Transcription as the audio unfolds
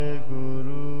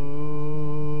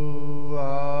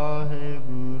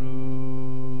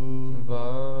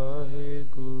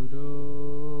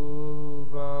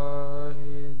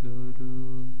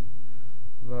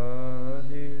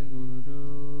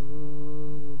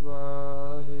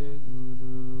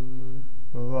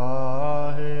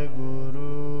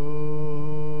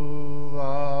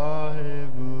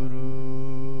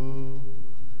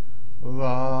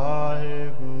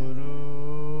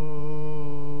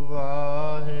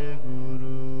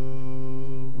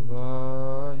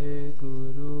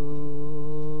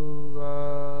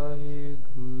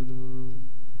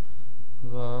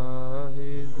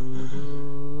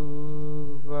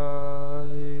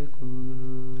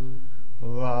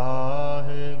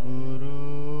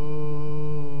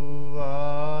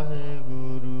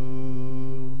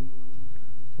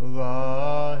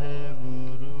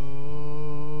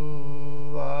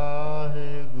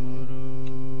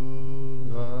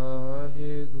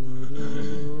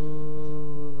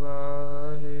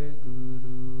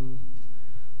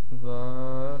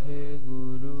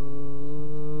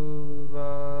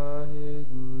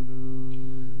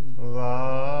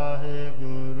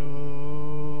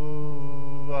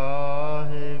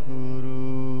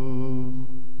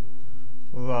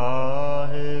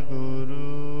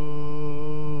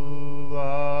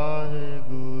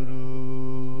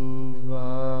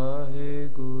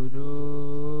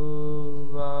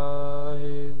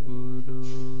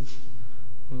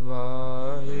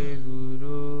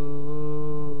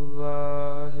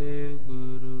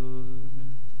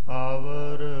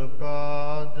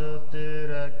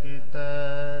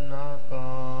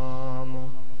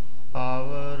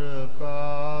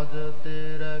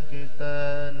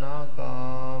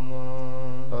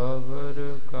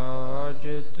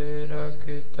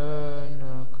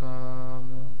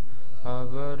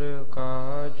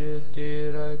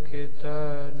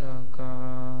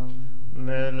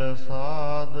ਮਿਲ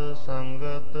ਸਾਧ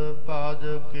ਸੰਗਤ ਭਜ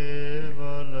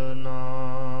ਕੇਵਲ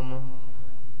ਨਾਮ।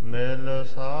 ਮਿਲ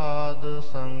ਸਾਧ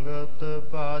ਸੰਗਤ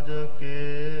ਭਜ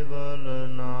ਕੇਵਲ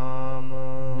ਨਾਮ।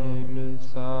 ਮਿਲ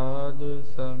ਸਾਧ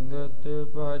ਸੰਗਤ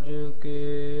ਭਜ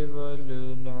ਕੇਵਲ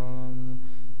ਨਾਮ।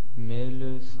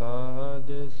 ਮਿਲ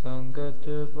ਸਾਧ ਸੰਗਤ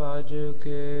ਭਜ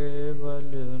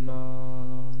ਕੇਵਲ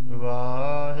ਨਾਮ।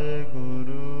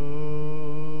 ਵਾਹਿਗੁਰੂ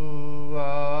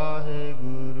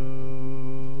ਵਾਹਿਗੁਰੂ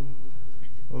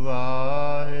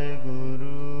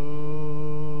ਵਾਹਿਗੁਰੂ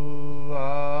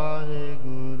ਵਾਹਿਗੁਰੂ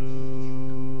ਵਾਹਿਗੁਰੂ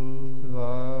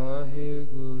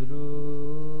ਵਾਹਿਗੁਰੂ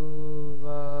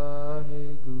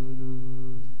ਵਾਹਿਗੁਰੂ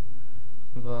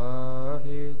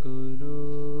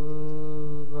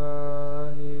ਵਾਹਿਗੁਰੂ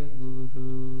ਵਾਹਿਗੁਰੂ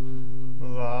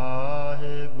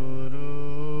ਵਾਹਿਗੁਰੂ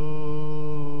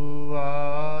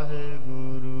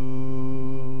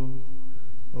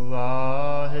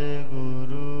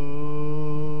ਵਾਹਿਗੁਰੂ ਵਾਹਿਗੁਰੂ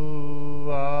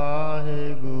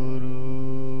ਵਾਹਿਗੁਰੂ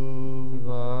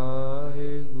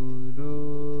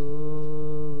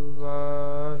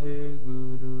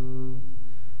ਵਾਹਿਗੁਰੂ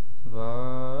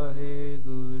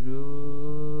ਵਾਹਿਗੁਰੂ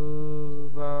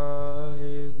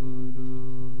ਵਾਹਿਗੁਰੂ।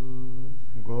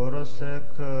 ਗੁਰ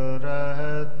ਸਿੱਖ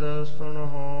ਰਹਿਤ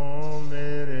ਸੁਣੋ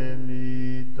ਮੇਰੇ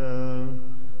ਮੀਤ।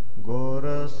 ਗੁਰ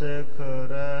ਸਿੱਖ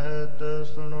ਰਹਿਤ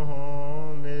ਸੁਣੋ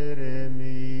ਮੇਰੇ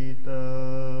ਮੀਤ।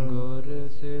 ਗੁਰ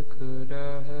ਸਿੱਖ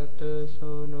ਰਹਿਤ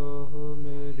ਸੁਨੋ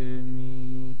ਮੇਰੇ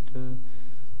ਮੀਤ।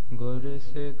 ਗੁਰ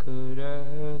ਸਿੱਖ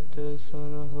ਰਹਿਤ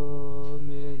ਸੁਨੋ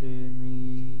ਮੇਰੇ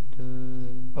ਮੀਤ।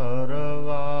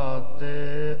 ਪਰਵਾਤੇ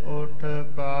ਉਠ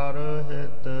ਕਰ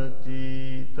ਹਿਤ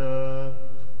ਚੀਤ।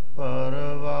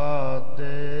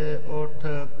 ਪਰਵਾਤੇ ਉਠ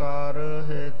ਕਰ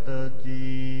ਹਿਤ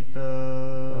ਚੀਤ।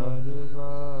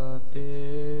 ਪਰਵਾਤੇ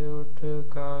ਉਠ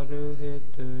ਕਰ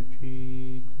ਹਿਤ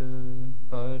ਚੀਤ।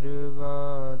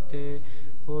 ਪਰਵਾਤੇ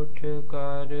ਉਠ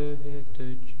ਕਰ ਹਿਤ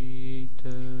ਚੀਤ।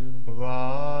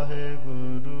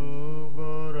 ਵਾਹਿਗੁਰੂ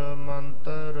ਗੁਰ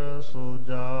ਮੰਤਰ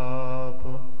ਸੁਜਾਪ।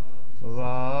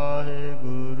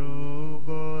 ਵਾਹਿਗੁਰੂ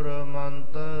ਗੁਰ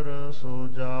ਮੰਤਰ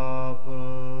ਸੁਜਾਪ।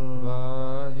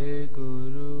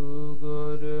 ਵਾਹਿਗੁਰੂ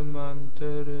ਗੁਰ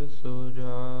ਮੰਤਰ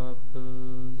ਸੁਜਾਪ।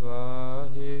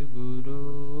 ਵਾਹਿਗੁਰੂ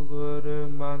ਗੁਰ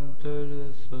ਮੰਤਰ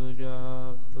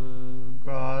ਸੁਜਾਪ।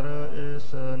 ਕਰ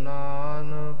ਇਸਨਾਨ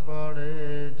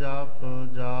ਪੜ੍ਹੇ ਜਪ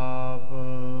ਜਾਪ।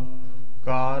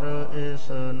 ਕਰ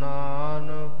ਇਸਨਾਨ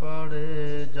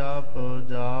ਪੜ੍ਹੇ ਜਪ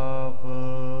ਜਾਪ।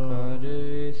 ਕਰ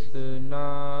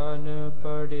ਇਸਨਾਨ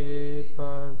ਪੜ੍ਹੇ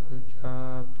ਜਪ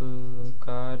ਜਾਪ।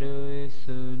 ਕਰ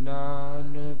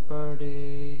ਇਸਨਾਨ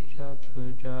ਪੜ੍ਹੇ ਜਪ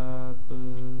ਜਾਪ।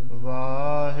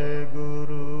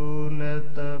 ਵਾਹਿਗੁਰੂ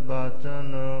ਨਿਤ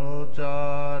ਬਚਨ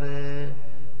ਉਚਾਰੇ।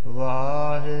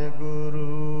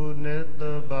 ਵਾਹਿਗੁਰੂ ਨਿਤ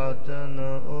ਬਚਨ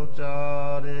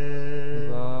ਉਚਾਰੇ।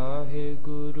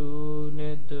 ਵਾਹਿਗੁਰੂ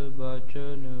ਨਿਤ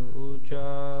ਬਚਨ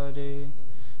ਉਚਾਰੇ।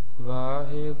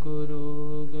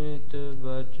 ਵਾਹਿਗੁਰੂ ਨਿਤ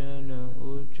ਬਚਨ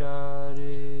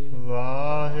ਉਚਾਰੇ।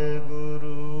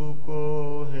 ਵਾਹਿਗੁਰੂ ਕੋ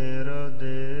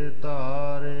ਹਿਰਦੇ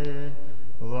ਧਾਰੇ।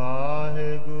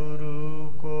 ਵਾਹਿਗੁਰੂ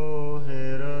ਕੋ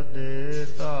ਹਿਰਦੇ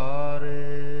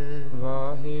ਧਾਰੇ।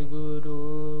 ਵਾਹਿਗੁਰੂ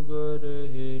ਗੁਰ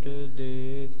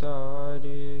ਹਿਰਦੇ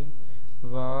ਧਾਰੇ।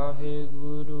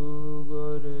 ਵਾਹਿਗੁਰੂ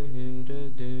ਗੁਰ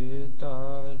ਹਿਰਦੇ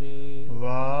ਧਾਰੇ।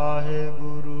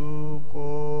 ਵਾਹਿਗੁਰੂ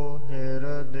ਕੋ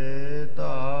ਹਿਰਦੇ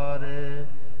ਧਾਰੇ।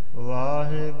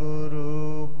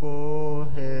 ਵਾਹਿਗੁਰੂ ਕੋ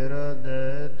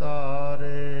ਹਿਰਦੇ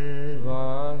ਧਾਰੇ।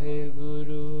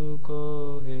 ਵਾਹਿਗੁਰੂ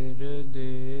ਕੋ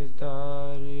ਹਿਰਦੇ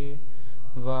ਧਾਰੇ।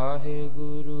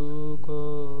 ਵਾਹਿਗੁਰੂ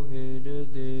ਕੋ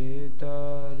ਹਿਰਦੇ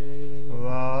ਧਾਰੇ।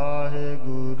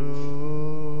 ਵਾਹਿਗੁਰੂ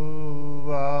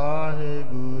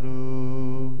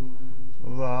ਵਾਹਿਗੁਰੂ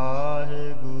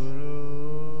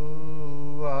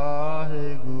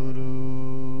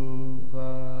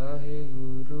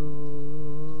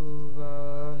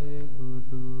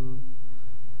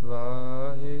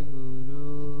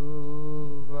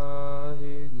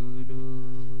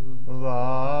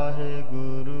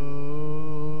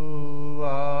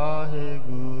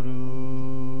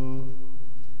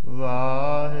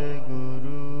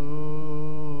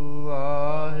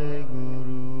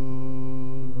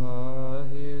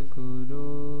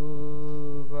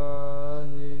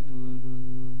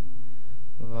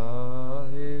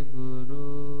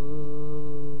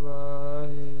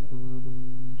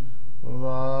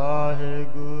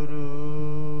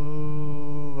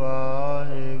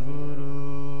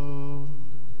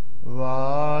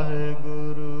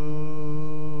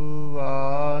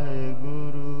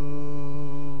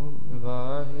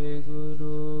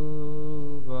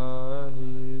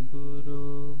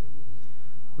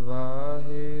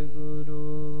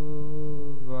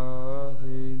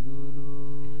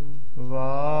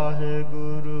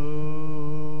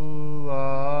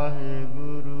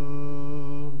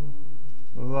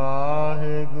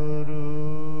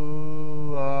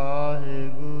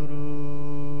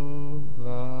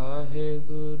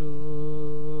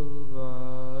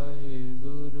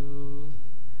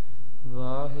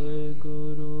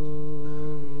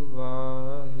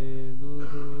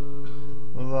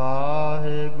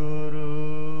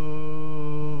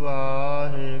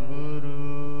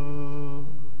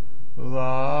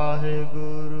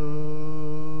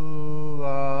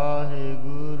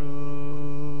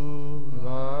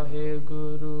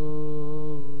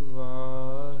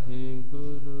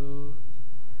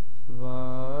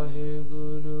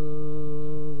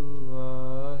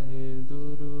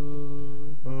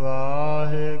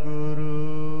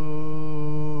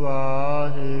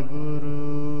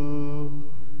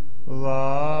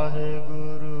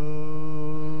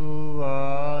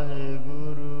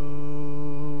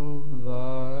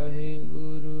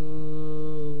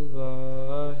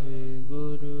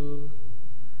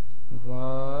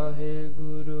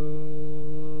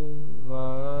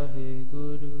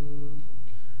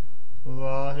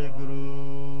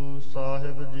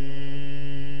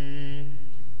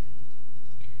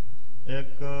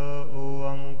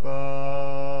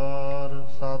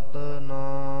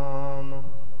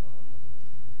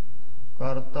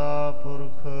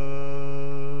ਪੁਰਖ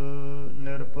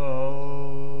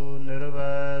ਨਿਰਭਉ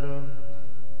ਨਿਰਵੈਰ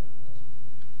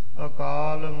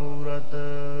ਅਕਾਲ ਮੂਰਤ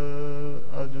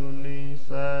ਅਜੂਨੀ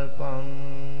ਸੈਭੰ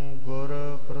ਗੁਰ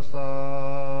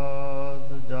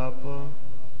ਪ੍ਰਸਾਦ ਜਪ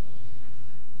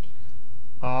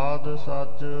ਆਦ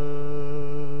ਸੱਚ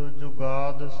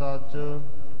ਜੁਗਾਦ ਸੱਚ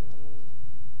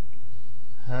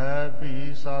ਹੈ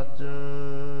ਭੀ ਸੱਚ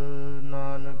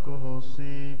ਨਾਨਕ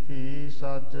ਹੋਸੀ ਭੀ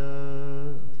ਸੱਚ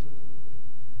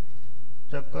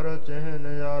ਚੱਕਰ ਚਿਹਨ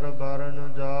ਯਾਰ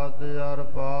ਬਰਨ ਜਾਤ ਯਾਰ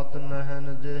ਪਾਤ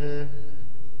ਨਹਿਨ ਜਿਹ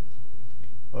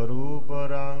ਰੂਪ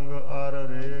ਰੰਗ ਅਰ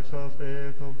ਰੇਖ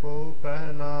ਪੇਖ ਕੋ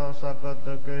ਕਹਿ ਨਾ ਸਕਤ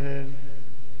ਕਹਿ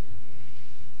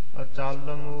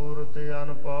ਅਚਲ ਮੂਰਤ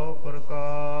ਅਨਭਉ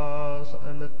ਪ੍ਰਕਾਸ਼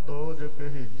ਅਮਿਤੋਜ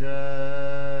ਕਹਿਜੈ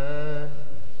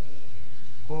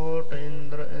ਕੋਟ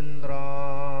ਇੰਦਰ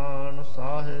ਇੰਦਰਾਨ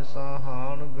ਸਾਹੇ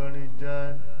ਸਾਹਾਨ ਗਣਿਜੈ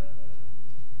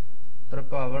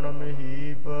ਤ੍ਰਿਭਵਨ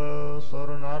ਮਹੀਪ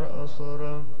ਸੁਰ ਨਰ ਅਸੁਰ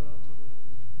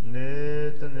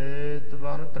ਨੇਤ ਨੇਤ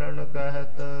ਬਨ ਤ੍ਰਿਣ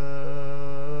ਕਹਿਤ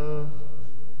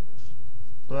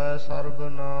ਤਵੈ ਸਰਬ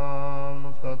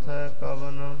ਨਾਮ ਕਥੈ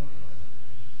ਕਵਨ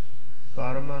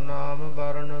ਕਰਮ ਨਾਮ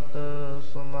ਵਰਣਤ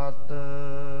ਸੁਮਤ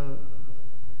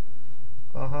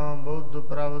ਕਹਾਂ ਬੁੱਧ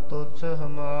ਪ੍ਰਭ ਤੁਛ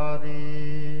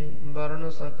ਹਮਾਰੀ ਵਰਨ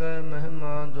ਸਕੈ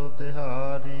ਮਹਿਮਾ ਜੋ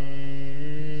ਤਿਹਾਰੀ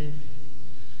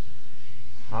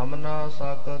ਹਮ ਨਾ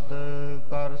ਸਕਤ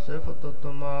ਕਰ ਸਿਫਤ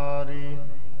ਤੁਮਾਰੀ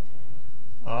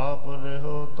ਆਪ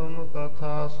ਲਿਹੋ ਤੁਮ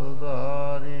ਕਥਾ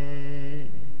ਸੁਧਾਰੀ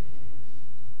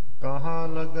ਕਹਾਂ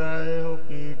ਲਗਾਏ ਹੋ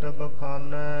ਕੀਟ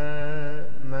ਬਖਾਨੈ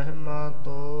ਮਹਿਮਾ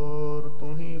ਤੋਰ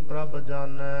ਤੁਹੀ ਪ੍ਰਭ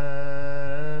ਜਾਨੈ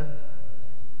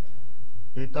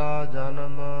ਪਿਤਾ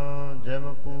ਜਨਮ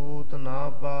ਜਿਮ ਪੂਤ ਨਾ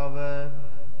ਪਾਵੈ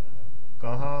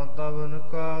ਕਹਾਂ ਤਵਨ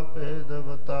ਕਾ ਭੇਦ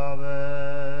ਬਤਾਵੈ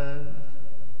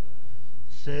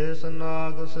ਸ਼ੇਸ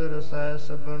ਨਾਗ ਸਿਰ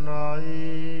ਸੈਸ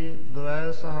ਬਨਾਈ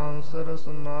ਦਵੈ ਸਹੰਸ ਰਸ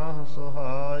ਨਾਹ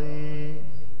ਸੁਹਾਈ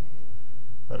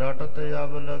ਰਟਤ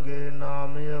ਅਬ ਲਗੇ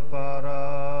ਨਾਮ ਅਪਾਰਾ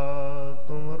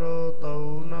ਤੁਮਰੋ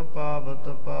ਤਉ ਨ ਪਾਵਤ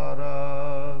ਪਾਰਾ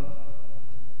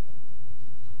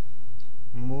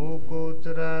ਮੂਕ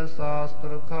ਉਚਰੈ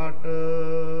ਸ਼ਾਸਤਰ ਖਟ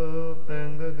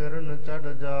ਪਿੰਗ ਗਿਰਨ ਚੜ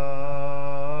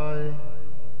ਜਾਏ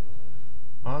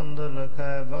ਅੰਧ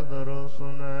ਲਖੈ ਬਦਰੋ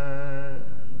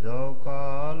ਸੁਨੈ ਜੋ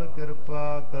ਕਾਲ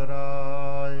ਕਿਰਪਾ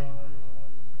ਕਰਾਏ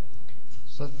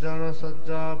ਸੱਜਣ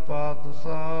ਸੱਚਾ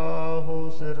ਪਾਤਸ਼ਾਹੋ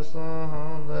ਸਿਰ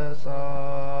ਸਾਹਾਂਦੈ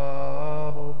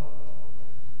ਸਾਹੋ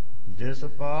ਜਿਸ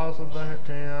ਪਾਸ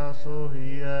ਬੈਠਿਆ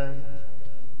ਸੋਹੀਐ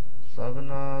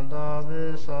ਸਭਨਾ ਦਾ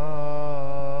ਵਿਸਾਹੋ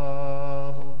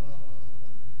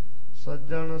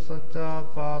ਸੱਜਣ ਸੱਚਾ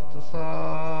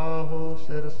ਪਾਤਸ਼ਾਹੋ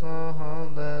ਸਿਰ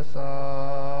ਸਾਹਾਂਦੈ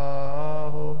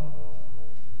ਸਾਹੋ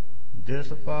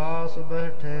ਜਿਸ ਪਾਸ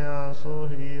ਬੈਠਿਆ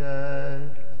ਸੋਹੀਐ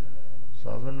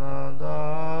ਸਭਨਾ ਦਾ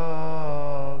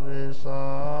ਵਿਸਾਹੋ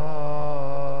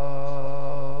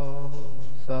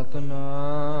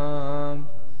ਸਤਿਨਾਮ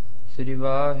ਸ੍ਰੀ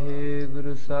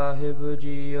ਵਾਹਿਗੁਰੂ ਸਾਹਿਬ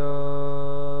ਜੀਓ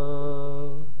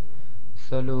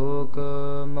ਸ਼ਲੋਕ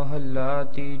ਮਹੱਲਾ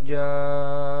ਤੀਜਾ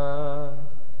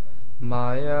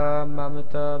ਮਾਇਆ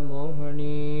ਮਮਤਾ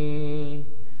ਮੋਹਣੀ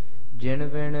ਜਿਨ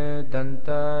ਬਿਨ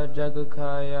ਦੰਤਾ ਜਗ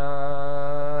ਖਾਇਆ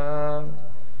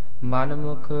ਮਨ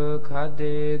ਮੁਖ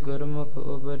ਖਾਦੇ ਗੁਰਮੁਖ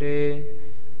ਉਬਰੇ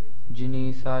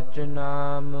ਜਿਨੀ ਸਚ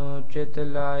ਨਾਮ ਚਿਤ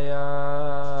ਲਾਇਆ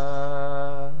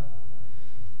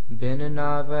ਬਿਨ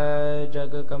ਨਾਵੈ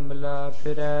ਜਗ ਕਮਲਾ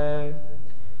ਫਿਰੈ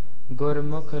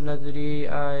ਗੁਰਮੁਖ ਨਜ਼ਰੀ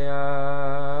ਆਇਆ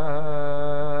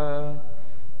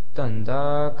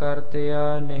ਧੰਦਾ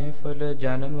ਕਰਤਿਆ ਨਿਹਫਲ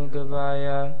ਜਨਮ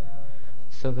ਗਵਾਇਆ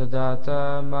ਸੁਖਦਾਤਾ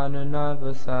ਮਨ ਨਾ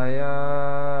ਵਸਾਇਆ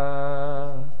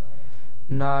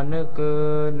ਨਾਨਕ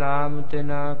ਨਾਮ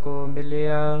ਤਿਨਾ ਕੋ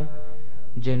ਮਿਲਿਆ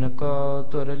ਜਿਨ ਕੋ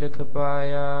ਤੁਰ ਲਿਖ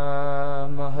ਪਾਇਆ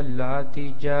ਮਹੱਲਾ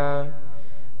ਤੀਜਾ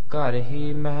ਘਰ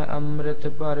ਹੀ ਮਹਿ ਅੰਮ੍ਰਿਤ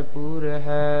ਭਰਪੂਰ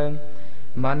ਹੈ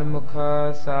ਮਨ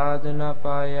ਮੁਖਾ ਸਾਧ ਨ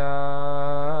ਪਾਇਆ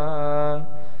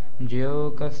ਜਿਉ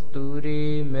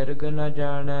ਕਸਤੂਰੀ ਮਿਰਗ ਨ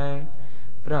ਜਾਣੈ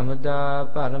ਭ੍ਰਮ ਦਾ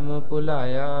ਭਰਮ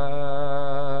ਭੁਲਾਇਆ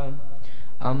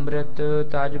ਅੰਮ੍ਰਿਤ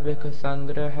ਤਜ ਬਿਖ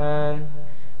ਸੰਗ੍ਰਹ ਹੈ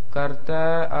ਕਰਤਾ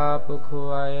ਆਪ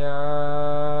ਖੁਆਇਆ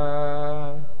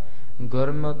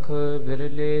ਗੁਰਮੁਖ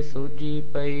ਵਿਰਲੇ ਸੂਝੀ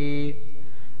ਪਈ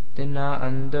ਤਿਨਾ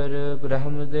ਅੰਦਰ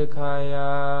ਬ੍ਰਹਮ ਦਿਖਾਇਆ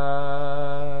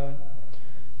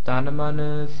ਤਨ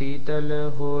ਮਨ ਸੀਤਲ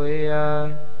ਹੋਇਆ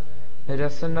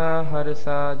ਰਸਨਾ ਹਰ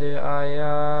ਸਾਧ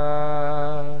ਆਇਆ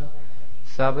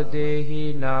ਸਭ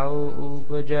ਦੇਹੀ ਨਾਉ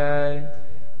ਉਪਜੈ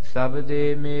ਸਭ ਦੇ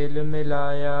ਮੇਲ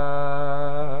ਮਿਲਾਇਆ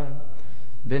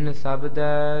ਬਿਨ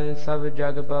ਸਬਦੈ ਸਭ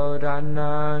ਜਗ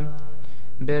ਪਉਰਾਨਾ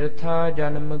ਬਿਰਥਾ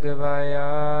ਜਨਮ ਗਵਾਇਆ।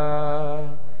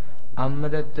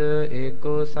 ਅੰਮ੍ਰਿਤ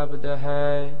ਏਕੋ ਸ਼ਬਦ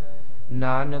ਹੈ,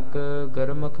 ਨਾਨਕ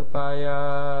ਗੁਰਮੁਖ ਪਾਇਆ।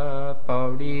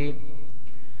 ਪੌੜੀ।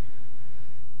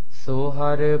 ਸੋ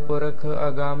ਹਰ ਪੁਰਖ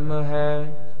ਅਗੰਮ ਹੈ,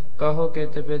 ਕਹੋ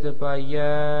ਕਿਤ ਬਿਦ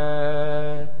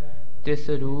ਪਾਈਐ। ਤਿਸ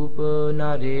ਰੂਪ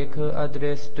ਨਾ ਰੇਖ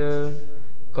ਅਦ੍ਰਿਸ਼ਟ,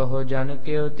 ਕਹੋ ਜਨ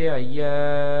ਕਿਉ ਧਿਆਈਐ।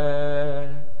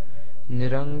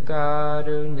 ਨਿਰੰਕਾਰ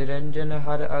ਨਿਰੰਜਨ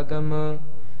ਹਰ ਅਗਮ,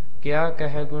 ਕਿਆ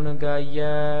ਕਹਿ ਗੁਣ ਗਾਈਐ।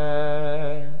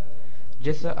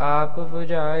 ਜਿਸ ਆਪ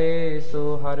ਬੁਝਾਏ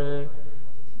ਸੋ ਹਰ,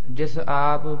 ਜਿਸ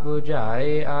ਆਪ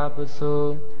ਬੁਝਾਏ ਆਪ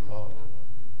ਸੋ,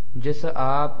 ਜਿਸ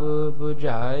ਆਪ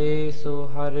ਬੁਝਾਏ ਸੋ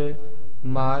ਹਰ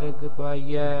ਮਾਰਗ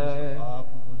ਪਾਈਐ।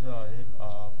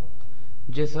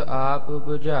 ਜਿਸ ਆਪ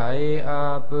ਬੁਝਾਏ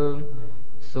ਆਪ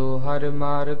ਸੋ ਹਰ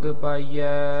ਮਾਰਗ ਪਾਈਐ।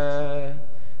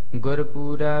 ਗੁਰ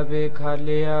ਪੂਰਾ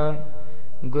ਵੇਖਾਲਿਆ,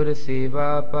 ਗੁਰ ਸੇਵਾ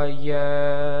ਪਾਈਐ।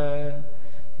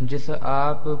 ਜਿਸ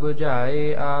ਆਪ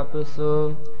ਬੁਝਾਏ ਆਪ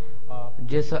ਸੋ,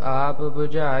 ਜਿਸ ਆਪ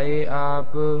ਬੁਝਾਏ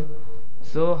ਆਪ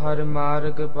ਸੋ ਹਰ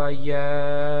ਮਾਰਗ ਪਾਈਐ।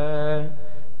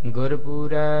 ਗੁਰ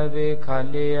ਪੂਰਾ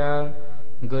ਵੇਖਾਲਿਆ,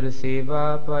 ਗੁਰ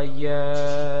ਸੇਵਾ ਪਾਈਐ।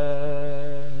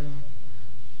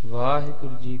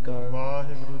 ਵਾਹਿਗੁਰੂ ਜੀ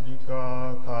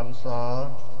ਕਾ ਖਾਲਸਾ,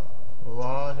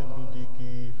 ਵਾਹਿਗੁਰੂ ਜੀ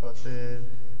ਕੀ ਫਤਿਹ।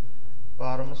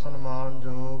 ਪਰਮ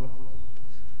ਸਨਮਾਨਯੋਗ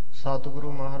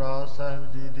ਸਤਿਗੁਰੂ ਮਹਾਰਾਜ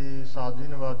ਸਾਹਿਬ ਜੀ ਦੀ ਸਾਜੀ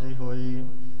ਨਵਾਜੀ ਹੋਈ।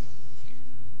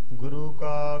 ਗੁਰੂ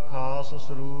ਕਾ ਖਾਸ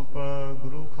ਸਰੂਪ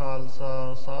ਗੁਰੂ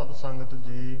ਖਾਲਸਾ ਸਾਧ ਸੰਗਤ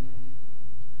ਜੀ,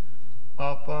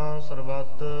 ਆਪਾਂ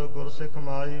ਸਰਬੱਤ ਗੁਰਸਿੱਖ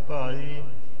ਮਾਈ ਭਾਈ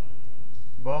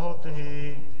ਬਹੁਤ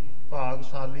ਹੀ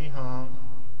ਭਾਗਸ਼ਾਲੀ ਹਾਂ,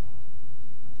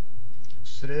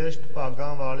 ਸ੍ਰੇਸ਼ਟ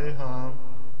ਭਾਗਾਂ ਵਾਲੇ ਹਾਂ,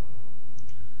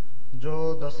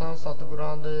 ਜੋ ਦਸਾਂ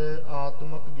ਸਤਿਗੁਰਾਂ ਦੇ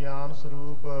ਆਤਮਿਕ ਗਿਆਨ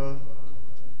ਸਰੂਪ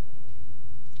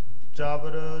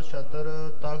ਚਾਬਰ ਛਤਰ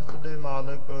ਤਖਤ ਦੇ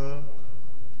ਮਾਲਕ,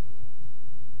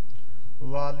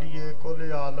 ਵਾਲੀਏ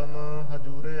ਕੁਲ ਆਲਮ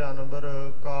ਹਜੂਰੇ ਅਨਬਰ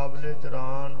ਕਾਬਲੇ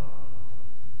ਚਰਾਨ,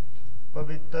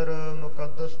 ਪਵਿੱਤਰ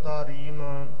ਮੁਕੱਦਸ ਤਾਰੀਮ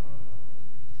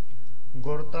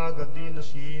ਗੁਰਤਾ ਗੱਦੀ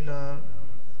ਨਸ਼ੀਨ,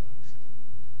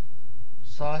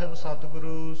 ਸਾਹਿਬ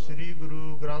ਸਤਿਗੁਰੂ ਸ੍ਰੀ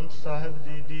ਗੁਰੂ ਗ੍ਰੰਥ ਸਾਹਿਬ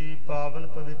ਜੀ ਦੀ ਪਾਵਨ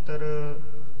ਪਵਿੱਤਰ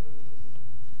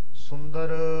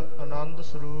ਸੁੰਦਰ ਆਨੰਦ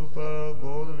ਸਰੂਪ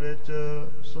ਗੋਦ ਵਿੱਚ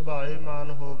ਸੁਭਾਏਮਾਨ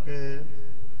ਹੋ ਕੇ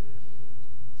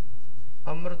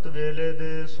ਅੰਮ੍ਰਿਤ ਵੇਲੇ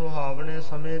ਦੇ ਸੁਹਾਵਣੇ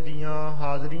ਸਮੇਂ ਦੀਆਂ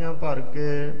ਹਾਜ਼ਰੀਆਂ ਭਰ ਕੇ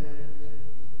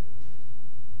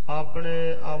ਆਪਣੇ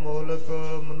ਅਮੋਲਕ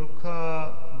ਮਨੁੱਖਾ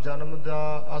ਜਨਮ ਦਾ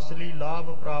ਅਸਲੀ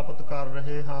ਲਾਭ ਪ੍ਰਾਪਤ ਕਰ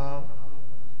ਰਹੇ ਹਾਂ।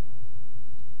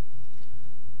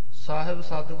 ਸਾਹਿਬ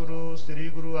ਸਤਿਗੁਰੂ ਸ੍ਰੀ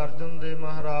ਗੁਰੂ ਅਰਜਨ ਦੇਵ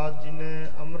ਮਹਾਰਾਜ ਜੀ ਨੇ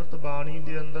ਅੰਮ੍ਰਿਤ ਬਾਣੀ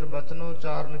ਦੇ ਅੰਦਰ ਬਚਨ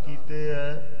ਉਚਾਰਨ ਕੀਤੇ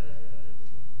ਹੈ।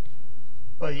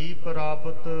 ਭਈ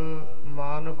ਪ੍ਰਾਪਤ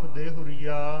ਮਾਨੁਖ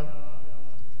ਦੇਹੁਰੀਆ,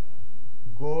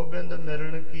 ਗੋਬਿੰਦ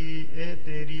ਮਿਲਣ ਕੀ ਇਹ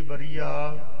ਤੇਰੀ ਬਰੀਆ।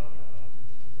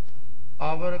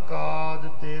 ਅਵਰ ਕਾਜ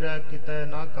ਤੇਰਾ ਕਿਤੈ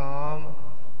ਨਾ ਕਾਮ,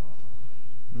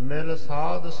 ਮਿਲ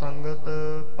ਸਾਧ ਸੰਗਤ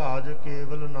ਭਾਜ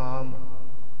ਕੇਵਲ ਨਾਮ।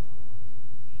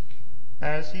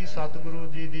 ਐਸੀ ਸਤਿਗੁਰੂ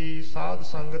ਜੀ ਦੀ ਸਾਧ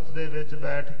ਸੰਗਤ ਦੇ ਵਿੱਚ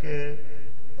ਬੈਠ ਕੇ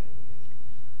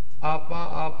ਆਪਾਂ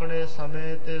ਆਪਣੇ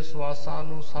ਸਮੇਂ ਤੇ ਸਵਾਸਾਂ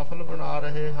ਨੂੰ ਸਫਲ ਬਣਾ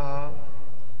ਰਹੇ ਹਾਂ।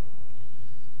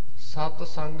 ਸਤ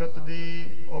ਸੰਗਤ ਦੀ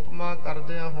ਉਪਮਾ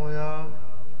ਕਰਦਿਆਂ ਹੋਇਆਂ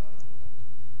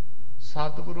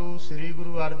ਸਤਿਗੁਰੂ ਸ੍ਰੀ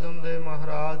ਗੁਰੂ ਅਰਜਨ ਦੇਵ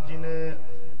ਮਹਾਰਾਜ ਜੀ ਨੇ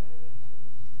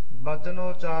ਬਚਨ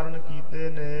ਉਚਾਰਨ ਕੀਤੇ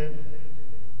ਨੇ।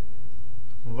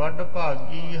 ਵੱਡ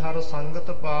ਭਾਗੀ ਹਰ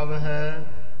ਸੰਗਤ ਪਾਵਹਿ,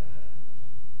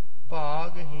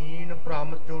 ਭਾਗਹੀਣ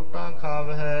ਭ੍ਰਮ ਚੋਟਾਂ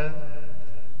ਖਾਵਹਿ।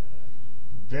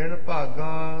 ਜਿਨ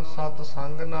ਭਾਗਾਂ ਸਤ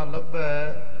ਸੰਗ ਨਾ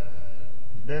ਲੱਭੈ,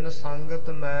 ਬਿਨ ਸੰਗਤ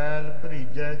ਮੈਲ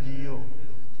ਭਰੀਜੈ ਜੀਓ।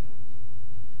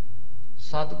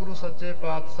 ਸਤਿਗੁਰੂ ਸੱਚੇ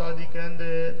ਪਾਤਸ਼ਾਹ ਜੀ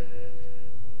ਕਹਿੰਦੇ,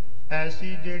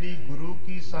 ਐਸੀ ਜਿਹੜੀ ਗੁਰੂ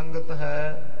ਕੀ ਸੰਗਤ ਹੈ,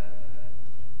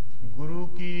 ਗੁਰੂ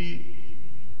ਕੀ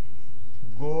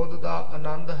ਗੋਦ ਦਾ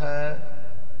ਆਨੰਦ ਹੈ,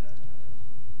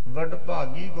 ਵੱਡ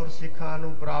ਭਾਗੀ ਗੁਰਸਿੱਖਾਂ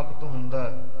ਨੂੰ ਪ੍ਰਾਪਤ ਹੁੰਦਾ।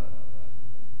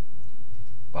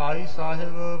 ਭਾਈ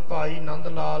ਸਾਹਿਬ ਭਾਈ ਨੰਦ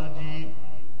ਲਾਲ ਜੀ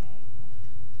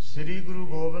ਸ੍ਰੀ ਗੁਰੂ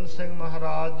ਗੋਬਿੰਦ ਸਿੰਘ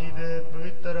ਮਹਾਰਾਜ ਜੀ ਦੇ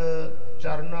ਪਵਿੱਤਰ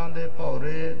ਚਰਨਾਂ ਦੇ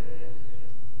ਭੌਰੇ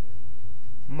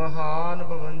ਮਹਾਨ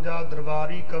 52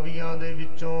 ਦਰਬਾਰੀ ਕਵੀਆਂ ਦੇ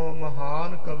ਵਿੱਚੋਂ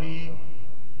ਮਹਾਨ ਕਵੀ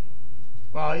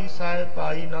ਭਾਈ ਸਾਹਿਬ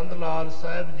ਭਾਈ ਨੰਦ ਲਾਲ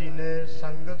ਸਾਹਿਬ ਜੀ ਨੇ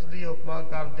ਸੰਗਤ ਦੀ ਉਪਮਾ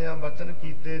ਕਰਦਿਆਂ ਬਚਨ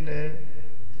ਕੀਤੇ ਨੇ।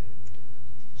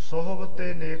 ਸੋਹਬ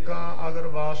ਤੇ ਨੇਕਾਂ ਅਗਰ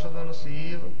ਵਾਸਦ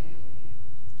ਨਸੀਬ,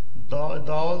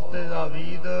 ਦੌਲਤ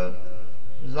ਜਾਵੀਦ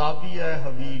ਜ਼ਾਬੀ ਐ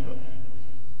ਹਬੀਬ।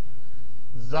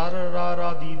 ਜ਼ਰ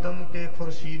ਰਾ ਦੀਦਮ ਕੇ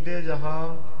ਖੁਰਸ਼ੀਦੇ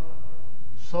ਜਹਾਂ,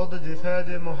 ਸੁਧ ਜਿਫੈ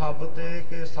ਜੇ ਮੁਹੱਬਤੇ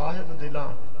ਕੇ ਸਾਹਿਬ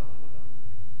ਦਿਲਾਂ।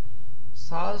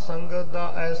 ਸਾਧ ਸੰਗਤ ਦਾ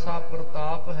ਐਸਾ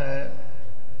ਪ੍ਰਤਾਪ ਹੈ,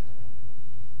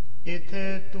 ਇੱਥੇ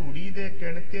ਧੂੜੀ ਦੇ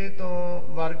ਕਿਣਕੇ ਤੋਂ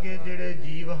ਵਰਗੇ ਜਿਹੜੇ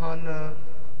ਜੀਵ ਹਨ,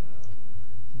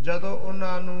 ਜਦੋਂ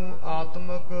ਉਹਨਾਂ ਨੂੰ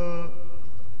ਆਤਮਿਕ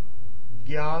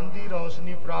ਗਿਆਨ ਦੀ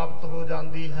ਰੌਸ਼ਨੀ ਪ੍ਰਾਪਤ ਹੋ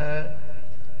ਜਾਂਦੀ ਹੈ,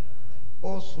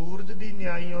 ਉਹ ਸੂਰਜ ਦੀ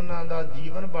ਨਿਆਈ ਉਹਨਾਂ ਦਾ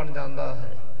ਜੀਵਨ ਬਣ ਜਾਂਦਾ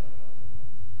ਹੈ।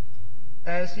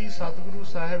 ਐਸੀ ਸਤਿਗੁਰੂ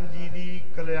ਸਾਹਿਬ ਜੀ ਦੀ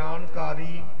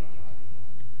ਕਲਿਆਣਕਾਰੀ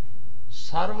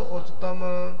ਸਰਵ ਉੱਤਮ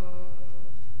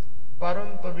ਪਰਮ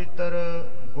ਪਵਿੱਤਰ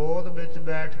ਗੋਦ ਵਿੱਚ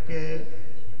ਬੈਠ ਕੇ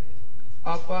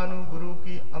ਆਪਾਂ ਨੂੰ ਗੁਰੂ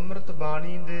ਕੀ ਅੰਮ੍ਰਿਤ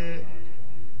ਬਾਣੀ ਦੇ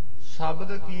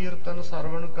ਸ਼ਬਦ ਕੀਰਤਨ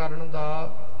ਸਰਵਣ ਕਰਨ ਦਾ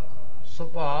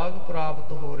ਸੁਭਾਗ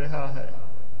ਪ੍ਰਾਪਤ ਹੋ ਰਿਹਾ ਹੈ।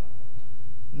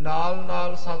 ਨਾਲ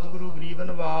ਨਾਲ ਸਤਿਗੁਰੂ ਗਰੀਬ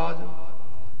ਨਿਵਾਜ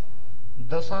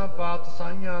ਦਸਾਂ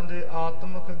ਪਾਤਸ਼ਾਹੀਆਂ ਦੇ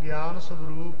ਆਤਮਿਕ ਗਿਆਨ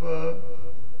ਸਰੂਪ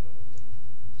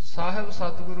ਸਾਹਿਬ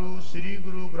ਸਤਿਗੁਰੂ ਸ੍ਰੀ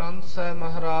ਗੁਰੂ ਗ੍ਰੰਥ ਸਾਹਿਬ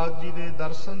ਮਹਾਰਾਜ ਜੀ ਦੇ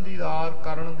ਦਰਸ਼ਨ ਦੀਦਾਰ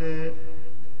ਕਰਨ ਦੇ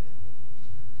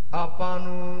ਆਪਾਂ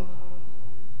ਨੂੰ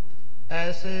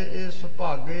ਐਸੇ ਇਹ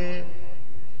ਸੁਭਾਗੇ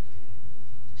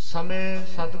ਸਮੇਂ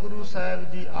ਸਤਿਗੁਰੂ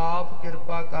ਸਾਹਿਬ ਜੀ ਆਪ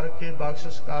ਕਿਰਪਾ ਕਰਕੇ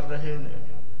ਬਖਸ਼ਿਸ਼ ਕਰ ਰਹੇ ਨੇ।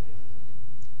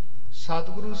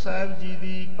 ਸਤਿਗੁਰੂ ਸਾਹਿਬ ਜੀ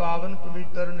ਦੀ ਪਾਵਨ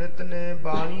ਪਵਿੱਤਰ ਨਿਤ ਨੇ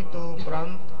ਬਾਣੀ ਤੋਂ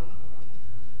ਉਪਰੰਤ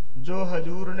ਜੋ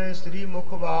ਹਜੂਰ ਨੇ ਸ੍ਰੀ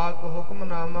ਮੁਖ ਵਾਕ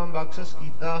ਹੁਕਮਨਾਮਾ ਬਖਸ਼ਿਸ਼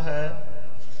ਕੀਤਾ ਹੈ,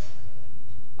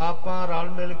 ਆਪਾਂ ਰਲ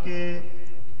ਮਿਲ ਕੇ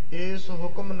ਇਸ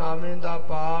ਹੁਕਮਨਾਮੇ ਦਾ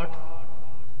ਪਾਠ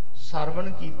ਸਰਵਣ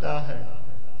ਕੀਤਾ ਹੈ।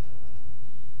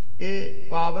 ਇਹ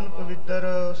ਪਾਵਨ ਪਵਿੱਤਰ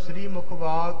ਸ੍ਰੀ ਮੁਖ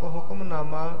ਵਾਕ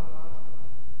ਹੁਕਮਨਾਮਾ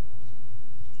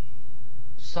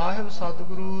ਸਾਹਿਬ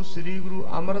ਸਤਿਗੁਰੂ ਸ੍ਰੀ ਗੁਰੂ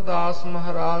ਅਮਰਦਾਸ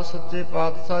ਮਹਾਰਾਜ ਸੱਚੇ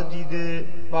ਪਾਤਸ਼ਾਹ ਜੀ ਦੇ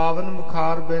ਪਾਵਨ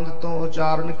ਮੁਖਾਰ ਬਿੰਦ ਤੋਂ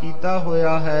ਉਚਾਰਨ ਕੀਤਾ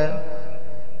ਹੋਇਆ ਹੈ।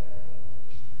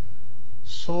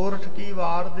 ਸੋਰਠ ਕੀ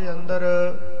ਵਾਰ ਦੇ ਅੰਦਰ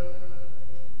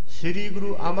ਸ੍ਰੀ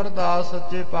ਗੁਰੂ ਅਮਰਦਾਸ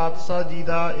ਸੱਚੇ ਪਾਤਸ਼ਾਹ ਜੀ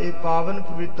ਦਾ ਇਹ ਪਾਵਨ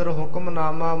ਪਵਿੱਤਰ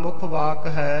ਹੁਕਮਨਾਮਾ ਮੁੱਖ ਵਾਕ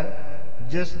ਹੈ,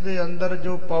 ਜਿਸ ਦੇ ਅੰਦਰ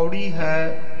ਜੋ ਪੌੜੀ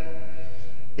ਹੈ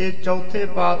ਇਹ ਚੌਥੇ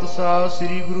ਪਾਤਸ਼ਾਹ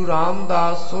ਸ੍ਰੀ ਗੁਰੂ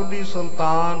ਰਾਮਦਾਸ ਸੋਢੀ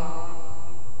ਸੁਲਤਾਨ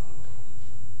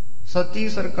ਸੱਚੀ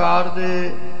ਸਰਕਾਰ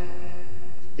ਦੇ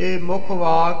ਇਹ ਮੁੱਖ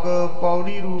ਵਾਕ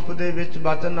ਪੌੜੀ ਰੂਪ ਦੇ ਵਿੱਚ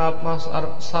ਬਚਨ ਆਪਾਂ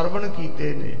ਸਰਵਣ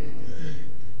ਕੀਤੇ ਨੇ।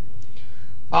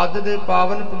 ਅੱਜ ਦੇ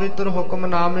ਪਾਵਨ ਪਵਿੱਤਰ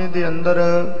ਹੁਕਮਨਾਮੇ ਦੇ ਅੰਦਰ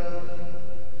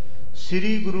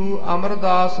ਸ੍ਰੀ ਗੁਰੂ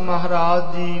ਅਮਰਦਾਸ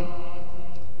ਮਹਾਰਾਜ ਜੀ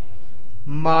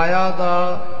ਮਾਇਆ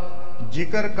ਦਾ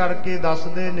ਜ਼ਿਕਰ ਕਰਕੇ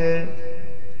ਦੱਸਦੇ ਨੇ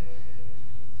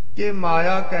ਕਿ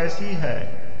ਮਾਇਆ ਕੈਸੀ ਹੈ।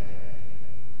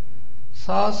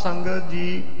 ਸਾਧ ਸੰਗਤ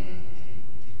ਜੀ,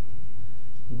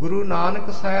 ਗੁਰੂ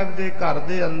ਨਾਨਕ ਸਾਹਿਬ ਦੇ ਘਰ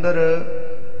ਦੇ ਅੰਦਰ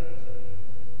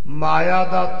ਮਾਇਆ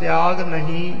ਦਾ ਤਿਆਗ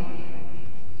ਨਹੀਂ,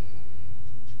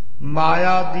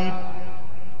 ਮਾਇਆ ਦੀ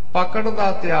ਪਕੜ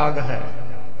ਦਾ ਤਿਆਗ ਹੈ।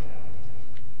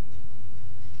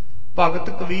 ਭਗਤ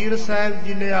ਕਬੀਰ ਸਾਹਿਬ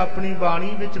ਜੀ ਨੇ ਆਪਣੀ ਬਾਣੀ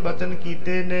ਵਿੱਚ ਬਚਨ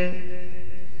ਕੀਤੇ ਨੇ,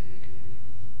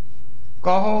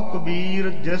 ਕਹੋ ਕਬੀਰ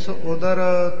ਜਿਸ ਉਦਰ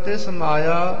ਤਿਸ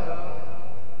ਮਾਇਆ,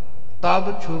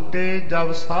 ਤਬ ਛੂਟੇ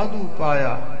ਜਬ ਸਾਧੂ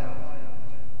ਪਾਇਆ।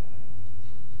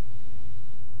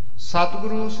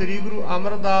 ਸਤਿਗੁਰੂ ਸ੍ਰੀ ਗੁਰੂ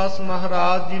ਅਮਰਦਾਸ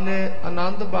ਮਹਾਰਾਜ ਜੀ ਨੇ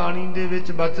ਆਨੰਦ ਬਾਣੀ ਦੇ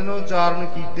ਵਿੱਚ ਬਚਨ ਉਚਾਰਨ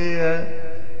ਕੀਤੇ ਹੈ।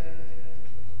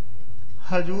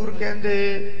 ਹਜੂਰ ਕਹਿੰਦੇ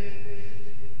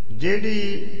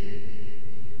ਜਿਹੜੀ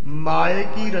ਮਾਇਆ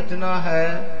ਕੀ ਰਚਨਾ ਹੈ,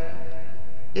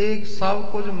 ਇਹ ਸਭ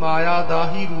ਕੁਝ ਮਾਇਆ ਦਾ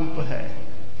ਹੀ ਰੂਪ ਹੈ।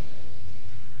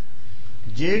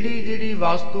 ਜਿਹੜੀ ਜਿਹੜੀ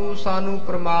ਵਸਤੂ ਸਾਨੂੰ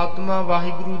ਪ੍ਰਮਾਤਮਾ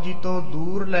ਵਾਹਿਗੁਰੂ ਜੀ ਤੋਂ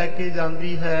ਦੂਰ ਲੈ ਕੇ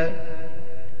ਜਾਂਦੀ ਹੈ,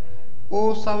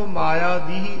 ਉਹ ਸਭ ਮਾਇਆ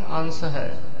ਦੀ ਹੀ ਅੰਸ਼ ਹੈ।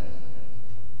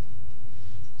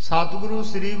 ਸਤਿਗੁਰੂ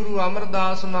ਸ੍ਰੀ ਗੁਰੂ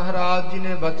ਅਮਰਦਾਸ ਮਹਾਰਾਜ ਜੀ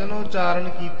ਨੇ ਬਚਨ ਉਚਾਰਨ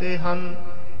ਕੀਤੇ ਹਨ।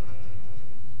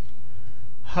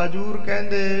 ਹਜੂਰ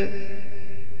ਕਹਿੰਦੇ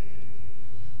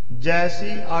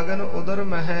ਜੈਸੀ ਅਗਨ ਉਦਰ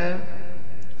ਮਹਿ,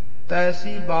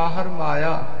 ਤੈਸੀ ਬਾਹਰ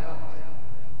ਮਾਇਆ।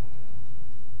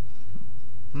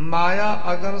 ਮਾਇਆ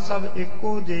ਅਗਨ ਸਭ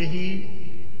ਇੱਕੋ ਜਿਹੀ,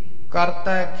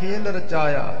 ਕਰਤਾ ਖੇਲ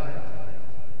ਰਚਾਇਆ।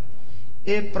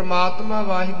 ਇਹ ਪ੍ਰਮਾਤਮਾ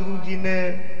ਵਾਹਿਗੁਰੂ ਜੀ ਨੇ,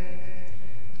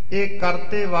 ਇਹ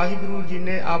ਕਰਤੇ ਵਾਹਿਗੁਰੂ ਜੀ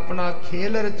ਨੇ ਆਪਣਾ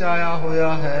ਖੇਲ ਰਚਾਇਆ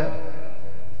ਹੋਇਆ ਹੈ।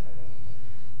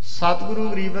 ਸਤਿਗੁਰੂ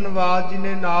ਗਰੀਬ ਨਿਵਾਜ ਜੀ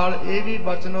ਨੇ ਨਾਲ ਇਹ ਵੀ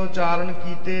ਬਚਨ ਉਚਾਰਨ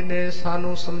ਕੀਤੇ ਨੇ,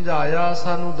 ਸਾਨੂੰ ਸਮਝਾਇਆ,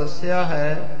 ਸਾਨੂੰ ਦੱਸਿਆ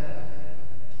ਹੈ।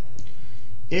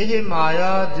 ਇਹ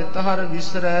ਮਾਇਆ ਜਿਤ ਹਰ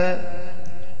ਵਿਸਰੈ,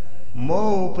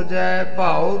 ਮੋਹ ਉਪਜੈ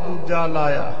ਭਾਉ ਦੂਜਾ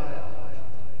ਲਾਇਆ।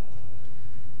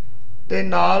 ਤੇ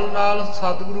ਨਾਲ ਨਾਲ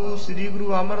ਸਤਿਗੁਰੂ ਸ੍ਰੀ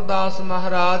ਗੁਰੂ ਅਮਰਦਾਸ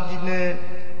ਮਹਾਰਾਜ ਜੀ ਨੇ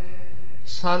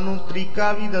ਸਾਨੂੰ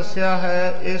ਤਰੀਕਾ ਵੀ ਦੱਸਿਆ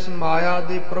ਹੈ ਇਸ ਮਾਇਆ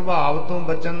ਦੇ ਪ੍ਰਭਾਵ ਤੋਂ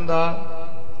ਬਚਣ ਦਾ।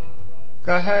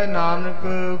 ਕਹੈ ਨਾਨਕ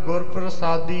ਗੁਰ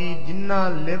ਪ੍ਰਸਾਦੀ, ਜਿਨ੍ਹਾਂ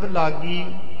ਲਿਵ ਲਾਗੀ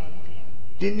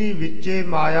ਤਿਨੀ ਵਿੱਚੇ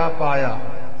ਮਾਇਆ ਪਾਇਆ।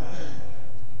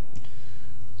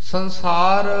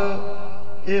 ਸੰਸਾਰ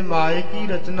ਇਹ ਮਾਇਕੀ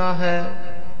ਰਚਨਾ ਹੈ।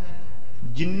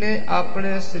 ਜਿੰਨੇ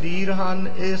ਆਪਣੇ ਸਰੀਰ ਹਨ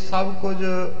ਇਹ ਸਭ ਕੁਝ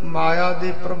ਮਾਇਆ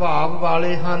ਦੇ ਪ੍ਰਭਾਵ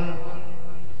ਵਾਲੇ ਹਨ।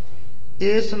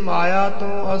 ਇਸ ਮਾਇਆ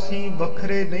ਤੋਂ ਅਸੀਂ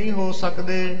ਵੱਖਰੇ ਨਹੀਂ ਹੋ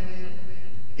ਸਕਦੇ।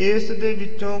 ਇਸ ਦੇ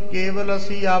ਵਿੱਚੋਂ ਕੇਵਲ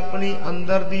ਅਸੀਂ ਆਪਣੀ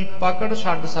ਅੰਦਰ ਦੀ ਪਕੜ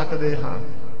ਛੱਡ ਸਕਦੇ ਹਾਂ।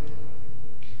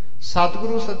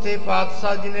 ਸਤਿਗੁਰੂ ਸੱਚੇ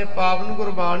ਪਾਤਸ਼ਾਹ ਜੀ ਨੇ ਪਾਵਨ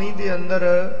ਗੁਰਬਾਣੀ ਦੇ ਅੰਦਰ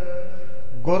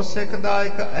ਗੁਰਸਿੱਖ ਦਾ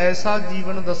ਇੱਕ ਐਸਾ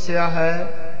ਜੀਵਨ ਦੱਸਿਆ ਹੈ।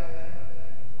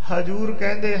 ਹਜੂਰ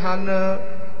ਕਹਿੰਦੇ ਹਨ,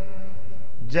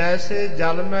 ਜੈਸੇ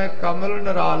ਜਲ ਮੈਂ ਕਮਲ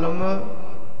ਨਿਰਾਲਮ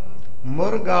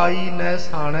ਮੁਰਗਾਈ ਨੈ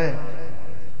ਸਾਣੈ,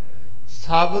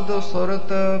 ਸ਼ਬਦ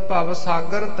ਸੁਰਤ ਭਵ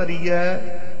ਸਾਗਰ ਤਰੀਐ,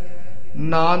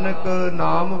 ਨਾਨਕ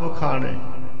ਨਾਮ ਵਖਾਣੈ।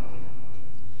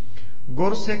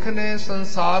 ਗੁਰਸਿੱਖ ਨੇ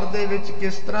ਸੰਸਾਰ ਦੇ ਵਿੱਚ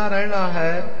ਕਿਸ ਤਰ੍ਹਾਂ ਰਹਿਣਾ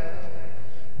ਹੈ?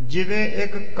 ਜਿਵੇਂ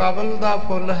ਇੱਕ ਕਮਲ ਦਾ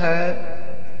ਫੁੱਲ ਹੈ।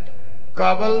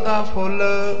 ਕਮਲ ਦਾ ਫੁੱਲ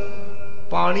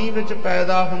ਪਾਣੀ ਵਿੱਚ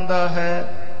ਪੈਦਾ ਹੁੰਦਾ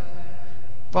ਹੈ।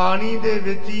 ਪਾਣੀ ਦੇ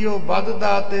ਵਿੱਚ ਹੀ ਉਹ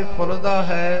ਵੱਧਦਾ ਤੇ ਫੁੱਲਦਾ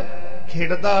ਹੈ,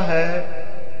 ਖਿੜਦਾ ਹੈ।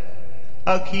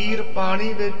 ਅਖੀਰ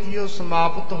ਪਾਣੀ ਵਿੱਚ ਹੀ ਉਹ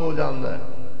ਸਮਾਪਤ ਹੋ ਜਾਂਦਾ ਹੈ।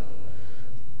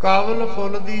 ਕਮਲ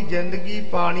ਫੁੱਲ ਦੀ ਜ਼ਿੰਦਗੀ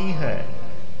ਪਾਣੀ ਹੈ।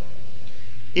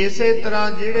 ਇਸੇ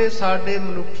ਤਰ੍ਹਾਂ ਜਿਹੜੇ ਸਾਡੇ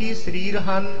ਮਨੁੱਖੀ ਸਰੀਰ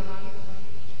ਹਨ,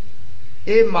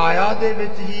 ਇਹ ਮਾਇਆ ਦੇ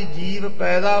ਵਿੱਚ ਹੀ ਜੀਵ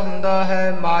ਪੈਦਾ ਹੁੰਦਾ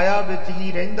ਹੈ, ਮਾਇਆ ਵਿੱਚ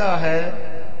ਹੀ ਰਹਿੰਦਾ ਹੈ।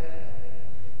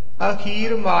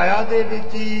 ਅਖੀਰ ਮਾਇਆ ਦੇ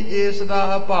ਵਿੱਚ ਹੀ ਇਸ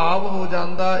ਦਾ ਅਭਾਵ ਹੋ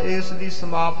ਜਾਂਦਾ, ਇਸ ਦੀ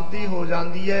ਸਮਾਪਤੀ ਹੋ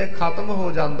ਜਾਂਦੀ ਹੈ, ਖਤਮ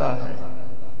ਹੋ ਜਾਂਦਾ ਹੈ।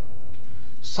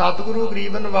 ਸਤਿਗੁਰੂ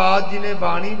ਗਰੀਬ ਨਿਵਾਜ ਜੀ ਨੇ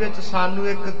ਬਾਣੀ ਵਿੱਚ ਸਾਨੂੰ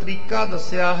ਇੱਕ ਤਰੀਕਾ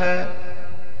ਦੱਸਿਆ ਹੈ।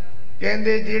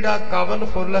 ਕਹਿੰਦੇ ਜਿਹੜਾ ਕਮਲ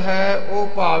ਫੁੱਲ ਹੈ ਉਹ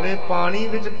ਭਾਵੇਂ ਪਾਣੀ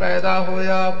ਵਿੱਚ ਪੈਦਾ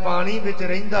ਹੋਇਆ, ਪਾਣੀ ਵਿੱਚ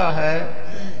ਰਹਿੰਦਾ ਹੈ,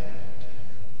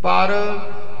 ਪਰ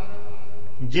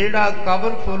ਜਿਹੜਾ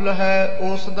ਕਮਲ ਫੁੱਲ ਹੈ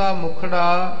ਉਸ ਦਾ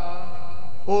ਮੁਖੜਾ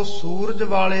ਉਹ ਸੂਰਜ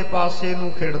ਵਾਲੇ ਪਾਸੇ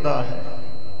ਨੂੰ ਖਿੜਦਾ ਹੈ।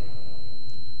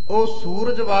 ਉਹ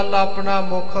ਸੂਰਜ ਵੱਲ ਆਪਣਾ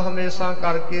ਮੁਖ ਹਮੇਸ਼ਾ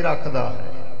ਕਰਕੇ ਰੱਖਦਾ ਹੈ।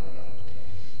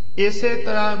 ਇਸੇ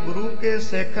ਤਰ੍ਹਾਂ ਗੁਰੂ ਕੇ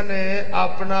ਸਿੱਖ ਨੇ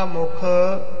ਆਪਣਾ ਮੁਖ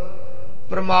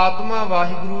ਪ੍ਰਮਾਤਮਾ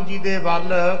ਵਾਹਿਗੁਰੂ ਜੀ ਦੇ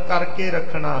ਵੱਲ ਕਰਕੇ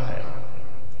ਰੱਖਣਾ ਹੈ।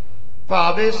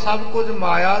 ਭਾਵੇਂ ਸਭ ਕੁਝ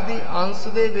ਮਾਇਆ ਦੀ ਅੰਸ਼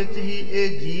ਦੇ ਵਿੱਚ ਹੀ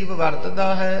ਇਹ ਜੀਵ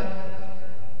ਵਰਤਦਾ ਹੈ,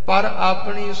 ਪਰ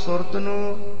ਆਪਣੀ ਸੁਰਤ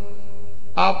ਨੂੰ,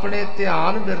 ਆਪਣੇ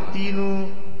ਧਿਆਨ ਬਿਰਤੀ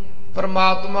ਨੂੰ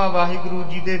ਪ੍ਰਮਾਤਮਾ ਵਾਹਿਗੁਰੂ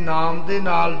ਜੀ ਦੇ ਨਾਮ ਦੇ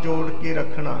ਨਾਲ ਜੋੜ ਕੇ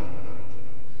ਰੱਖਣਾ।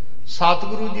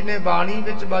 ਸਤਿਗੁਰੂ ਜੀ ਨੇ ਬਾਣੀ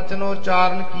ਵਿੱਚ ਬਚਨ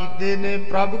ਉਚਾਰਨ ਕੀਤੇ ਨੇ,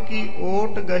 ਪ੍ਰਭ ਕੀ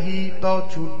ਓਟ ਗਹੀ ਤਉ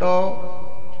ਛੂਟੋ,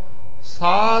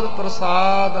 ਸਾਧ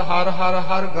ਪ੍ਰਸਾਦ ਹਰ ਹਰ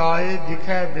ਹਰ ਗਾਏ,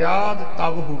 ਦਿਖੈ ਵਿਆਦ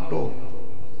ਤਬ ਹੂਟੋ।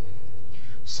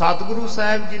 ਸਤਿਗੁਰੂ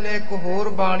ਸਾਹਿਬ ਜੀ ਨੇ ਇੱਕ ਹੋਰ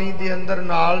ਬਾਣੀ ਦੇ ਅੰਦਰ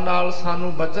ਨਾਲ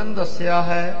ਸਾਨੂੰ ਬਚਨ ਦੱਸਿਆ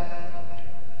ਹੈ।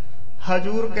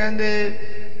 ਹਜੂਰ ਕਹਿੰਦੇ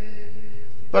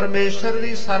ਪਰਮੇਸ਼ਰ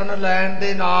ਦੀ ਸ਼ਰਨ ਲੈਣ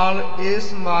ਦੇ ਨਾਲ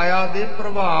ਇਸ ਮਾਇਆ ਦੇ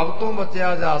ਪ੍ਰਭਾਵ ਤੋਂ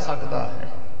ਬਚਿਆ ਜਾ ਸਕਦਾ ਹੈ।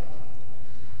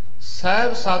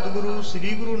 ਸਾਹਿਬ ਸਤਿਗੁਰੂ ਸ੍ਰੀ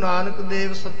ਗੁਰੂ ਨਾਨਕ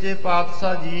ਦੇਵ ਸੱਚੇ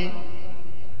ਪਾਤਸ਼ਾਹ ਜੀ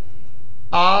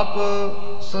ਆਪ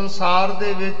ਸੰਸਾਰ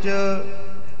ਦੇ ਵਿੱਚ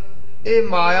ਇਹ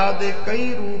ਮਾਇਆ ਦੇ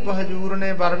ਕਈ ਰੂਪ ਹਜੂਰ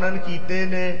ਨੇ ਵਰਣਨ ਕੀਤੇ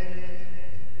ਨੇ,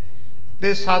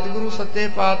 ਤੇ ਸਤਿਗੁਰੂ ਸੱਚੇ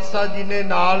ਪਾਤਸ਼ਾਹ ਜੀ ਨੇ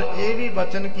ਨਾਲ ਇਹ ਵੀ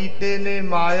ਬਚਨ ਕੀਤੇ ਨੇ,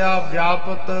 ਮਾਇਆ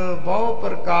ਵਿਆਪਤ ਬਹੁ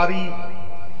ਪ੍ਰਕਾਰੀ।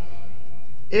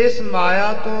 ਇਸ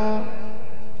ਮਾਇਆ ਤੋਂ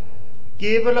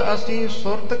ਕੇਵਲ ਅਸੀਂ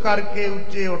ਸੁਰਤ ਕਰਕੇ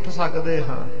ਉੱਚੇ ਉੱਠ ਸਕਦੇ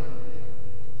ਹਾਂ।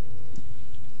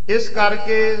 ਇਸ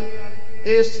ਕਰਕੇ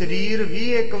ਇਹ ਸਰੀਰ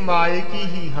ਵੀ ਇੱਕ ਮਾਇਕੀ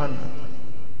ਹੀ ਹਨ।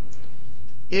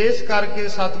 ਇਸ ਕਰਕੇ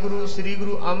ਸਤਿਗੁਰੂ ਸ੍ਰੀ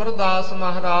ਗੁਰੂ ਅਮਰਦਾਸ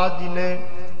ਮਹਾਰਾਜ ਜੀ ਨੇ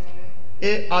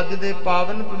ਇਹ ਅੱਜ ਦੇ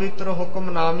ਪਾਵਨ ਪਵਿੱਤਰ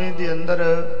ਹੁਕਮਨਾਮੇ ਦੇ ਅੰਦਰ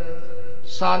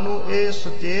ਸਾਨੂੰ ਇਹ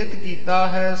ਸੁਚੇਤ ਕੀਤਾ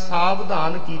ਹੈ,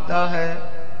 ਸਾਵਧਾਨ ਕੀਤਾ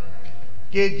ਹੈ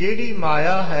ਕਿ ਜਿਹੜੀ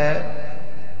ਮਾਇਆ ਹੈ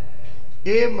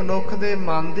ਇਹ ਮਨੁੱਖ ਦੇ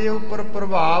ਮਨ ਦੇ ਉੱਪਰ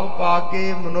ਪ੍ਰਭਾਵ ਪਾ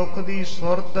ਕੇ ਮਨੁੱਖ ਦੀ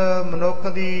ਸੁਰਤ, ਮਨੁੱਖ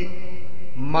ਦੀ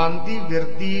ਮਨ ਦੀ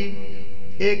ਬਿਰਤੀ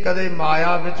ਇਹ ਕਦੇ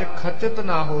ਮਾਇਆ ਵਿੱਚ ਖਚਿਤ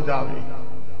ਨਾ ਹੋ ਜਾਵੇ।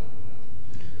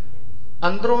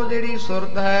 ਅੰਦਰੋਂ ਜਿਹੜੀ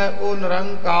ਸੁਰਤ ਹੈ ਉਹ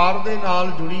ਨਿਰੰਕਾਰ ਦੇ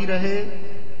ਨਾਲ ਜੁੜੀ ਰਹੇ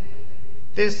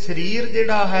ਤੇ ਸਰੀਰ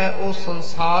ਜਿਹੜਾ ਹੈ ਉਹ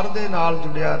ਸੰਸਾਰ ਦੇ ਨਾਲ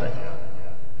ਜੁੜਿਆ ਰਹੇ।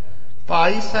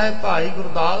 ਭਾਈ ਸਾਹਿਬ ਭਾਈ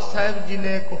ਗੁਰਦਾਸ ਸਾਹਿਬ ਜੀ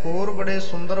ਨੇ ਇੱਕ ਹੋਰ ਬੜੇ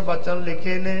ਸੁੰਦਰ ਬਚਨ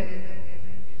ਲਿਖੇ ਨੇ।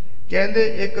 ਕਹਿੰਦੇ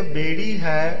ਇੱਕ ਬੇੜੀ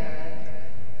ਹੈ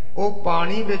ਉਹ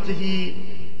ਪਾਣੀ ਵਿੱਚ ਹੀ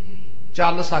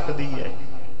ਚੱਲ ਸਕਦੀ ਹੈ।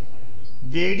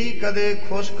 ਬੇੜੀ ਕਦੇ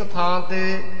ਖੁਸ਼ਕ ਥਾਂ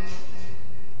ਤੇ,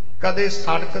 ਕਦੇ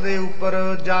ਸੜਕ ਦੇ ਉੱਪਰ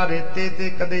ਜਾਂ ਰੇਤੇ ਤੇ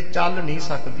ਕਦੇ ਚੱਲ ਨਹੀਂ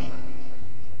ਸਕਦੀ।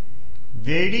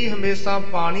 ਬੇੜੀ ਹਮੇਸ਼ਾ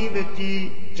ਪਾਣੀ ਵਿੱਚ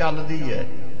ਹੀ ਚੱਲਦੀ ਹੈ।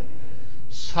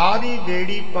 ਸਾਰੀ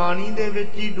ਬੇੜੀ ਪਾਣੀ ਦੇ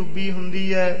ਵਿੱਚ ਹੀ ਡੁੱਬੀ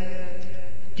ਹੁੰਦੀ ਹੈ।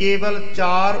 ਕੇਵਲ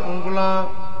 4 ਉਂਗਲਾਂ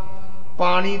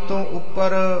ਪਾਣੀ ਤੋਂ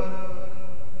ਉੱਪਰ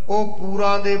ਉਹ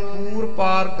ਪੂਰਾਂ ਦੇ ਪੂਰ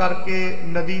ਪਾਰ ਕਰਕੇ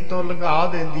ਨਦੀ ਤੋਂ ਲੰਘਾ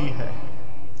ਦਿੰਦੀ ਹੈ।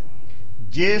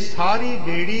 ਜੇ ਸਾਰੀ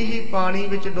ਬੇੜੀ ਹੀ ਪਾਣੀ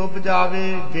ਵਿੱਚ ਡੁੱਬ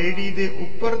ਜਾਵੇ, ਬੇੜੀ ਦੇ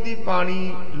ਉੱਪਰ ਦੀ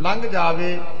ਪਾਣੀ ਲੰਘ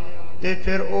ਜਾਵੇ ਤੇ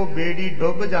ਫਿਰ ਉਹ ਬੇੜੀ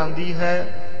ਡੁੱਬ ਜਾਂਦੀ ਹੈ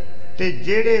ਤੇ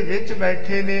ਜਿਹੜੇ ਵਿੱਚ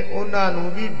ਬੈਠੇ ਨੇ ਉਹਨਾਂ ਨੂੰ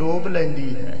ਵੀ ਡੋਬ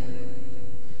ਲੈਂਦੀ ਹੈ।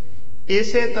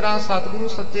 ਇਸੇ ਤਰ੍ਹਾਂ ਸਤਿਗੁਰੂ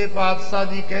ਸੱਚੇ ਪਾਤਸ਼ਾਹ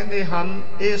ਜੀ ਕਹਿੰਦੇ ਹਨ,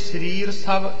 ਇਹ ਸਰੀਰ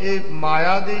ਸਭ ਇਹ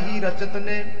ਮਾਇਆ ਦੇ ਹੀ ਰਚਿਤ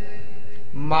ਨੇ,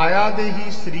 ਮਾਇਆ ਦੇ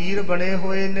ਹੀ ਸਰੀਰ ਬਣੇ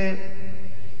ਹੋਏ ਨੇ।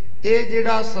 ਇਹ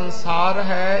ਜਿਹੜਾ ਸੰਸਾਰ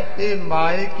ਹੈ ਇਹ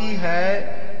ਮਾਇਕੀ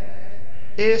ਹੈ।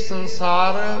 ਇਹ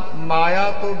ਸੰਸਾਰ ਮਾਇਆ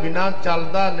ਤੋਂ ਬਿਨਾਂ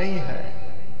ਚੱਲਦਾ ਨਹੀਂ ਹੈ।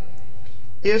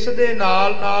 ਇਸ ਦੇ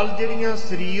ਨਾਲ ਨਾਲ ਜਿਹੜੀਆਂ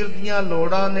ਸਰੀਰ ਦੀਆਂ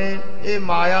ਲੋੜਾਂ ਨੇ, ਇਹ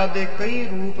ਮਾਇਆ ਦੇ ਕਈ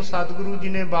ਰੂਪ ਸਤਿਗੁਰੂ ਜੀ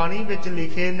ਨੇ ਬਾਣੀ ਵਿੱਚ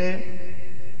ਲਿਖੇ ਨੇ।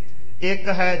 ਇੱਕ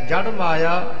ਹੈ ਜੜ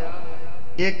ਮਾਇਆ,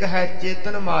 ਇੱਕ ਹੈ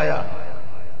ਚੇਤਨ ਮਾਇਆ।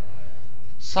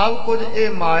 ਸਭ ਕੁਝ ਇਹ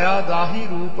ਮਾਇਆ ਦਾ ਹੀ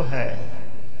ਰੂਪ ਹੈ।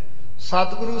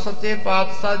 ਸਤਿਗੁਰੂ ਸੱਚੇ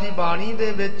ਪਾਤਸ਼ਾਹ ਜੀ ਬਾਣੀ ਦੇ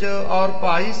ਵਿੱਚ ਔਰ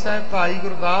ਭਾਈ ਸਾਹਿਬ ਭਾਈ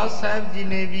ਗੁਰਦਾਸ ਸਾਹਿਬ ਜੀ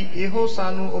ਨੇ ਵੀ ਇਹੋ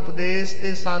ਸਾਨੂੰ ਉਪਦੇਸ਼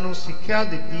ਤੇ ਸਾਨੂੰ ਸਿੱਖਿਆ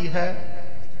ਦਿੱਤੀ ਹੈ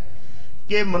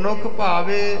ਕਿ ਮਨੁੱਖ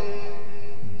ਭਾਵੇਂ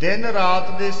ਦਿਨ ਰਾਤ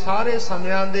ਦੇ ਸਾਰੇ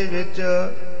ਸਮਿਆਂ ਦੇ ਵਿੱਚ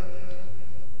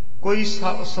ਕੋਈ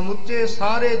ਸਮੁੱਚੇ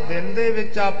ਸਾਰੇ ਦਿਨ ਦੇ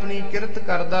ਵਿੱਚ ਆਪਣੀ ਕਿਰਤ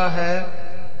ਕਰਦਾ ਹੈ,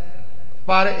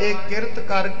 ਪਰ ਇਹ ਕਿਰਤ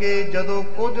ਕਰਕੇ ਜਦੋਂ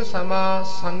ਕੁਝ ਸਮਾਂ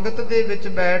ਸੰਗਤ ਦੇ ਵਿੱਚ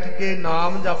ਬੈਠ ਕੇ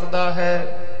ਨਾਮ ਜਪਦਾ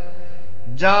ਹੈ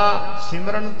ਜਾਂ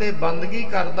ਸਿਮਰਨ ਤੇ ਬੰਦਗੀ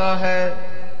ਕਰਦਾ ਹੈ,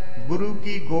 ਗੁਰੂ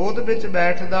ਕੀ ਗੋਦ ਵਿੱਚ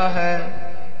ਬੈਠਦਾ ਹੈ,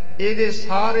 ਇਹਦੇ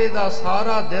ਸਾਰੇ ਦਾ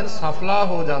ਸਾਰਾ ਦਿਨ ਸਫਲਾ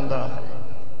ਹੋ ਜਾਂਦਾ ਹੈ।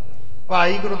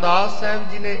 ਭਾਈ ਗੁਰਦਾਸ ਸਾਹਿਬ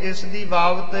ਜੀ ਨੇ ਇਸ ਦੀ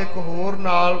ਬਾਬਤ ਇੱਕ ਹੋਰ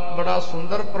ਨਾਲ ਬੜਾ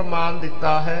ਸੁੰਦਰ ਪ੍ਰਮਾਣ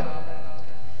ਦਿੱਤਾ ਹੈ।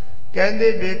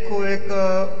 ਕਹਿੰਦੇ ਵੇਖੋ, ਇੱਕ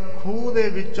ਖੂਹ ਦੇ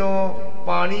ਵਿੱਚੋਂ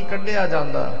ਪਾਣੀ ਕੱਢਿਆ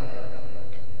ਜਾਂਦਾ।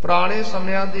 ਪੁਰਾਣੇ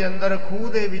ਸਮਿਆਂ ਦੇ ਅੰਦਰ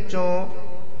ਖੂਹ ਦੇ ਵਿੱਚੋਂ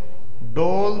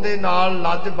ਡੋਲ ਦੇ ਨਾਲ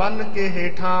ਲੱਜ ਬੰਨ੍ਹ ਕੇ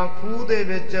ਹੇਠਾਂ ਖੂਹ ਦੇ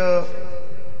ਵਿੱਚ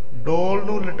ਡੋਲ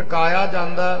ਨੂੰ ਲਟਕਾਇਆ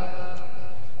ਜਾਂਦਾ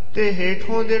ਤੇ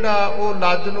ਹੇਠੋਂ ਜਿਹੜਾ ਉਹ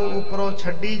ਲੱਜ ਨੂੰ ਉੱਪਰੋਂ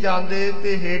ਛੱਡੀ ਜਾਂਦੇ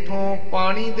ਤੇ ਹੇਠੋਂ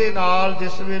ਪਾਣੀ ਦੇ ਨਾਲ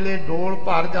ਜਿਸ ਵੇਲੇ ਡੋਲ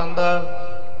ਭਰ ਜਾਂਦਾ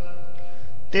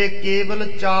ਤੇ ਕੇਵਲ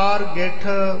 4 ਗਿੱਠ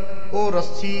ਉਹ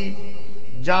ਰੱਸੀ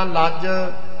ਜਾਂ ਲੱਜ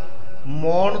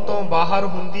ਮੌਣ ਤੋਂ ਬਾਹਰ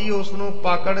ਹੁੰਦੀ, ਉਸ ਨੂੰ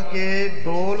ਪਕੜ ਕੇ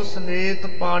ਡੋਲ ਸਮੇਤ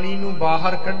ਪਾਣੀ ਨੂੰ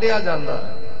ਬਾਹਰ ਕੱਢਿਆ ਜਾਂਦਾ।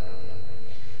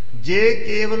 ਜੇ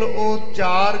ਕੇਵਲ ਉਹ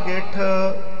 4 ਗਿੱਠ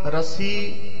ਰੱਸੀ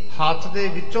ਹੱਥ ਦੇ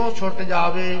ਵਿੱਚੋਂ ਛੁੱਟ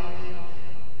ਜਾਵੇ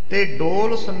ਤੇ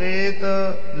ਡੋਲ ਸਮੇਤ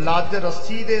ਲੱਜ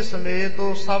ਰੱਸੀ ਦੇ ਸਮੇਤ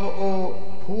ਉਹ ਸਭ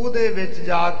ਉਹ ਖੂਹ ਦੇ ਵਿੱਚ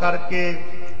ਜਾ ਕਰਕੇ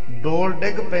ਡੋਲ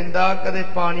ਡਿੱਗ ਪੈਂਦਾ, ਕਦੇ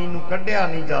ਪਾਣੀ ਨੂੰ ਕੱਢਿਆ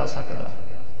ਨਹੀਂ ਜਾ ਸਕਦਾ।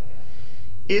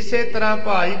 ਇਸੇ ਤਰ੍ਹਾਂ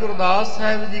ਭਾਈ ਗੁਰਦਾਸ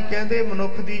ਸਾਹਿਬ ਜੀ ਕਹਿੰਦੇ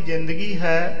ਮਨੁੱਖ ਦੀ ਜ਼ਿੰਦਗੀ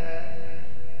ਹੈ।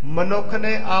 ਮਨੁੱਖ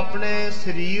ਨੇ ਆਪਣੇ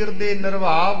ਸਰੀਰ ਦੇ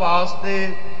ਨਿਰਵਾਹ ਵਾਸਤੇ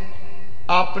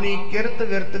ਆਪਣੀ ਕਿਰਤ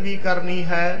ਵਿਰਤ ਵੀ ਕਰਨੀ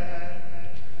ਹੈ।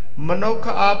 ਮਨੁੱਖ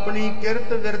ਆਪਣੀ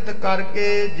ਕਿਰਤ ਵਿਰਤ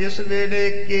ਕਰਕੇ ਜਿਸ ਵੇਲੇ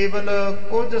ਕੇਵਲ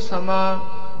ਕੁਝ ਸਮਾਂ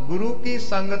ਗੁਰੂ ਕੀ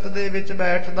ਸੰਗਤ ਦੇ ਵਿੱਚ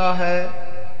ਬੈਠਦਾ ਹੈ,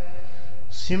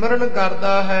 ਸਿਮਰਨ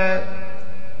ਕਰਦਾ ਹੈ,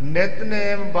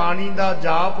 ਨਿਤਨੇਮ ਬਾਣੀ ਦਾ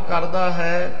ਜਾਪ ਕਰਦਾ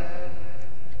ਹੈ,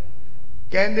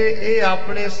 ਕਹਿੰਦੇ ਇਹ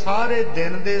ਆਪਣੇ ਸਾਰੇ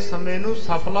ਦਿਨ ਦੇ ਸਮੇਂ ਨੂੰ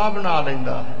ਸਫਲਾ ਬਣਾ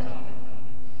ਲੈਂਦਾ ਹੈ।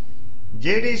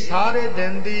 ਜਿਹੜੀ ਸਾਰੇ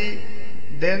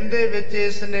ਦਿਨ ਦੇ ਵਿੱਚ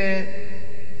ਇਸ ਨੇ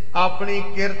ਆਪਣੀ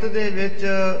ਕਿਰਤ ਦੇ ਵਿੱਚ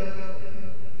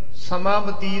ਸਮਾਂ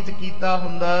ਬਤੀਤ ਕੀਤਾ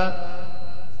ਹੁੰਦਾ,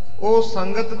 ਉਹ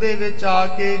ਸੰਗਤ ਦੇ ਵਿੱਚ ਆ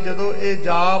ਕੇ ਜਦੋਂ ਇਹ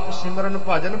ਜਾਪ ਸਿਮਰਨ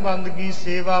ਭਜਨ ਬੰਦਗੀ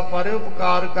ਸੇਵਾ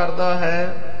ਪਰਉਪਕਾਰ ਕਰਦਾ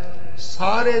ਹੈ,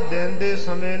 ਸਾਰੇ ਦਿਨ ਦੇ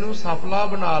ਸਮੇਂ ਨੂੰ ਸਫਲਾ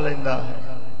ਬਣਾ ਲੈਂਦਾ ਹੈ।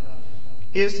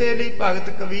 ਇਸੇ ਲਈ ਭਗਤ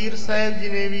ਕਬੀਰ ਸਾਹਿਬ ਜੀ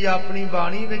ਨੇ ਵੀ ਆਪਣੀ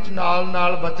ਬਾਣੀ ਵਿੱਚ ਨਾਲ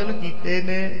ਨਾਲ ਬਚਨ ਕੀਤੇ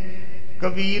ਨੇ।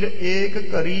 ਕਬੀਰ ਏਕ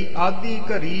ਘਰੀ ਆਦੀ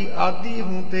ਘਰੀ ਆਦੀ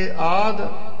ਹੂੰ ਤੇ ਆਦ,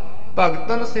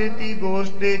 ਭਗਤਨ ਸੇਤੀ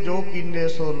ਗੋਸ਼ਟੇ ਜੋ ਕੀਨੇ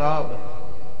ਸੋ ਲਾਭ।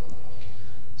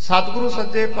 ਸਤਿਗੁਰੂ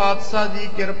ਸੱਚੇ ਪਾਤਸ਼ਾਹ ਜੀ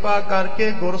ਕਿਰਪਾ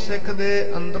ਕਰਕੇ ਗੁਰਸਿੱਖ ਦੇ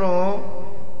ਅੰਦਰੋਂ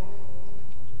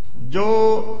ਜੋ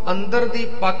ਅੰਦਰ ਦੀ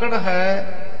ਪਕੜ ਹੈ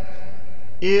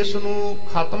ਇਸ ਨੂੰ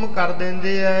ਖਤਮ ਕਰ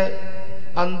ਦਿੰਦੇ ਐ,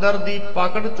 ਅੰਦਰ ਦੀ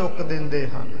ਪਕੜ ਚੁੱਕ ਦਿੰਦੇ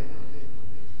ਹਨ,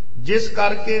 ਜਿਸ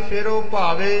ਕਰਕੇ ਫਿਰ ਉਹ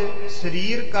ਭਾਵੇਂ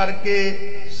ਸਰੀਰ ਕਰਕੇ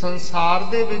ਸੰਸਾਰ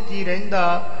ਦੇ ਵਿੱਚ ਹੀ ਰਹਿੰਦਾ,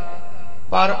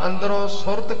 ਪਰ ਅੰਦਰੋਂ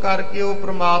ਸੁਰਤ ਕਰਕੇ ਉਹ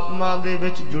ਪ੍ਰਮਾਤਮਾ ਦੇ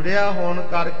ਵਿੱਚ ਜੁੜਿਆ ਹੋਣ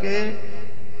ਕਰਕੇ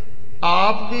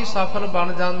ਆਪ ਵੀ ਸਫਲ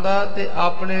ਬਣ ਜਾਂਦਾ ਤੇ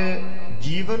ਆਪਣੇ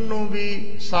ਜੀਵਨ ਨੂੰ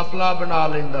ਵੀ ਸਫਲਾ ਬਣਾ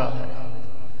ਲੈਂਦਾ ਹੈ।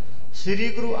 ਸ੍ਰੀ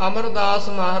ਗੁਰੂ ਅਮਰਦਾਸ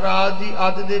ਮਹਾਰਾਜ ਜੀ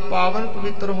ਅੱਜ ਦੇ ਪਾਵਨ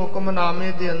ਪਵਿੱਤਰ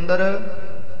ਹੁਕਮਨਾਮੇ ਦੇ ਅੰਦਰ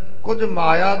ਕੁਝ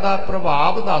ਮਾਇਆ ਦਾ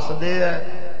ਪ੍ਰਭਾਵ ਦੱਸਦੇ ਐ।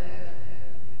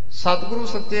 ਸਤਿਗੁਰੂ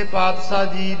ਸੱਚੇ ਪਾਤਸ਼ਾਹ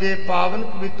ਜੀ ਦੇ ਪਾਵਨ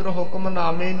ਪਵਿੱਤਰ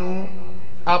ਹੁਕਮਨਾਮੇ ਨੂੰ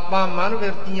ਆਪਾਂ ਮਨ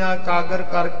ਵਿਰਤੀਆਂ ਕਾਗਰ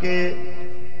ਕਰਕੇ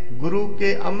ਗੁਰੂ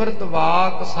ਕੇ ਅੰਮ੍ਰਿਤ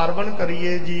ਵਾਕ ਸਰਵਣ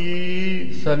ਕਰੀਏ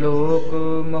ਜੀ। ਸ਼ਲੋਕ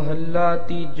ਮਹੱਲਾ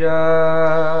ਤੀਜਾ।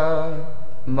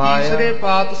 ਤੀਸਰੇ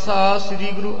ਪਾਤਸ਼ਾਹ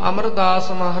ਸ੍ਰੀ ਗੁਰੂ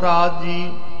ਅਮਰਦਾਸ ਮਹਾਰਾਜ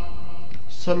ਜੀ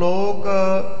ਸ਼ਲੋਕ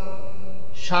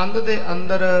ਛੰਦ ਦੇ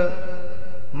ਅੰਦਰ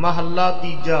ਮਹੱਲਾ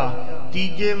ਤੀਜਾ।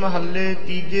 ਤੀਜੇ ਮਹੱਲੇ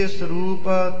ਤੀਜੇ ਸਰੂਪ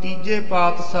ਤੀਜੇ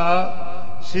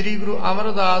ਪਾਤਸ਼ਾਹ ਸ੍ਰੀ ਗੁਰੂ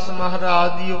ਅਮਰਦਾਸ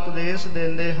ਮਹਾਰਾਜ ਜੀ ਉਪਦੇਸ਼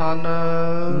ਦਿੰਦੇ ਹਨ।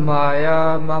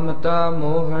 ਮਾਇਆ ਮਮਤਾ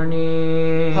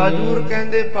ਮੋਹਣੀ। ਹਜ਼ੂਰ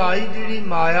ਕਹਿੰਦੇ ਭਾਈ ਜਿਹੜੀ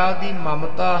ਮਾਇਆ ਦੀ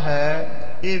ਮਮਤਾ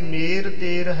ਹੈ ਇਹ ਮੇਰ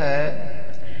ਤੇਰ ਹੈ।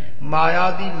 ਮਾਇਆ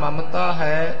ਦੀ ਮਮਤਾ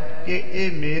ਹੈ ਕਿ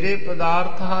ਇਹ ਮੇਰੇ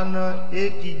ਪਦਾਰਥ ਹਨ,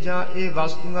 ਇਹ ਚੀਜ਼ਾਂ ਇਹ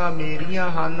ਵਸਤੂਆਂ ਮੇਰੀਆਂ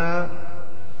ਹਨ,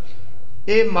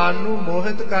 ਇਹ ਮਨ ਨੂੰ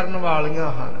ਮੋਹਿਤ ਕਰਨ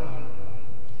ਵਾਲੀਆਂ ਹਨ।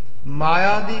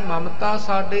 ਮਾਇਆ ਦੀ ਮਮਤਾ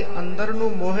ਸਾਡੇ ਅੰਦਰ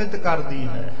ਨੂੰ ਮੋਹਿਤ ਕਰਦੀ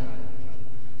ਹੈ,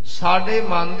 ਸਾਡੇ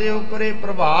ਮਨ ਦੇ ਉੱਪਰ ਇਹ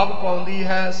ਪ੍ਰਭਾਵ ਪਾਉਂਦੀ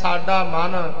ਹੈ। ਸਾਡਾ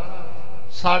ਮਨ,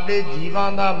 ਸਾਡੇ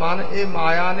ਜੀਵਾਂ ਦਾ ਮਨ ਇਹ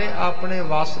ਮਾਇਆ ਨੇ ਆਪਣੇ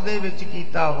ਵਸ ਦੇ ਵਿੱਚ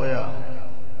ਕੀਤਾ ਹੋਇਆ।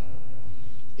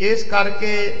 ਇਸ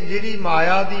ਕਰਕੇ ਜਿਹੜੀ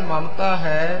ਮਾਇਆ ਦੀ ਮਮਤਾ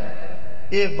ਹੈ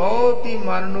ਇਹ ਬਹੁਤ ਹੀ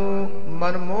ਮਨ ਨੂੰ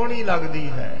ਮਨਮੋਹਣੀ ਲੱਗਦੀ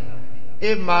ਹੈ।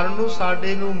 ਇਹ ਮਨ ਨੂੰ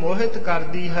ਸਾਡੇ ਨੂੰ ਮੋਹਿਤ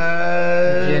ਕਰਦੀ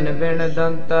ਹੈ। ਜਿਨ ਬਿਨ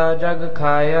ਦੰਤਾ ਜਗ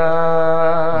ਖਾਇਆ।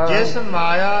 ਜਿਸ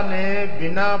ਮਾਇਆ ਨੇ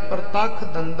ਬਿਨਾਂ ਪ੍ਰਤੱਖ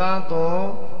ਦੰਦਾਂ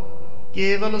ਤੋਂ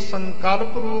ਕੇਵਲ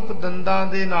ਸੰਕਲਪ ਰੂਪ ਦੰਦਾਂ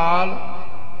ਦੇ ਨਾਲ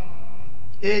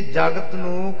ਇਹ ਜਗਤ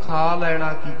ਨੂੰ ਖਾ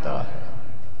ਲੈਣਾ ਕੀਤਾ ਹੈ।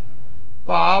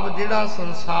 ਭਾਵ ਜਿਹੜਾ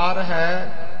ਸੰਸਾਰ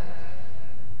ਹੈ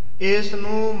ਇਸ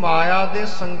ਨੂੰ ਮਾਇਆ ਦੇ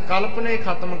ਸੰਕਲਪ ਨੇ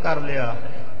ਖਤਮ ਕਰ ਲਿਆ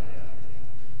ਹੈ।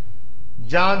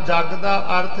 ਜਾਂ ਜਗ ਦਾ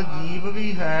ਅਰਥ ਜੀਵ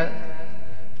ਵੀ ਹੈ।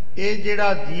 ਇਹ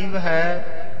ਜਿਹੜਾ ਜੀਵ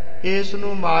ਹੈ ਇਸ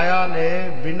ਨੂੰ ਮਾਇਆ ਨੇ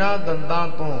ਬਿਨਾਂ ਦੰਦਾਂ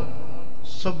ਤੋਂ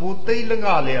ਸਬੂਤੇ ਹੀ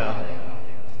ਲੰਘਾ ਲਿਆ ਹੈ।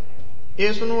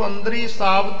 ਇਸ ਨੂੰ ਅੰਦਰੀ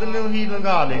ਸਾਬਤ ਨੂੰ ਹੀ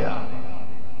ਲੰਘਾ ਲਿਆ,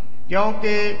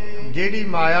 ਕਿਉਂਕਿ ਜਿਹੜੀ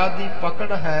ਮਾਇਆ ਦੀ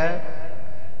ਪਕੜ ਹੈ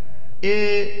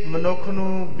ਇਹ ਮਨੁੱਖ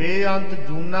ਨੂੰ ਬੇਅੰਤ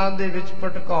ਜੂਨਾਂ ਦੇ ਵਿੱਚ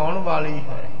ਭਟਕਾਉਣ ਵਾਲੀ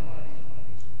ਹੈ।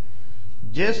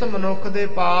 ਜਿਸ ਮਨੁੱਖ ਦੇ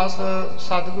ਪਾਸ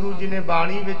ਸਤਿਗੁਰੂ ਜੀ ਨੇ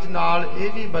ਬਾਣੀ ਵਿੱਚ ਨਾਲ ਇਹ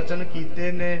ਵੀ ਬਚਨ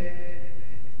ਕੀਤੇ ਨੇ।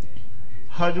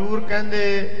 ਹਜ਼ੂਰ ਕਹਿੰਦੇ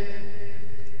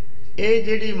ਇਹ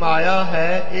ਜਿਹੜੀ ਮਾਇਆ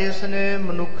ਹੈ ਇਸ ਨੇ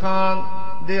ਮਨੁੱਖਾਂ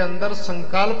ਦੇ ਅੰਦਰ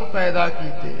ਸੰਕਲਪ ਪੈਦਾ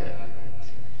ਕੀਤੇ ਹੈ।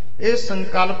 ਇਹ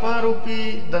ਸੰਕਲਪਾਂ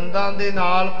ਰੂਪੀ ਦੰਦਾਂ ਦੇ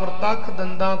ਨਾਲ ਪ੍ਰਤੱਖ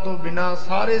ਦੰਦਾਂ ਤੋਂ ਬਿਨਾਂ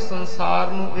ਸਾਰੇ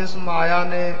ਸੰਸਾਰ ਨੂੰ ਇਸ ਮਾਇਆ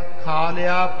ਨੇ ਖਾ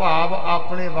ਲਿਆ, ਭਾਵ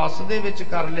ਆਪਣੇ ਵਸ ਦੇ ਵਿੱਚ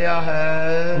ਕਰ ਲਿਆ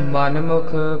ਹੈ।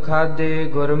 ਮਨਮੁਖ ਖਾਦੇ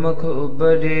ਗੁਰਮੁਖ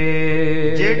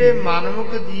ਉਬਰੇ। ਜਿਹੜੇ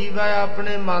ਮਨਮੁਖ ਜੀਵ ਹੈ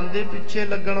ਆਪਣੇ ਮਨ ਦੇ ਪਿੱਛੇ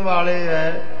ਲੱਗਣ ਵਾਲੇ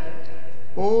ਹੈ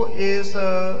ਉਹ ਇਸ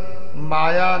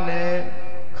ਮਾਇਆ ਨੇ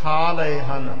ਖਾ ਲਏ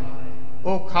ਹਨ,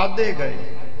 ਉਹ ਖਾਦੇ ਗਏ।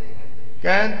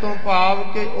 ਕਹਿਣ ਤੋਂ ਭਾਵ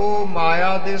ਕਿ ਉਹ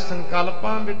ਮਾਇਆ ਦੇ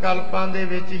ਸੰਕਲਪਾਂ ਵਿਕਲਪਾਂ ਦੇ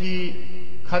ਵਿੱਚ ਹੀ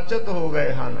ਖਚਤ ਹੋ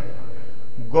ਗਏ ਹਨ।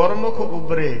 ਗੁਰਮੁਖ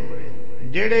ਉਬਰੇ।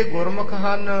 ਜਿਹੜੇ ਗੁਰਮੁਖ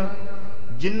ਹਨ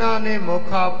ਜਿਨ੍ਹਾਂ ਨੇ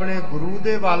ਮੁਖ ਆਪਣੇ ਗੁਰੂ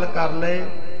ਦੇ ਵੱਲ ਕਰ ਲਏ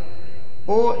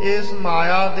ਉਹ ਇਸ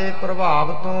ਮਾਇਆ ਦੇ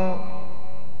ਪ੍ਰਭਾਵ ਤੋਂ,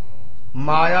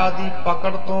 ਮਾਇਆ ਦੀ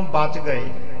ਪਕੜ ਤੋਂ ਬਚ ਗਏ।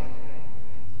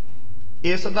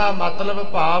 ਇਸ ਦਾ ਮਤਲਬ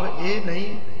ਭਾਵ ਇਹ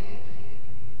ਨਹੀਂ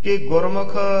ਕਿ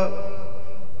ਗੁਰਮੁਖ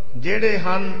ਜਿਹੜੇ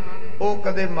ਹਨ ਉਹ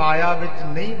ਕਦੇ ਮਾਇਆ ਵਿੱਚ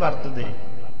ਨਹੀਂ ਵਰਤਦੇ।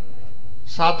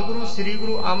 ਸਤਿਗੁਰੂ ਸ੍ਰੀ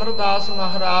ਗੁਰੂ ਅਮਰਦਾਸ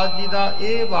ਮਹਾਰਾਜ ਜੀ ਦਾ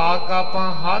ਇਹ ਵਾਕ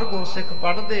ਆਪਾਂ ਹਰ ਗੁਰਸਿੱਖ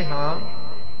ਪੜ੍ਹਦੇ ਹਾਂ।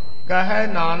 ਕਹੈ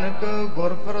ਨਾਨਕ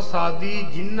ਗੁਰ ਪ੍ਰਸਾਦੀ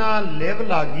ਜਿਨ੍ਹਾਂ ਲਿਵ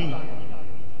ਲਾਗੀ।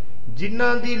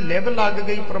 ਜਿਨ੍ਹਾਂ ਦੀ ਲਿਵ ਲੱਗ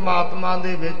ਗਈ ਪ੍ਰਮਾਤਮਾ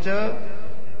ਦੇ ਵਿੱਚ,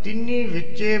 ਤਿੰਨੀ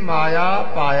ਵਿੱਚੇ ਮਾਇਆ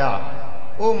ਪਾਇਆ।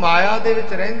 ਉਹ ਮਾਇਆ ਦੇ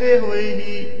ਵਿੱਚ ਰਹਿੰਦੇ ਹੋਏ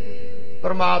ਹੀ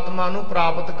ਪ੍ਰਮਾਤਮਾ ਨੂੰ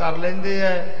ਪ੍ਰਾਪਤ ਕਰ ਲੈਂਦੇ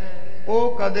ਐ।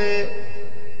 ਉਹ ਕਦੇ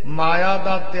ਮਾਇਆ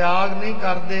ਦਾ ਤਿਆਗ ਨਹੀਂ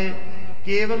ਕਰਦੇ,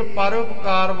 ਕੇਵਲ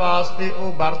ਪਰਉਪਕਾਰ ਵਾਸਤੇ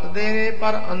ਉਹ ਵਰਤਦੇ ਨੇ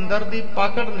ਪਰ ਅੰਦਰ ਦੀ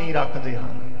ਪਕੜ ਨਹੀਂ ਰੱਖਦੇ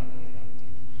ਹਨ।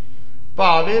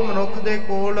 ਭਾਵੇਂ ਮਨੁੱਖ ਦੇ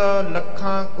ਕੋਲ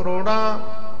ਲੱਖਾਂ ਕਰੋੜਾਂ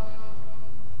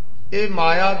ਇਹ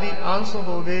ਮਾਇਆ ਦੀ ਅੰਸ਼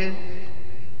ਹੋਵੇ,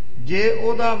 ਜੇ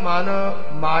ਉਹਦਾ ਮਨ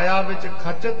ਮਾਇਆ ਵਿੱਚ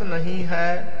ਖਚਤ ਨਹੀਂ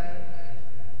ਹੈ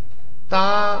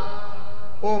ਤਾਂ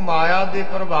ਉਹ ਮਾਇਆ ਦੇ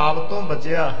ਪ੍ਰਭਾਵ ਤੋਂ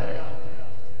ਬਚਿਆ ਹੈ।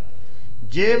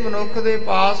 ਜੇ ਮਨੁੱਖ ਦੇ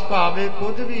ਪਾਸ ਭਾਵੇਂ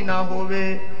ਕੁਝ ਵੀ ਨਾ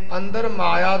ਹੋਵੇ, ਅੰਦਰ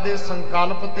ਮਾਇਆ ਦੇ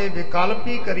ਸੰਕਲਪ ਤੇ ਵਿਕਲਪ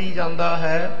ਹੀ ਕਰੀ ਜਾਂਦਾ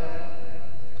ਹੈ,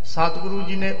 ਸਤਿਗੁਰੂ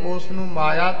ਜੀ ਨੇ ਉਸ ਨੂੰ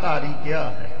ਮਾਇਆ ਧਾਰੀ ਕਿਹਾ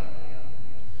ਹੈ।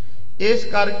 ਇਸ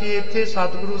ਕਰਕੇ ਇੱਥੇ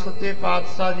ਸਤਿਗੁਰੂ ਸੱਚੇ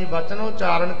ਪਾਤਸ਼ਾਹ ਜੀ ਵਚਨ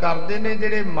ਉਚਾਰਨ ਕਰਦੇ ਨੇ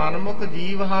ਜਿਹੜੇ ਮਨਮੁਖ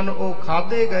ਜੀਵ ਹਨ ਉਹ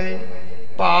ਖਾਧੇ ਗਏ,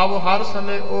 ਭਾਵ ਹਰ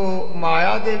ਸਮੇਂ ਉਹ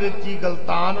ਮਾਇਆ ਦੇ ਵਿੱਚ ਹੀ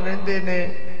ਗਲਤਾਨ ਰਹਿੰਦੇ ਨੇ,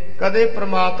 ਕਦੇ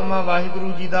ਪ੍ਰਮਾਤਮਾ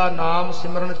ਵਾਹਿਗੁਰੂ ਜੀ ਦਾ ਨਾਮ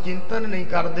ਸਿਮਰਨ ਚਿੰਤਨ ਨਹੀਂ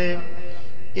ਕਰਦੇ।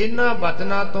 ਇਹਨਾਂ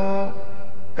ਬਚਨਾਂ ਤੋਂ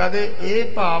ਕਦੇ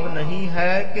ਇਹ ਭਾਵ ਨਹੀਂ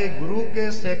ਹੈ ਕਿ ਗੁਰੂ ਕੇ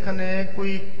ਸਿੱਖ ਨੇ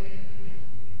ਕੋਈ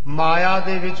ਮਾਇਆ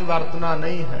ਦੇ ਵਿੱਚ ਵਰਤਣਾ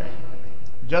ਨਹੀਂ ਹੈ।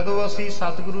 ਜਦੋਂ ਅਸੀਂ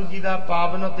ਸਤਿਗੁਰੂ ਜੀ ਦਾ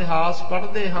ਪਾਵਨ ਇਤਿਹਾਸ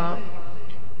ਪੜ੍ਹਦੇ ਹਾਂ,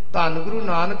 ਧੰਨ ਗੁਰੂ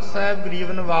ਨਾਨਕ ਸਾਹਿਬ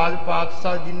ਗਰੀਬ ਨਵਾਜ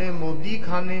ਪਾਤਸ਼ਾਹ ਜੀ ਨੇ ਮੋਦੀ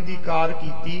ਖਾਨੇ ਦੀ ਕਾਰ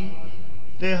ਕੀਤੀ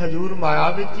ਤੇ ਹਜ਼ੂਰ ਮਾਇਆ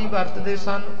ਵਿੱਚ ਹੀ ਵਰਤਦੇ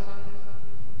ਸਨ।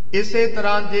 ਇਸੇ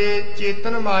ਤਰ੍ਹਾਂ ਜੇ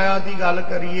ਚੇਤਨ ਮਾਇਆ ਦੀ ਗੱਲ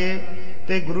ਕਰੀਏ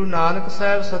ਤੇ ਗੁਰੂ ਨਾਨਕ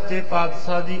ਸਾਹਿਬ ਸੱਚੇ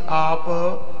ਪਾਤਸ਼ਾਹ ਜੀ ਆਪ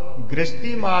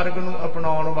ਗ੍ਰਸਤੀ ਮਾਰਗ ਨੂੰ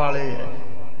ਅਪਣਾਉਣ ਵਾਲੇ ਹੈ।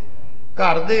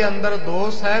 ਘਰ ਦੇ ਅੰਦਰ 2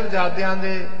 ਸਾਹਿਬਜ਼ਾਦਿਆਂ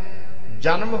ਦੇ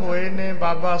ਜਨਮ ਹੋਏ ਨੇ,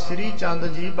 ਬਾਬਾ ਸ੍ਰੀ ਚੰਦ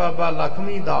ਜੀ, ਬਾਬਾ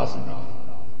ਲਖਮੀ ਦਾਸ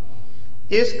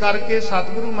ਜੀ। ਇਸ ਕਰਕੇ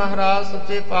ਸਤਿਗੁਰੂ ਮਹਾਰਾਜ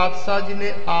ਸੱਚੇ ਪਾਤਸ਼ਾਹ ਜੀ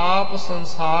ਨੇ ਆਪ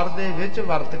ਸੰਸਾਰ ਦੇ ਵਿੱਚ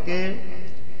ਵਰਤ ਕੇ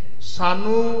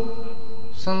ਸਾਨੂੰ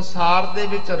ਸੰਸਾਰ ਦੇ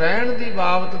ਵਿੱਚ ਰਹਿਣ ਦੀ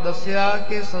ਬਾਬਤ ਦੱਸਿਆ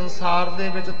ਕਿ ਸੰਸਾਰ ਦੇ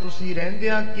ਵਿੱਚ ਤੁਸੀਂ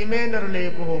ਰਹਿੰਦਿਆਂ ਕਿਵੇਂ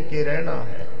ਨਿਰਲੇਪ ਹੋ ਕੇ ਰਹਿਣਾ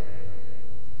ਹੈ।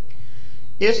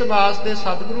 ਇਸ ਵਾਸਤੇ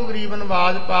ਸਤਿਗੁਰੂ ਗਰੀਬ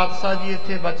ਨਿਵਾਜ ਪਾਤਸ਼ਾਹ ਜੀ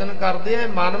ਇੱਥੇ ਬਚਨ ਕਰਦੇ ਆ,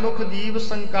 ਮਨਮੁਖ ਜੀਵ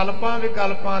ਸੰਕਲਪਾਂ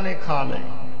ਵਿਕਲਪਾਂ ਨੇ ਖਾ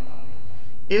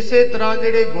ਲਏ। ਇਸੇ ਤਰ੍ਹਾਂ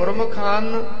ਜਿਹੜੇ ਗੁਰਮੁਖ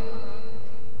ਹਨ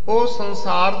ਉਹ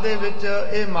ਸੰਸਾਰ ਦੇ ਵਿੱਚ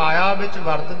ਇਹ ਮਾਇਆ ਵਿੱਚ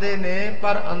ਵਰਤਦੇ ਨੇ,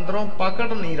 ਪਰ ਅੰਦਰੋਂ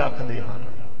ਪਕੜ ਨਹੀਂ ਰੱਖਦੇ ਹਨ।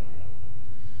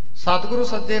 ਸਤਿਗੁਰੂ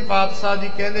ਸੱਚੇ ਪਾਤਸ਼ਾਹ ਜੀ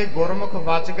ਕਹਿੰਦੇ ਗੁਰਮੁਖ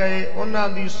ਬਚ ਗਏ, ਉਹਨਾਂ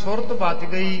ਦੀ ਸੁਰਤ ਬਚ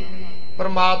ਗਈ,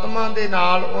 ਪ੍ਰਮਾਤਮਾ ਦੇ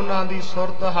ਨਾਲ ਉਹਨਾਂ ਦੀ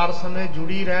ਸੁਰਤ ਹਰ ਸਮੇਂ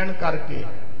ਜੁੜੀ ਰਹਿਣ ਕਰਕੇ।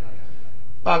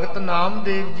 ਭਗਤ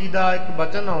ਨਾਮਦੇਵ ਜੀ ਦਾ ਇੱਕ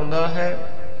ਬਚਨ ਆਉਂਦਾ ਹੈ,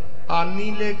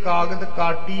 ਆਨੀ ਲੈ ਕਾਗਦ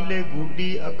ਕਾਟੀ ਲੈ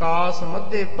ਗੂਡੀ, ਆਕਾਸ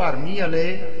ਮੱਧੇ ਭਰਮੀ ਅਲੇ,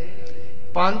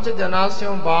 ਪੰਜ ਜਨਾ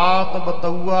ਸਿਉ ਬਾਤ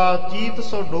ਬਤਊਆ, ਚੀਤ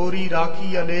ਸੋ ਡੋਰੀ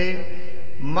ਰਾਖੀ ਅਲੇ,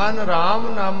 ਮਨ ਰਾਮ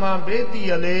ਨਾਮਾ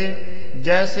ਬੇਤੀ ਅਲੇ,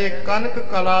 ਜੈਸੇ ਕਨਕ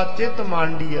ਕਲਾ ਚਿਤ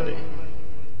ਮਾਂਡੀ ਅਲੇ।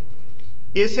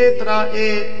 ਇਸੇ ਤਰ੍ਹਾਂ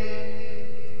ਇਹ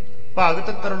ਭਗਤ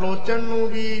ਤਰਲੋਚਨ ਨੂੰ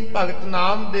ਵੀ ਭਗਤ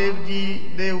ਨਾਮਦੇਵ ਜੀ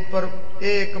ਦੇ ਉੱਪਰ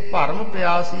ਇਹ ਇੱਕ ਭਰਮ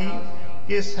ਪਿਆ ਸੀ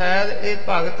ਕਿ ਸ਼ਾਇਦ ਇਹ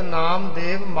ਭਗਤ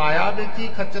ਨਾਮਦੇਵ ਮਾਇਆ ਵਿੱਚ ਹੀ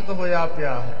ਖੱਚਤ ਹੋਇਆ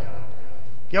ਪਿਆ ਹੈ,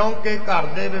 ਕਿਉਂਕਿ ਘਰ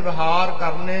ਦੇ ਵਿਵਹਾਰ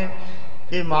ਕਰਨੇ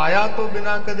ਇਹ ਮਾਇਆ ਤੋਂ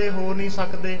ਬਿਨਾਂ ਕਦੇ ਹੋ ਨਹੀਂ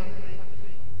ਸਕਦੇ।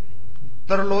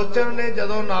 ਤਰਲੋਚਨ ਨੇ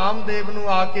ਜਦੋਂ ਨਾਮਦੇਵ ਨੂੰ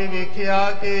ਆ ਕੇ ਵੇਖਿਆ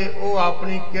ਕਿ ਉਹ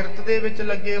ਆਪਣੀ ਕਿਰਤ ਦੇ ਵਿੱਚ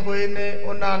ਲੱਗੇ ਹੋਏ ਨੇ,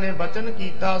 ਉਹਨਾਂ ਨੇ ਬਚਨ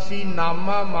ਕੀਤਾ ਸੀ,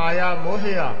 ਨਾਮਾ ਮਾਇਆ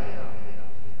ਮੋਹਿਆ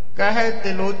ਕਹੇ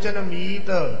ਤਿਲੋਚਨ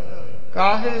ਮੀਤ,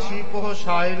 ਕਾਹੇ ਸੀਪੋ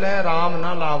ਛਾਇ ਲੈ ਰਾਮ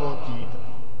ਨਾ ਲਾਵੋ ਚੀਤ।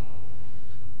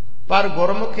 ਪਰ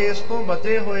ਗੁਰਮੁਖ ਇਸ ਤੋਂ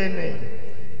ਬਚੇ ਹੋਏ ਨੇ।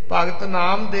 ਭਗਤ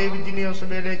ਨਾਮਦੇਵ ਜੀ ਨੇ ਉਸ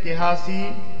ਵੇਲੇ ਕਿਹਾ ਸੀ,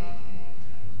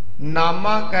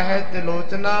 ਨਾਮਾ ਕਹੈ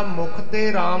ਤਿਲੋਚਨਾ, ਮੁਖ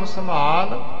ਤੇ ਰਾਮ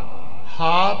ਸੰਭਾਲ,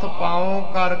 ਹਾਥ ਪਾਉ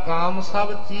ਕਰ ਕਾਮ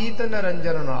ਸਭ ਚੀਤ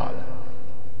ਨਿਰੰਜਨ ਨਾਲ।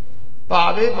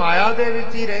 ਭਾਵੇਂ ਮਾਇਆ ਦੇ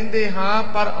ਵਿੱਚ ਹੀ ਰਹਿੰਦੇ ਹਾਂ,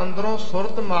 ਪਰ ਅੰਦਰੋਂ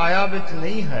ਸੁਰਤ ਮਾਇਆ ਵਿੱਚ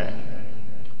ਨਹੀਂ ਹੈ,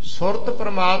 ਸੁਰਤ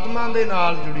ਪ੍ਰਮਾਤਮਾ ਦੇ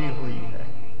ਨਾਲ ਜੁੜੀ ਹੋਈ ਹੈ।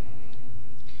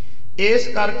 ਇਸ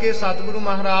ਕਰਕੇ ਸਤਿਗੁਰੂ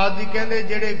ਮਹਾਰਾਜ ਜੀ ਕਹਿੰਦੇ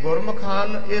ਜਿਹੜੇ ਗੁਰਮੁਖ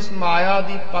ਹਨ ਇਸ ਮਾਇਆ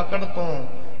ਦੀ ਪਕੜ ਤੋਂ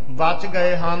ਬਚ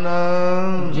ਗਏ ਹਨ।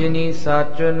 ਜਿਨੀ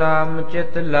ਸੱਚ ਨਾਮ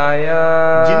ਚਿਤ ਲਾਇਆ,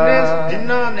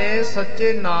 ਜਿਨ੍ਹਾਂ ਨੇ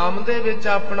ਸੱਚੇ ਨਾਮ ਦੇ ਵਿੱਚ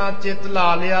ਆਪਣਾ ਚਿੱਤ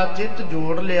ਲਾ ਲਿਆ, ਚਿੱਤ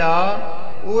ਜੋੜ ਲਿਆ,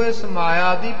 ਉਹ ਇਸ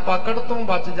ਮਾਇਆ ਦੀ ਪਕੜ ਤੋਂ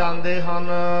ਬਚ ਜਾਂਦੇ ਹਨ।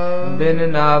 ਬਿਨ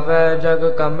ਨਾਵੈ ਜਗ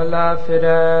ਕਮਲਾ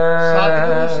ਫਿਰੈ।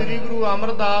 ਸਤਿਗੁਰੂ ਸ੍ਰੀ ਗੁਰੂ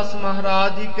ਅਮਰਦਾਸ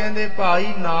ਮਹਾਰਾਜ ਜੀ ਕਹਿੰਦੇ ਭਾਈ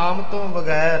ਨਾਮ ਤੋਂ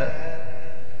ਬਗੈਰ,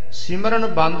 ਸਿਮਰਨ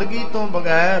ਬੰਦਗੀ ਤੋਂ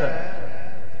ਬਗੈਰ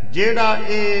ਜਿਹੜਾ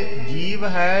ਇਹ ਜੀਵ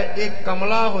ਹੈ ਇਹ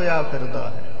ਕਮਲਾ ਹੋਇਆ ਫਿਰਦਾ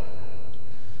ਹੈ।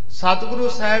 ਸਤਿਗੁਰੂ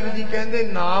ਸਾਹਿਬ ਜੀ ਕਹਿੰਦੇ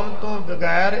ਨਾਮ ਤੋਂ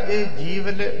ਬਗੈਰ ਇਹ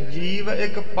ਜੀਵ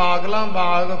ਇੱਕ ਪਾਗਲਾਂ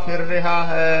ਵਾਂਗ ਫਿਰ ਰਿਹਾ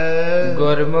ਹੈ।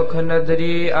 ਗੁਰਮੁਖ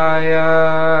ਨਦਰੀ ਆਇਆ।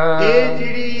 ਇਹ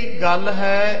ਜਿਹੜੀ ਗੱਲ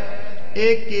ਹੈ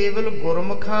ਇਹ ਕੇਵਲ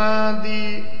ਗੁਰਮੁਖਾਂ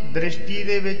ਦੀ ਦ੍ਰਿਸ਼ਟੀ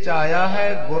ਦੇ ਵਿੱਚ ਆਇਆ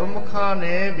ਹੈ। ਗੁਰਮੁਖਾਂ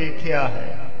ਨੇ ਵੇਖਿਆ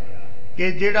ਹੈ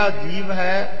ਕਿ ਜਿਹੜਾ ਜੀਵ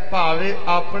ਹੈ ਭਾਵੇਂ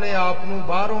ਆਪਣੇ ਆਪ ਨੂੰ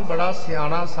ਬਾਹਰੋਂ ਬੜਾ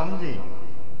ਸਿਆਣਾ ਸਮਝੇ,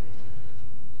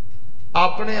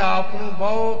 ਆਪਣੇ ਆਪ ਨੂੰ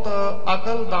ਬਹੁਤ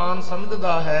ਅਕਲਦਾਨ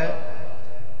ਸਮਝਦਾ ਹੈ,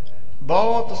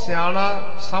 ਬਹੁਤ ਸਿਆਣਾ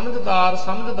ਸਮਝਦਾਰ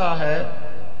ਸਮਝਦਾ ਹੈ,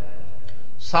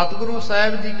 ਸਤਿਗੁਰੂ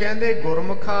ਸਾਹਿਬ ਜੀ ਕਹਿੰਦੇ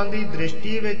ਗੁਰਮੁਖਾਂ ਦੀ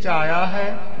ਦ੍ਰਿਸ਼ਟੀ ਵਿੱਚ ਆਇਆ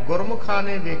ਹੈ। ਗੁਰਮੁਖਾਂ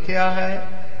ਨੇ ਵੇਖਿਆ ਹੈ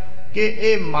ਕਿ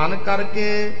ਇਹ ਮਨ ਕਰਕੇ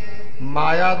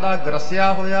ਮਾਇਆ ਦਾ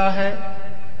ਗਰਸਿਆ ਹੋਇਆ ਹੈ।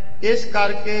 ਇਸ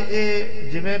ਕਰਕੇ ਇਹ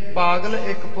ਜਿਵੇਂ ਪਾਗਲ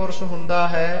ਇੱਕ ਪੁਰਸ਼ ਹੁੰਦਾ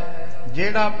ਹੈ,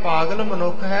 ਜਿਹੜਾ ਪਾਗਲ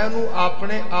ਮਨੁੱਖ ਹੈ ਉਹਨੂੰ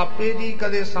ਆਪਣੇ ਆਪੇ ਦੀ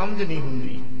ਕਦੇ ਸਮਝ ਨਹੀਂ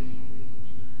ਹੁੰਦੀ।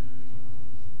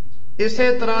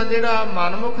 ਇਸੇ ਤਰ੍ਹਾਂ ਜਿਹੜਾ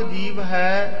ਮਨਮੁਖ ਜੀਵ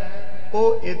ਹੈ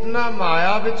ਉਹ ਇਤਨਾ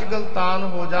ਮਾਇਆ ਵਿੱਚ ਗਲਤਾਨ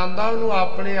ਹੋ ਜਾਂਦਾ, ਉਹਨੂੰ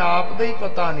ਆਪਣੇ ਆਪ ਦਾ ਹੀ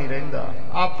ਪਤਾ ਨਹੀਂ ਰਹਿੰਦਾ,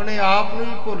 ਆਪਣੇ ਆਪ ਨੂੰ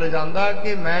ਹੀ ਭੁੱਲ ਜਾਂਦਾ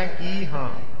ਕਿ ਮੈਂ ਕੀ ਹਾਂ,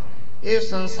 ਇਹ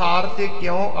ਸੰਸਾਰ ਤੇ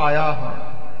ਕਿਉਂ ਆਇਆ ਹਾਂ,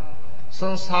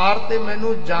 ਸੰਸਾਰ ਤੇ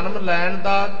ਮੈਨੂੰ ਜਨਮ ਲੈਣ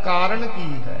ਦਾ ਕਾਰਨ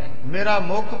ਕੀ ਹੈ, ਮੇਰਾ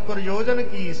ਮੁੱਖ ਪ੍ਰਯੋਜਨ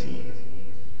ਕੀ ਸੀ।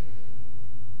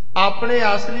 ਆਪਣੇ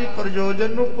ਅਸਲੀ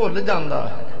ਪ੍ਰਯੋਜਨ ਨੂੰ ਭੁੱਲ ਜਾਂਦਾ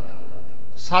ਹੈ।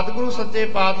 ਸਤਿਗੁਰੂ ਸੱਚੇ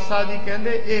ਪਾਤਸ਼ਾਹ ਜੀ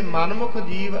ਕਹਿੰਦੇ ਇਹ ਮਨਮੁਖ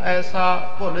ਜੀਵ ਐਸਾ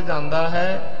ਭੁੱਲ ਜਾਂਦਾ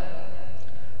ਹੈ।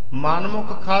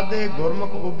 ਮਨਮੁਖ ਖਾਦੇ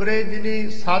ਗੁਰਮੁਖ ਉਬਰੇ, ਜਿਨੀ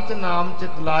ਸਚ ਨਾਮ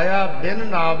ਚਿਤ ਲਾਇਆ, ਬਿਨ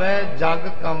ਨਾਵੈ ਜਗ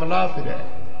ਕਮਲਾ ਫਿਰੈ।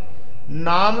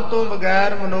 ਨਾਮ ਤੋਂ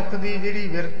ਬਗੈਰ ਮਨੁੱਖ ਦੀ ਜਿਹੜੀ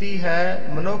ਵਿਰਤੀ ਹੈ,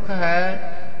 ਮਨੁੱਖ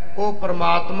ਹੈ, ਉਹ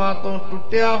ਪ੍ਰਮਾਤਮਾ ਤੋਂ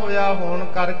ਟੁੱਟਿਆ ਹੋਇਆ ਹੋਣ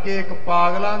ਕਰਕੇ ਇੱਕ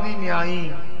ਪਾਗਲਾਂ ਦੀ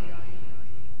ਨਿਆਈ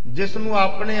ਜਿਸ ਨੂੰ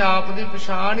ਆਪਣੇ ਆਪ ਦੀ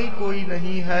ਪਛਾਣ ਹੀ ਕੋਈ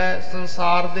ਨਹੀਂ ਹੈ,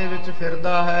 ਸੰਸਾਰ ਦੇ ਵਿੱਚ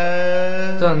ਫਿਰਦਾ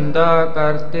ਹੈ। ਧੰਦਾ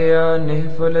ਕਰਤਿਆ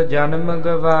ਨਿਹਫਲ ਜਨਮ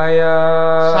ਗਵਾਇਆ।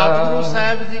 ਸਤਿਗੁਰੂ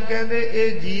ਸਾਹਿਬ ਜੀ ਕਹਿੰਦੇ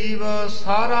ਇਹ ਜੀਵ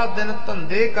ਸਾਰਾ ਦਿਨ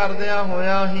ਧੰਦੇ ਕਰਦਿਆਂ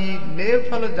ਹੋਇਆਂ ਹੀ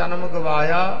ਨਿਹਫਲ ਜਨਮ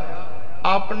ਗਵਾਇਆ,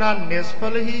 ਆਪਣਾ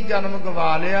ਨਿਸਫਲ ਹੀ ਜਨਮ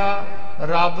ਗਵਾ ਲਿਆ,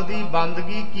 ਰੱਬ ਦੀ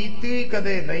ਬੰਦਗੀ ਕੀਤੀ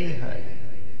ਕਦੇ ਨਹੀਂ ਹੈ।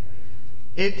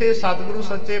 ਇੱਥੇ ਸਤਿਗੁਰੂ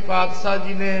ਸੱਚੇ ਪਾਤਸ਼ਾਹ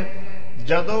ਜੀ ਨੇ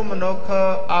ਜਦੋਂ ਮਨੁੱਖ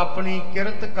ਆਪਣੀ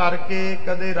ਕਿਰਤ ਕਰਕੇ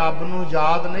ਕਦੇ ਰੱਬ ਨੂੰ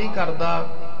ਯਾਦ ਨਹੀਂ ਕਰਦਾ,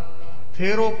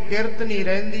 ਫਿਰ ਉਹ ਕਿਰਤ ਨਹੀਂ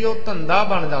ਰਹਿੰਦੀ, ਉਹ ਧੰਦਾ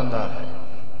ਬਣ ਜਾਂਦਾ ਹੈ।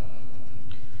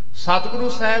 ਸਤਿਗੁਰੂ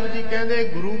ਸਾਹਿਬ ਜੀ ਕਹਿੰਦੇ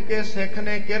ਗੁਰੂ ਕੇ ਸਿੱਖ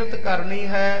ਨੇ ਕਿਰਤ ਕਰਨੀ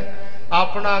ਹੈ,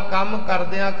 ਆਪਣਾ ਕੰਮ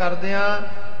ਕਰਦਿਆਂ ਕਰਦਿਆਂ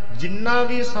ਜਿੰਨਾ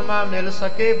ਵੀ ਸਮਾਂ ਮਿਲ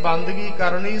ਸਕੇ ਬੰਦਗੀ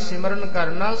ਕਰਨੀ, ਸਿਮਰਨ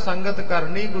ਕਰਨਾ, ਸੰਗਤ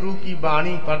ਕਰਨੀ, ਗੁਰੂ ਕੀ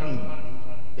ਬਾਣੀ ਪੜ੍ਹਨੀ।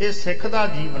 ਇਹ ਸਿੱਖ ਦਾ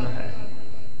ਜੀਵਨ ਹੈ।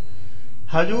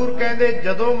 ਹਜੂਰ ਕਹਿੰਦੇ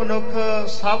ਜਦੋਂ ਮਨੁੱਖ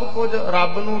ਸਭ ਕੁਝ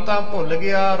ਰੱਬ ਨੂੰ ਤਾਂ ਭੁੱਲ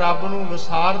ਗਿਆ, ਰੱਬ ਨੂੰ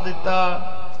ਵਿਸਾਰ ਦਿੱਤਾ,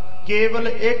 ਕੇਵਲ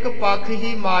ਇੱਕ ਪੱਖ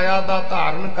ਹੀ ਮਾਇਆ ਦਾ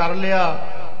ਧਾਰਨ ਕਰ ਲਿਆ,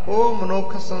 ਉਹ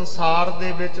ਮਨੁੱਖ ਸੰਸਾਰ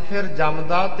ਦੇ ਵਿੱਚ ਫਿਰ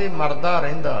ਜੰਮਦਾ ਤੇ ਮਰਦਾ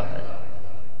ਰਹਿੰਦਾ ਹੈ।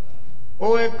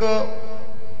 ਉਹ ਇੱਕ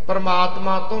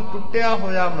ਪਰਮਾਤਮਾ ਤੋਂ ਟੁੱਟਿਆ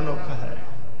ਹੋਇਆ ਮਨੁੱਖ ਹੈ।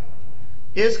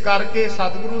 ਇਸ ਕਰਕੇ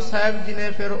ਸਤਿਗੁਰੂ ਸਾਹਿਬ ਜੀ ਨੇ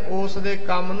ਫਿਰ ਉਸ ਦੇ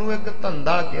ਕੰਮ ਨੂੰ ਇੱਕ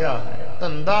ਧੰਦਾ ਕਿਹਾ ਹੈ।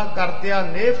 ਧੰਦਾ ਕਰਤਿਆ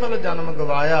ਨਿਹਫਲ ਜਨਮ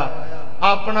ਗਵਾਇਆ,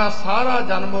 ਆਪਣਾ ਸਾਰਾ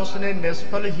ਜਨਮ ਉਸਨੇ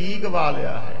ਨਿਸਫਲ ਹੀ ਗਵਾ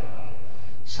ਲਿਆ ਹੈ।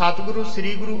 ਸਤਿਗੁਰੂ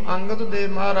ਸ੍ਰੀ ਗੁਰੂ ਅੰਗਦ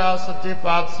ਦੇਵ ਮਹਾਰਾਜ ਸੱਚੇ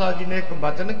ਪਾਤਸ਼ਾਹ ਜੀ ਨੇ ਇੱਕ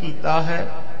ਬਚਨ ਕੀਤਾ ਹੈ।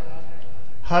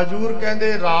 ਹਜੂਰ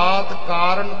ਕਹਿੰਦੇ ਰਾਤ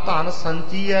ਕਾਰਨ ਧਨ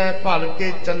ਸੰਚੀਐ, ਭਲ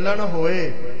ਕੇ ਚੱਲਣ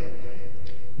ਹੋਏ,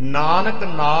 ਨਾਨਕ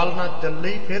ਨਾਲ ਨਾ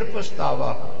ਚੱਲੀ ਫਿਰ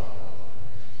ਪਛਤਾਵਾ।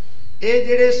 ਇਹ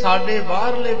ਜਿਹੜੇ ਸਾਡੇ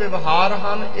ਬਾਹਰਲੇ ਵਿਵਹਾਰ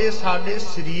ਹਨ, ਇਹ ਸਾਡੇ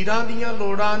ਸਰੀਰਾਂ ਦੀਆਂ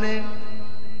ਲੋੜਾਂ ਨੇ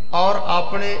ਔਰ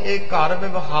ਆਪਣੇ ਇਹ ਘਰ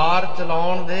ਵਿਵਹਾਰ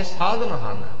ਚਲਾਉਣ ਦੇ ਸਾਧਨ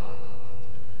ਹਨ,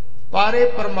 ਪਰ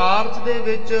ਇਹ ਪਰਮਾਰਥ ਦੇ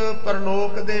ਵਿੱਚ,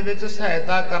 ਪਰਲੋਕ ਦੇ ਵਿੱਚ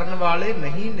ਸਹਾਇਤਾ ਕਰਨ ਵਾਲੇ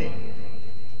ਨਹੀਂ ਨੇ।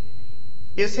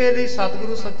 ਇਸੇ ਲਈ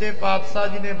ਸਤਿਗੁਰੂ ਸੱਚੇ ਪਾਤਸ਼ਾਹ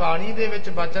ਜੀ ਨੇ ਬਾਣੀ ਦੇ ਵਿੱਚ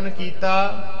ਬਚਨ ਕੀਤਾ।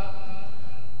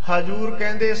 ਹਜੂਰ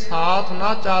ਕਹਿੰਦੇ ਸਾਥ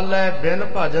ਨਾ ਚਾਲੈ ਬਿਨ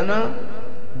ਭਜਨ,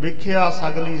 ਵਿਖਿਆ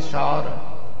ਸਗਲੀ ਸਾਰ,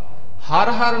 ਹਰ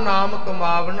ਹਰ ਨਾਮ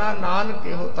ਕਮਾਵਣਾ, ਨਾਨਕ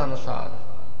ਇਹੋ ਧਨਸਾਰ।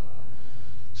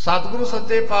 ਸਤਿਗੁਰੂ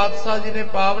ਸੱਚੇ ਪਾਤਸ਼ਾਹ ਜੀ ਨੇ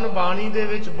ਪਾਵਨ ਬਾਣੀ ਦੇ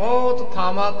ਵਿੱਚ ਬਹੁਤ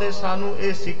ਥਾਵਾਂ ਤੇ ਸਾਨੂੰ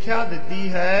ਇਹ ਸਿੱਖਿਆ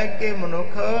ਦਿੱਤੀ ਹੈ ਕਿ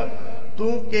ਮਨੁੱਖ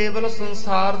ਤੂੰ ਕੇਵਲ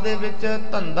ਸੰਸਾਰ ਦੇ ਵਿੱਚ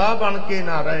ਧੰਦਾ ਬਣ ਕੇ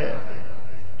ਨਾ ਰਹਿ,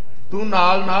 ਤੂੰ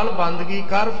ਨਾਲ ਨਾਲ ਬੰਦਗੀ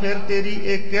ਕਰ, ਫਿਰ ਤੇਰੀ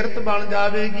ਇਹ ਕਿਰਤ ਬਣ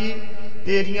ਜਾਵੇਗੀ,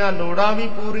 ਤੇਰੀਆਂ ਲੋੜਾਂ ਵੀ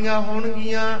ਪੂਰੀਆਂ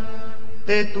ਹੋਣਗੀਆਂ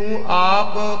ਤੇ ਤੂੰ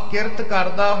ਆਪ ਕਿਰਤ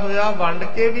ਕਰਦਾ ਹੋਇਆ ਵੰਡ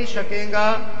ਕੇ ਵੀ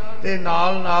ਛਕੇਗਾ ਤੇ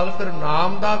ਨਾਲ ਨਾਲ ਫਿਰ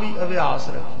ਨਾਮ ਦਾ ਵੀ ਅਭਿਆਸ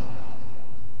ਰੱਖੀ।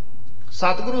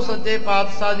 ਸਤਿਗੁਰੂ ਸੱਚੇ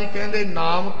ਪਾਤਸ਼ਾਹ ਜੀ ਕਹਿੰਦੇ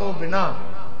ਨਾਮ ਤੋਂ ਬਿਨਾਂ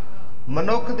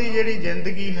ਮਨੁੱਖ ਦੀ ਜਿਹੜੀ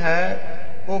ਜ਼ਿੰਦਗੀ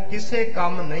ਹੈ ਉਹ ਕਿਸੇ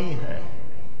ਕੰਮ ਨਹੀਂ ਹੈ।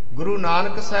 ਗੁਰੂ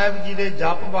ਨਾਨਕ ਸਾਹਿਬ ਜੀ ਦੇ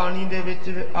ਜਪ ਬਾਣੀ ਦੇ ਵਿੱਚ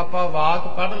ਆਪਾਂ ਵਾਕ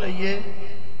ਪੜ੍ਹ ਲਈਏ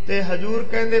ਤੇ ਹਜੂਰ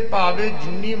ਕਹਿੰਦੇ ਭਾਵੇਂ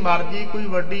ਜਿੰਨੀ ਮਰਜ਼ੀ ਕੋਈ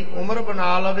ਵੱਡੀ ਉਮਰ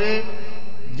ਬਣਾ ਲਵੇ,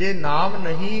 ਜੇ ਨਾਮ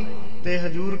ਨਹੀਂ ਤੇ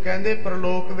ਹਜੂਰ ਕਹਿੰਦੇ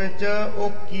ਪ੍ਰਲੋਕ ਵਿੱਚ ਉਹ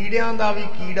ਕੀੜਿਆਂ ਦਾ ਵੀ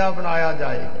ਕੀੜਾ ਬਣਾਇਆ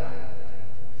ਜਾਏਗਾ।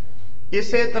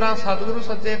 ਇਸੇ ਤਰ੍ਹਾਂ ਸਤਿਗੁਰੂ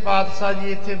ਸੱਚੇ ਪਾਤਸ਼ਾਹ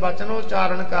ਜੀ ਇੱਥੇ ਬਚਨ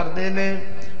ਉਚਾਰਨ ਕਰਦੇ ਨੇ,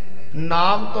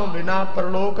 ਨਾਮ ਤੋਂ ਬਿਨਾਂ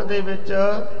ਪ੍ਰਲੋਕ ਦੇ ਵਿੱਚ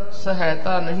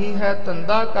ਸਹਾਇਤਾ ਨਹੀਂ ਹੈ।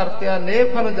 ਧੰਦਾ ਕਰਤਿਆ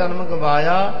ਨਿਹਫਲ ਜਨਮ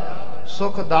ਗਵਾਇਆ,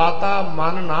 ਸੁਖ ਦਾਤਾ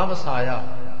ਮਨ ਨਾ ਵਸਾਇਆ।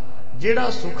 ਜਿਹੜਾ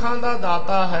ਸੁਖਾਂ ਦਾ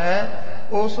ਦਾਤਾ ਹੈ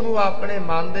ਉਸ ਨੂੰ ਆਪਣੇ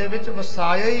ਮਨ ਦੇ ਵਿੱਚ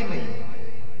ਵਸਾਇਆ ਹੀ ਨਹੀਂ,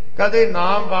 ਕਦੇ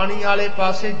ਨਾਮ ਬਾਣੀ ਵਾਲੇ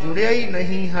ਪਾਸੇ ਜੁੜਿਆ ਹੀ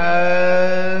ਨਹੀਂ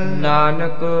ਹੈ।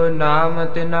 ਨਾਨਕ ਨਾਮ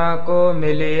ਤਿਨਾ ਕੋ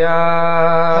ਮਿਲਿਆ।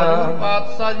 ਹਜੂਰ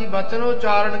ਪਾਤਸ਼ਾਹ ਜੀ ਬਚਨ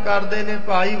ਉਚਾਰਨ ਕਰਦੇ ਨੇ,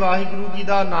 ਭਾਈ ਵਾਹਿਗੁਰੂ ਜੀ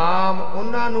ਦਾ ਨਾਮ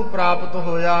ਉਹਨਾਂ ਨੂੰ ਪ੍ਰਾਪਤ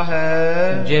ਹੋਇਆ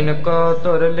ਹੈ ਜਿਨ ਕੋ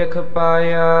ਧੁਰ ਲਿਖ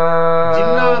ਪਾਇਆ।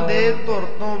 ਜਿਨ੍ਹਾਂ ਦੇ ਧੁਰ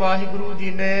ਤੋਂ ਵਾਹਿਗੁਰੂ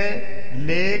ਜੀ ਨੇ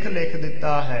ਲੇਖ ਲਿਖ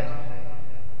ਦਿੱਤਾ ਹੈ।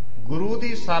 ਗੁਰੂ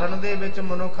ਦੀ ਸ਼ਰਨ ਦੇ ਵਿੱਚ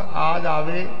ਮਨੁੱਖ ਆ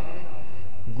ਜਾਵੇ,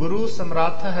 ਗੁਰੂ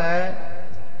ਸਮਰੱਥ ਹੈ।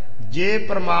 ਜੇ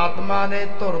ਪ੍ਰਮਾਤਮਾ ਨੇ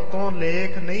ਧੁਰ ਤੋਂ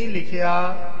ਲੇਖ ਨਹੀਂ ਲਿਖਿਆ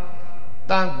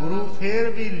ਤਾਂ ਗੁਰੂ ਫੇਰ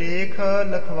ਵੀ ਲੇਖ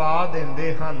ਲਿਖਵਾ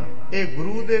ਦਿੰਦੇ ਹਨ। ਇਹ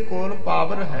ਗੁਰੂ ਦੇ ਕੋਲ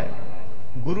ਪਾਵਰ ਹੈ,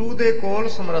 ਗੁਰੂ ਦੇ ਕੋਲ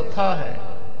ਸਮਰੱਥਾ ਹੈ।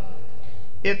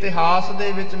 ਇਤਿਹਾਸ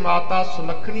ਦੇ ਵਿੱਚ ਮਾਤਾ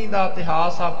ਸੁਲੱਖਣੀ ਦਾ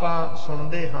ਇਤਿਹਾਸ ਆਪਾਂ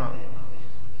ਸੁਣਦੇ ਹਾਂ।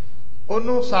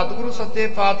 ਉਹਨੂੰ ਸਤਿਗੁਰੂ ਸੱਚੇ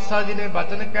ਪਾਤਸ਼ਾਹ ਜੀ ਨੇ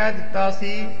ਬਚਨ ਕਹਿ ਦਿੱਤਾ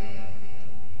ਸੀ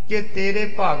ਕਿ ਤੇਰੇ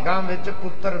ਭਾਗਾਂ ਵਿੱਚ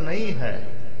ਪੁੱਤਰ ਨਹੀਂ ਹੈ,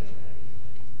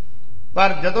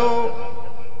 ਪਰ ਜਦੋਂ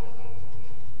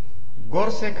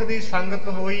ਗੁਰਸਿੱਖ ਦੀ ਸੰਗਤ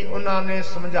ਹੋਈ, ਉਹਨਾਂ ਨੇ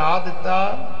ਸਮਝਾ ਦਿੱਤਾ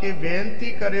ਕਿ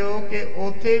ਬੇਨਤੀ ਕਰਿਓ ਕਿ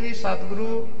ਉੱਥੇ ਵੀ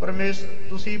ਸਤਿਗੁਰੂ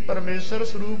ਤੁਸੀਂ ਪਰਮੇਸ਼ਰ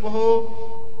ਸਰੂਪ ਹੋ,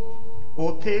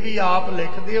 ਉੱਥੇ ਵੀ ਆਪ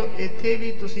ਲਿਖਦੇ ਹੋ, ਇੱਥੇ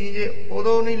ਵੀ ਤੁਸੀਂ ਜੇ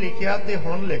ਉਦੋਂ ਨਹੀਂ ਲਿਖਿਆ ਤੇ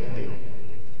ਹੁਣ ਲਿਖ ਦਿਓ।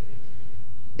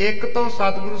 ਇੱਕ ਤੋਂ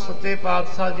ਸਤਿਗੁਰੂ ਸੱਚੇ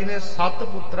ਪਾਤਸ਼ਾਹ ਜੀ ਨੇ 7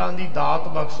 ਪੁੱਤਰਾਂ ਦੀ ਦਾਤ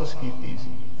ਬਖਸ਼ਿਸ਼ ਕੀਤੀ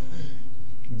ਸੀ।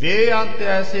 ਬੇਅੰਤ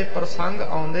ਐਸੇ ਪ੍ਰਸੰਗ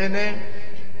ਆਉਂਦੇ ਨੇ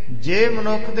ਜੇ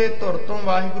ਮਨੁੱਖ ਦੇ ਧੁਰ ਤੋਂ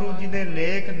ਵਾਹਿਗੁਰੂ ਜੀ ਨੇ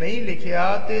ਲੇਖ ਨਹੀਂ ਲਿਖਿਆ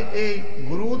ਤੇ ਇਹ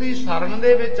ਗੁਰੂ ਦੀ ਸ਼ਰਨ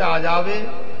ਦੇ ਵਿੱਚ ਆ ਜਾਵੇ,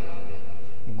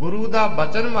 ਗੁਰੂ ਦਾ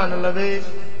ਬਚਨ ਮੰਨ ਲਵੇ,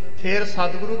 ਫਿਰ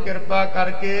ਸਤਿਗੁਰੂ ਕਿਰਪਾ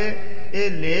ਕਰਕੇ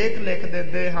ਇਹ ਲੇਖ ਲਿਖ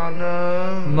ਦਿੰਦੇ ਹਨ।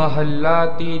 ਮਹੱਲਾ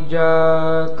ਤੀਜਾ।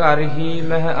 ਘਰ ਹੀ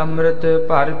ਮਹਿ ਅੰਮ੍ਰਿਤ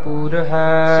ਭਰਪੂਰ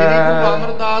ਹੈ। ਸ੍ਰੀ ਗੁਰੂ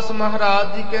ਅਮਰਦਾਸ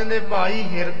ਮਹਾਰਾਜ ਜੀ ਕਹਿੰਦੇ, ਭਾਈ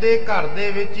ਹਿਰਦੇ ਘਰ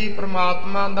ਦੇ ਵਿੱਚ ਹੀ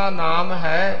ਪ੍ਰਮਾਤਮਾ ਦਾ ਨਾਮ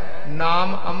ਹੈ,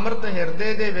 ਨਾਮ ਅੰਮ੍ਰਿਤ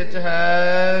ਹਿਰਦੇ ਦੇ ਵਿੱਚ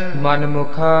ਹੈ।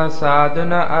 ਮਨਮੁਖਾ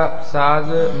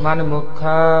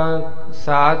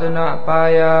ਸਾਧ ਨ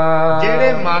ਪਾਇਆ।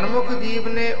 ਜਿਹੜੇ ਮਨਮੁਖ ਜੀਵ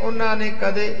ਨੇ ਉਹਨਾਂ ਨੇ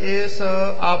ਕਦੇ ਇਸ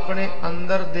ਆਪਣੇ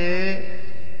ਅੰਦਰ ਦੇ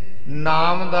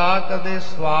ਨਾਮ ਦਾ ਕਦੇ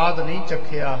ਸਵਾਦ ਨਹੀਂ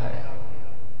ਚਖਿਆ ਹੈ।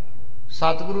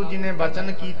 ਸਤਿਗੁਰੂ ਜੀ ਨੇ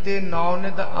ਬਚਨ ਕੀਤੇ, ਨੌ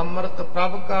ਨਿਧ ਅੰਮ੍ਰਿਤ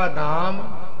ਪ੍ਰਭ ਕਾ ਨਾਮ,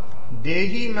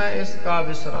 ਦੇਹੀ ਮੈਂ ਇਸ ਕਾ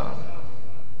ਵਿਸਰਾਮ।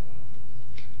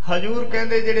 ਹਜੂਰ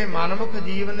ਕਹਿੰਦੇ ਜਿਹੜੇ ਮਨਮੁਖ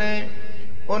ਜੀਵ ਨੇ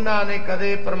ਉਹਨਾਂ ਨੇ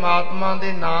ਕਦੇ ਪ੍ਰਮਾਤਮਾ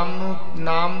ਦੇ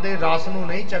ਨਾਮ ਦੇ ਰਸ ਨੂੰ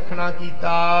ਨਹੀਂ ਚਖਣਾ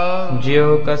ਕੀਤਾ।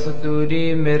 ਜਿਉ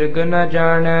ਕਸਤੂਰੀ ਮਿਰਗ ਨ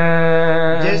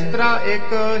ਜਾਣੈ। ਜਿਸ ਤਰ੍ਹਾਂ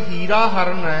ਇੱਕ ਹੀਰਾ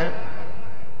ਹਰਨ ਹੈ,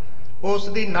 ਉਸ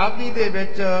ਦੀ ਨਾਭੀ ਦੇ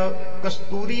ਵਿੱਚ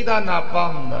ਕਸਤੂਰੀ ਦਾ ਨਾਪਾ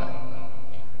ਹੁੰਦਾ ਹੈ।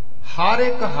 ਹਰ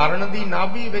ਇੱਕ ਹਰਨ ਦੀ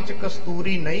ਨਾਭੀ ਵਿੱਚ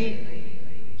ਕਸਤੂਰੀ ਨਹੀਂ,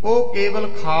 ਉਹ ਕੇਵਲ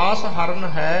ਖਾਸ ਹਰਨ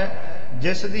ਹੈ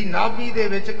ਜਿਸ ਦੀ ਨਾਭੀ ਦੇ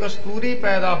ਵਿੱਚ ਕਸਤੂਰੀ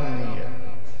ਪੈਦਾ ਹੁੰਦੀ ਹੈ।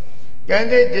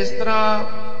 ਕਹਿੰਦੇ ਜਿਸ ਤਰ੍ਹਾਂ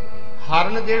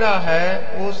ਹਰਨ ਜਿਹੜਾ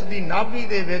ਹੈ ਉਸ ਦੀ ਨਾਭੀ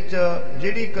ਦੇ ਵਿੱਚ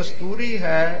ਜਿਹੜੀ ਕਸਤੂਰੀ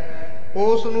ਹੈ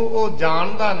ਉਸ ਨੂੰ ਉਹ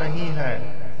ਜਾਣਦਾ ਨਹੀਂ ਹੈ।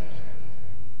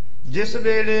 ਜਿਸ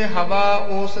ਵੇਲੇ ਹਵਾ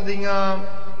ਉਸ ਦੀਆਂ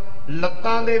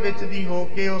ਲੱਤਾਂ ਦੇ ਵਿੱਚ ਦੀ ਹੋ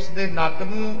ਕੇ ਉਸ ਦੇ ਨੱਕ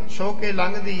ਨੂੰ ਛੋਹ ਕੇ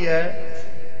ਲੰਘਦੀ ਹੈ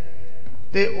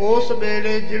ਤੇ ਉਸ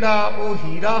ਵੇਲੇ ਜਿਹੜਾ ਉਹ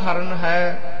ਹੀਰਾ ਹਰਨ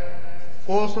ਹੈ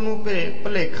ਉਸ ਨੂੰ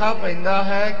ਭੁਲੇਖਾ ਪੈਂਦਾ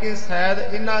ਹੈ ਕਿ ਸ਼ਾਇਦ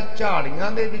ਇਹਨਾਂ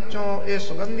ਝਾੜੀਆਂ ਦੇ ਵਿੱਚੋਂ ਇਹ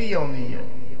ਸੁਗੰਧੀ ਆਉਂਦੀ ਹੈ।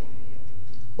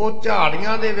 ਉਹ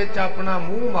ਝਾੜੀਆਂ ਦੇ ਵਿੱਚ ਆਪਣਾ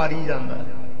ਮੂੰਹ ਮਾਰੀ ਜਾਂਦਾ ਹੈ,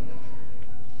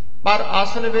 ਪਰ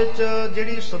ਅਸਲ ਵਿੱਚ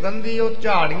ਜਿਹੜੀ ਸੁਗੰਧੀ ਉਹ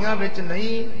ਝਾੜੀਆਂ ਵਿੱਚ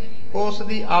ਨਹੀਂ, ਉਸ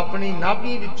ਦੀ ਆਪਣੀ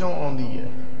ਨਾਭੀ ਵਿੱਚੋਂ ਆਉਂਦੀ ਹੈ।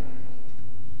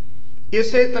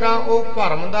 ਇਸੇ ਤਰ੍ਹਾਂ ਉਹ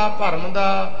ਭਰਮ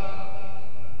ਦਾ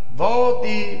ਬਹੁਤ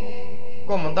ਹੀ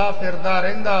ਘੁੰਮਦਾ ਫਿਰਦਾ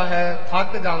ਰਹਿੰਦਾ ਹੈ,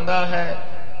 ਥੱਕ ਜਾਂਦਾ ਹੈ,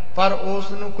 ਪਰ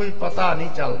ਉਸ ਨੂੰ ਕੋਈ ਪਤਾ ਨਹੀਂ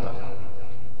ਚੱਲਦਾ।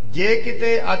 ਜੇ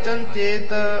ਕਿਤੇ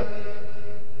ਅਚਨਚੇਤ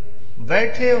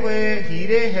ਬੈਠੇ ਹੋਏ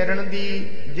ਹੀਰੇ ਹਿਰਨ ਦੀ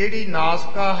ਜਿਹੜੀ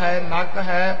ਨਾਸਕਾ ਹੈ, ਨੱਕ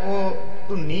ਹੈ, ਉਹ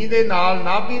ਧੁੰਨੀ ਦੇ ਨਾਲ,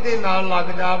 ਨਾਭੀ ਦੇ ਨਾਲ ਲੱਗ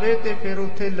ਜਾਵੇ ਤੇ ਫਿਰ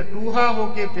ਉੱਥੇ ਲਟੂਹਾ ਹੋ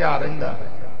ਕੇ ਪਿਆ ਰਹਿੰਦਾ ਹੈ।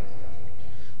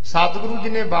 ਸਤਿਗੁਰੂ ਜੀ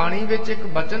ਨੇ ਬਾਣੀ ਵਿੱਚ ਇੱਕ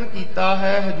ਬਚਨ ਕੀਤਾ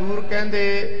ਹੈ। ਹਜੂਰ ਕਹਿੰਦੇ,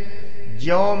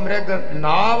 ਜਿਉ ਮ੍ਰਿਗ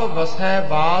ਨਾਵ ਵਸੈ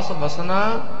ਬਾਸ ਵਸਨਾ,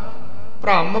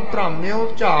 ਭ੍ਰਮ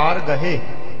ਭ੍ਰਾਮਿਓ ਝਾਰ ਗਹੇ।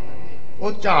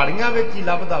 ਉਹ ਝਾੜੀਆਂ ਵਿੱਚ ਹੀ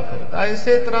ਲੱਭਦਾ ਫਿਰਦਾ।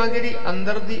 ਇਸੇ ਤਰ੍ਹਾਂ ਜਿਹੜੀ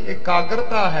ਅੰਦਰ ਦੀ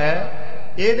ਇਕਾਗਰਤਾ ਹੈ,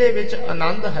 ਇਹਦੇ ਵਿੱਚ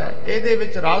ਆਨੰਦ ਹੈ, ਇਹਦੇ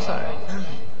ਵਿੱਚ ਰਸ ਹੈ।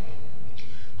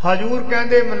 ਹਜੂਰ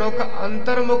ਕਹਿੰਦੇ ਮਨੁੱਖ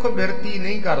ਅੰਤਰਮੁਖ ਬਿਰਤੀ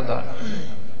ਨਹੀਂ ਕਰਦਾ।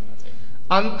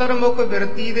 ਅੰਤਰਮੁਖ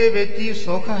ਬਿਰਤੀ ਦੇ ਵਿੱਚ ਹੀ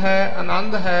ਸੁਖ ਹੈ,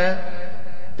 ਆਨੰਦ ਹੈ,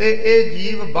 ਤੇ ਇਹ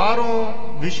ਜੀਵ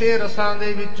ਬਾਹਰੋਂ ਵਿਸ਼ੇ ਰਸਾਂ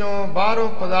ਦੇ ਵਿੱਚੋਂ, ਬਾਹਰੋਂ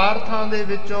ਪਦਾਰਥਾਂ ਦੇ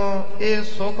ਵਿੱਚੋਂ ਇਹ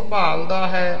ਸੁਖ ਭਾਲਦਾ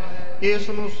ਹੈ, ਇਸ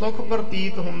ਨੂੰ ਸੁਖ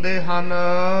ਪ੍ਰਤੀਤ ਹੁੰਦੇ ਹਨ।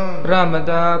 ਭ੍ਰਮ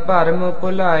ਦਾ ਭਰਮ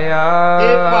ਭੁਲਾਇਆ।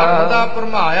 ਇਹ ਭਰਮ ਦਾ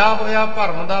ਭਰਮਾਇਆ ਹੋਇਆ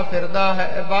ਭਰਮ ਦਾ ਫਿਰਦਾ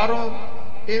ਹੈ। ਬਾਹਰੋਂ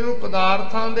ਇਹਨੂੰ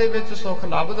ਪਦਾਰਥਾਂ ਦੇ ਵਿੱਚ ਸੁਖ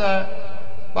ਲੱਭਦਾ ਹੈ,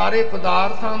 ਪਰ ਇਹ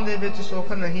ਪਦਾਰਥਾਂ ਦੇ ਵਿੱਚ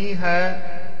ਸੁਖ ਨਹੀਂ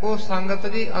ਹੈ। ਉਹ ਸੰਗਤ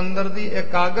ਦੀ ਅੰਦਰ ਦੀ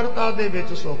ਇਕਾਗਰਤਾ ਦੇ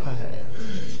ਵਿੱਚ ਸੁਖ ਹੈ।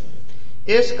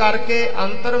 ਇਸ ਕਰਕੇ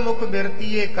ਅੰਤਰਮੁਖ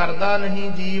ਬਿਰਤੀ ਇਹ ਕਰਦਾ ਨਹੀਂ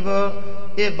ਜੀਵ।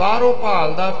 ਇਹ ਬਾਹਰੋਂ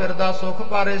ਭਾਲਦਾ ਫਿਰਦਾ ਸੁਖ,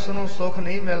 ਪਰ ਇਸ ਨੂੰ ਸੁਖ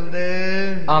ਨਹੀਂ ਮਿਲਦੇ।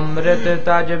 ਅੰਮ੍ਰਿਤ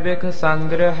ਤਜ ਬਿਖ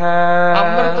ਸੰਗ੍ਰਹ ਹੈ।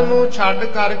 ਅੰਮ੍ਰਿਤ ਨੂੰ ਛੱਡ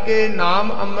ਕਰਕੇ,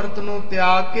 ਨਾਮ ਅੰਮ੍ਰਿਤ ਨੂੰ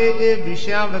ਤਿਆਗ ਕੇ ਇਹ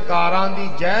ਵਿਸ਼ਿਆਂ ਵਿਕਾਰਾਂ ਦੀ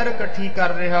ਜ਼ਹਿਰ ਇਕੱਠੀ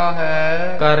ਕਰ ਰਿਹਾ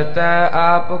ਹੈ। ਕਰਤਾ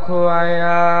ਆਪ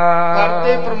ਖੁਆਇਆ।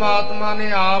 ਕਰਤੇ ਪ੍ਰਮਾਤਮਾ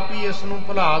ਨੇ ਆਪ ਹੀ ਇਸ ਨੂੰ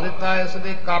ਭੁਲਾ ਦਿੱਤਾ, ਇਸ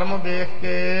ਦੇ ਕਰਮ ਵੇਖ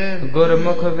ਕੇ।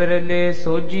 ਗੁਰਮੁਖ ਵਿਰਲੇ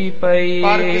ਸੋਝੀ ਪਈ।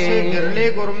 ਪਰ ਕਿਸੇ ਵਿਰਲੇ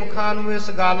ਗੁਰਮੁਖਾਂ ਨੂੰ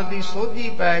ਇਸ ਗੱਲ ਦੀ ਸੋਝੀ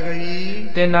ਪੈ ਗਈ।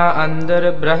 ਤਿਨਾ ਅੰਦਰ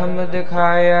ਬ੍ਰਹਮ ਦਿਖਾਇਆ।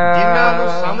 ਜਿਨ੍ਹਾਂ ਨੂੰ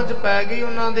ਸਮਝ ਪੈ ਗਈ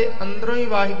ਉਹਨਾਂ ਦੇ ਅੰਦਰੋਂ ਹੀ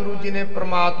ਵਾਹਿਗੁਰੂ ਜੀ ਨੇ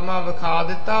ਪ੍ਰਮਾਤਮਾ ਵਿਖਾ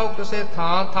ਦਿੱਤਾ। ਉਹ ਕਿਸੇ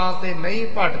ਥਾਂ ਥਾਂ ਤੇ ਨਹੀਂ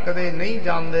ਭਟਕਦੇ, ਨਹੀਂ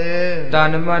ਜਾਂਦੇ।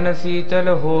 ਤਨ ਮਨ ਸੀਤਲ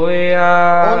ਹੋਇਆ।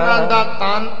 ਉਹਨਾਂ ਦਾ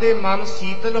ਤਨ ਤੇ ਮਨ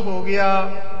ਸੀਤਲ ਹੋ ਗਿਆ।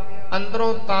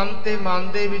 ਅੰਦਰੋਂ ਤਨ ਤੇ ਮਨ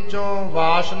ਦੇ ਵਿੱਚੋਂ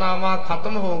ਵਾਸ਼ਨਾਵਾਂ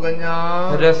ਖਤਮ ਹੋ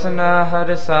ਗਈਆਂ। ਰਸਨਾ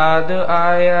ਹਰ ਸਾਧ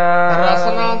ਆਇਆ।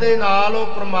 ਰਸਨਾ ਦੇ ਨਾਲ ਉਹ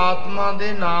ਪ੍ਰਮਾਤਮਾ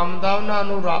ਦੇ ਨਾਮ ਦਾ ਉਹਨਾਂ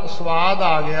ਨੂੰ ਸਵਾਦ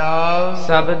ਆ ਗਿਆ।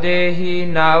 ਸਭ ਦੇ ਹੀ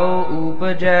ਨਾਉ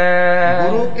ਊਪਜੈ।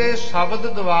 ਗੁਰੂ ਕੇ ਸ਼ਬਦ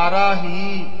ਦੁਆਰਾ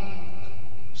ਹੀ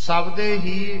ਸਬਦੇ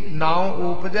ਹੀ ਨਾਉ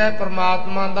ਉਪਜੈ,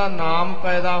 ਪਰਮਾਤਮਾ ਦਾ ਨਾਮ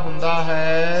ਪੈਦਾ ਹੁੰਦਾ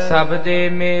ਹੈ। ਸਭ ਦੇ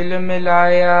ਮੇਲ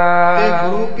ਮਿਲਾਇਆ, ਤੇ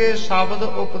ਗੁਰੂ ਕੇ ਸ਼ਬਦ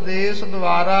ਉਪਦੇਸ਼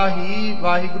ਦੁਆਰਾ ਹੀ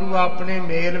ਵਾਹਿਗੁਰੂ ਆਪਣੇ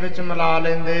ਮੇਲ ਵਿੱਚ ਮਿਲਾ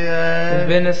ਲੈਂਦੇ ਐ।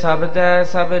 ਬਿਨ ਸ਼ਬਦੈ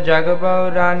ਸਭ ਜਗ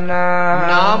ਬਉਰਾਨਾ,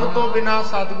 ਨਾਮ ਤੋਂ ਬਿਨਾ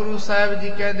ਸਤਿਗੁਰੂ ਸਾਹਿਬ ਜੀ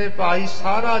ਕਹਿੰਦੇ ਭਾਈ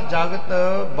ਸਾਰਾ ਜਗਤ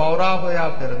ਬੌਰਾ ਹੋਇਆ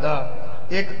ਫਿਰਦਾ,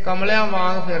 ਇੱਕ ਕਮਲਿਆਂ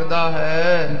ਵਾਂਗ ਫਿਰਦਾ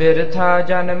ਹੈ। ਬਿਰਥਾ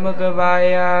ਜਨਮ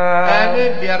ਗਵਾਇਆ, ਐਵੇਂ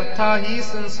ਵਿਅਰਥਾ ਹੀ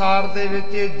ਸੰਸਾਰ ਦੇ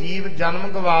ਵਿੱਚ ਇਹ ਜੀਵ ਜਨਮ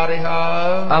ਗਵਾ ਰਿਹਾ।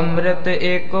 ਅੰਮ੍ਰਿਤ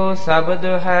ਏਕੋ ਸ਼ਬਦ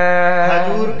ਹੈ,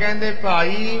 ਹਜੂਰ ਕਹਿੰਦੇ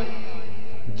ਭਾਈ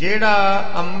ਜਿਹੜਾ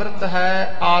ਅੰਮ੍ਰਿਤ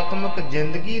ਹੈ, ਆਤਮਿਕ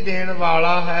ਜ਼ਿੰਦਗੀ ਦੇਣ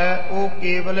ਵਾਲਾ ਹੈ, ਉਹ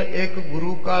ਕੇਵਲ ਇੱਕ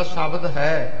ਗੁਰੂ ਕਾ ਸ਼ਬਦ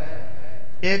ਹੈ,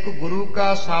 ਇੱਕ ਗੁਰੂ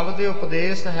ਕਾ ਸ਼ਬਦ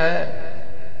ਉਪਦੇਸ਼ ਹੈ।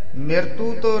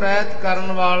 ਮਿਰਤੂ ਤੋਂ ਰਹਿਤ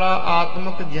ਕਰਨ ਵਾਲਾ,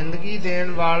 ਆਤਮਿਕ ਜ਼ਿੰਦਗੀ ਦੇਣ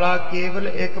ਵਾਲਾ ਕੇਵਲ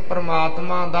ਇੱਕ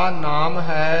ਪ੍ਰਮਾਤਮਾ ਦਾ ਨਾਮ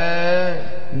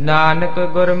ਹੈ। ਨਾਨਕ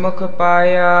ਗੁਰਮੁਖ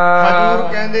ਪਾਇਆ, ਹਜੂਰ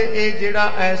ਕਹਿੰਦੇ ਇਹ ਜਿਹੜਾ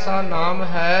ਐਸਾ ਨਾਮ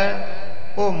ਹੈ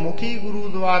ਉਹ ਮੁਖੀ ਗੁਰੂ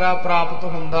ਦੁਆਰਾ ਪ੍ਰਾਪਤ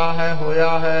ਹੁੰਦਾ ਹੈ, ਹੋਇਆ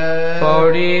ਹੈ।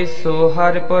 ਪੌੜੀ ਸੋ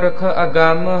ਹਰਿ ਪੁਰਖ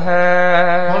ਅਗੰਮ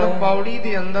ਹੈ। ਹੁਣ ਪੌੜੀ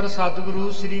ਦੇ ਅੰਦਰ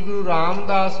ਸਤਿਗੁਰੂ ਸ੍ਰੀ ਗੁਰੂ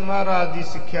ਰਾਮਦਾਸ ਮਹਾਰਾਜ ਜੀ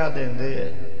ਸਿੱਖਿਆ ਦਿੰਦੇ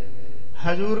ਹੈ।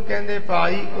 ਹਜੂਰ ਕਹਿੰਦੇ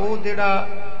ਭਾਈ ਉਹ ਜਿਹੜਾ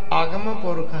ਅਗਮ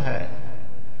ਪੁਰਖ ਹੈ,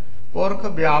 ਪੁਰਖ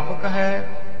ਵਿਆਪਕ ਹੈ,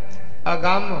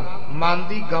 ਅਗੰਮ ਮਨ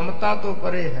ਦੀ ਗਮਤਾ ਤੋਂ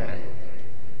ਪਰੇ ਹੈ।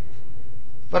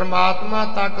 ਪਰਮਾਤਮਾ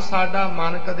ਤੱਕ ਸਾਡਾ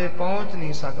ਮਨ ਕਦੇ ਪਹੁੰਚ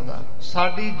ਨਹੀਂ ਸਕਦਾ,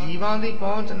 ਸਾਡੀ ਜੀਵਾਂ ਦੀ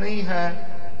ਪਹੁੰਚ ਨਹੀਂ ਹੈ।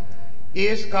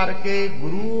 ਇਸ ਕਰਕੇ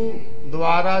ਗੁਰੂ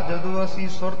ਦੁਆਰਾ ਜਦੋਂ ਅਸੀਂ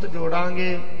ਸੁਰਤ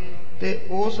ਜੋੜਾਂਗੇ ਤੇ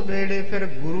ਉਸ ਵੇਲੇ ਫਿਰ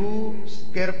ਗੁਰੂ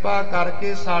ਕਿਰਪਾ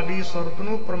ਕਰਕੇ ਸਾਡੀ ਸੁਰਤ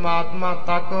ਨੂੰ ਪਰਮਾਤਮਾ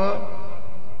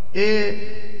ਤੱਕ ਇਹ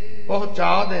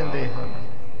ਪਹੁੰਚਾ ਦਿੰਦੇ ਹਨ,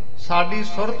 ਸਾਡੀ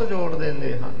ਸੁਰਤ ਜੋੜ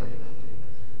ਦਿੰਦੇ ਹਨ।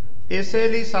 ਇਸੇ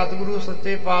ਲਈ ਸਤਿਗੁਰੂ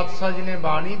ਸੱਚੇ ਪਾਤਸ਼ਾਹ ਜੀ ਨੇ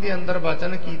ਬਾਣੀ ਦੇ ਅੰਦਰ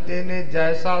ਬਚਨ ਕੀਤੇ ਨੇ,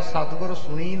 ਜੈਸਾ ਸਤਿਗੁਰ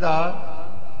ਸੁਣੀਦਾ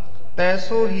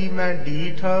ਤੈਸੋ ਹੀ ਮੈਂ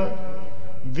ਡੀਠ,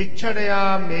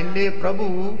 ਵਿਛੜਿਆ ਮੇਲੇ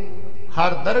ਪ੍ਰਭੂ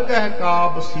ਹਰ ਦਰਗਹਿ ਕਾ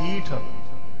ਬਸੀਠ।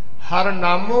 ਹਰ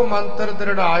ਨਾਮੋ ਮੰਤਰ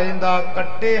ਦ੍ਰਿੜਾਏਂਦਾ,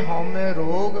 ਕੱਟੇ ਹਉਮੈ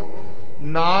ਰੋਗ,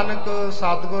 ਨਾਨਕ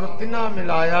ਸਤਿਗੁਰ ਤਿਨਾ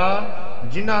ਮਿਲਾਇਆ,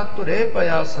 ਜਿਨ੍ਹਾਂ ਧੁਰੇ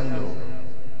ਪਿਆ ਸੰਜੋਗ।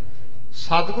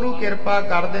 ਸਤਿਗੁਰੂ ਕਿਰਪਾ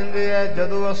ਕਰ ਦਿੰਦੇ ਐ,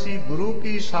 ਜਦੋਂ ਅਸੀਂ ਗੁਰੂ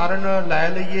ਕੀ ਸ਼ਰਨ ਲੈ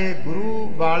ਲਈਏ,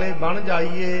 ਗੁਰੂ ਵਾਲੇ ਬਣ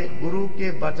ਜਾਈਏ, ਗੁਰੂ ਕੇ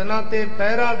ਬਚਨਾਂ ਤੇ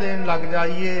ਪਹਿਰਾ ਦੇਣ ਲੱਗ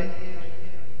ਜਾਈਏ,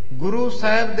 ਗੁਰੂ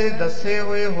ਸਾਹਿਬ ਦੇ ਦੱਸੇ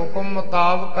ਹੋਏ ਹੁਕਮ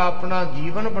ਮੁਤਾਬਕ ਆਪਣਾ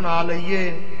ਜੀਵਨ ਬਣਾ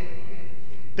ਲਈਏ,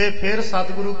 ਤੇ ਫਿਰ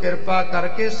ਸਤਿਗੁਰੂ ਕਿਰਪਾ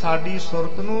ਕਰਕੇ ਸਾਡੀ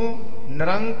ਸੁਰਤ ਨੂੰ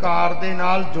ਨਿਰੰਕਾਰ ਦੇ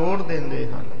ਨਾਲ ਜੋੜ ਦਿੰਦੇ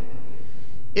ਹਨ।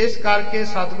 ਇਸ ਕਰਕੇ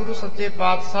ਸਤਿਗੁਰੂ ਸੱਚੇ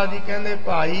ਪਾਤਸ਼ਾਹ ਜੀ ਕਹਿੰਦੇ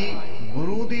ਭਾਈ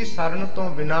ਗੁਰੂ ਦੀ ਸ਼ਰਨ ਤੋਂ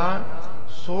ਬਿਨਾ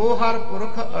ਸੋ ਹਰ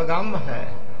ਪੁਰਖ ਅਗੰਮ ਹੈ।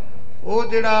 ਉਹ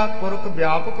ਜਿਹੜਾ ਪੁਰਖ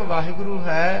ਵਿਆਪਕ ਵਾਹਿਗੁਰੂ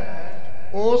ਹੈ,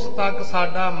 ਉਸ ਤੱਕ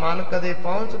ਸਾਡਾ ਮਨ ਕਦੇ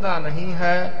ਪਹੁੰਚਦਾ ਨਹੀਂ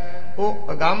ਹੈ।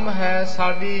 ਉਹ ਅਗੰਮ ਹੈ,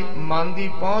 ਸਾਡੀ ਮਨ ਦੀ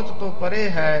ਪਹੁੰਚ ਤੋਂ ਪਰੇ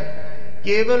ਹੈ।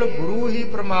 ਕੇਵਲ ਗੁਰੂ ਹੀ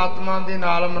ਪ੍ਰਮਾਤਮਾ ਦੇ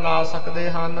ਨਾਲ ਮਿਲਾ ਸਕਦੇ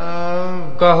ਹਨ।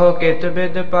 ਕਹੋ ਕਿਤ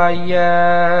ਬਿਦ ਪਾਈਐ,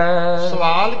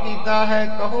 ਸਵਾਲ ਕੀਤਾ ਹੈ,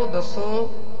 ਕਹੋ ਦੱਸੋ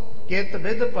ਕਿਤ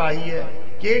ਬਿਦ ਪਾਈਐ,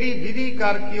 ਕਿਹੜੀ ਵਿਧੀ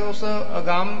ਕਰਕੇ ਉਸ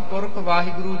ਅਗੰਮ ਪੁਰਖ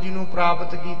ਵਾਹਿਗੁਰੂ ਜੀ ਨੂੰ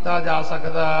ਪ੍ਰਾਪਤ ਕੀਤਾ ਜਾ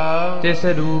ਸਕਦਾ। ਤਿਸ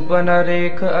ਰੂਪ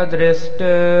ਨਰੇਖ ਅਦ੍ਰਿਸ਼ਟ,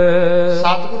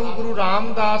 ਸਤਿਗੁਰੂ ਗੁਰੂ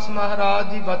ਰਾਮਦਾਸ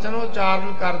ਮਹਾਰਾਜ ਜੀ ਬਚਨ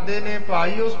ਉਚਾਰਨ ਕਰਦੇ ਨੇ,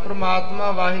 ਭਾਈ ਉਸ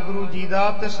ਪ੍ਰਮਾਤਮਾ ਵਾਹਿਗੁਰੂ ਜੀ ਦਾ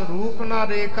ਤਿਸ ਰੂਪ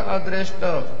ਨਰੇਖ ਅਦ੍ਰਿਸ਼ਟ,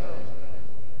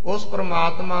 ਉਸ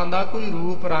ਪ੍ਰਮਾਤਮਾ ਦਾ ਕੋਈ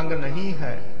ਰੂਪ ਰੰਗ ਨਹੀਂ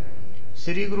ਹੈ।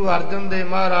 ਸ੍ਰੀ ਗੁਰੂ ਅਰਜਨ ਦੇਵ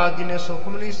ਮਹਾਰਾਜ ਜੀ ਨੇ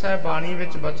ਸੁਖਮਨੀ ਸਾਹਿਬ ਬਾਣੀ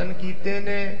ਵਿੱਚ ਬਚਨ ਕੀਤੇ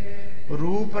ਨੇ,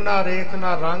 ਰੂਪ ਨਾ ਰੇਖ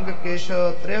ਨਾ ਰੰਗ ਕਿਛ,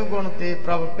 ਤ੍ਰਿਵਗੁਣ ਤੇ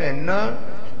ਪ੍ਰਭ ਭਿੰਨ,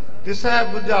 ਤਿਸੈ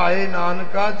ਬੁਝਾਏ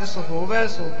ਨਾਨਕਾ ਜਿਸ ਹੋਵੈ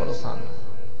ਸੋ ਪ੍ਰਸੰਨ।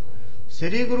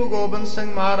 ਸ੍ਰੀ ਗੁਰੂ ਗੋਬਿੰਦ ਸਿੰਘ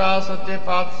ਮਹਾਰਾਜ ਸੱਚੇ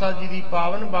ਪਾਤਸ਼ਾਹ ਜੀ ਦੀ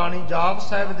ਪਾਵਨ ਬਾਣੀ ਜਾਪ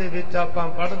ਸਾਹਿਬ ਦੇ ਵਿੱਚ ਆਪਾਂ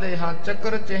ਪੜ੍ਹਦੇ ਹਾਂ,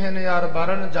 ਚੱਕਰ ਚਿਹਨ ਯਾਰ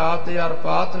ਬਰਨ ਜਾਤ ਯਾਰ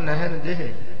ਪਾਤ ਨਹਿਨ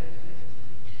ਜਿਹੇ,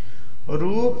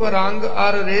 ਰੂਪ ਰੰਗ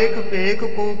ਅਰ ਰੇਖ ਭੇਖ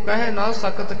ਕੋ ਕਹਿ ਨਾ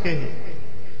ਸਕਤ ਕਿਹ।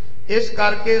 ਇਸ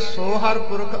ਕਰਕੇ ਸੋ ਹਰ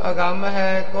ਪੁਰਖ ਅਗੰਮ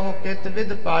ਹੈ, ਕਹੋ ਕਿਤ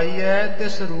ਵਿਦ ਪਾਈਐ,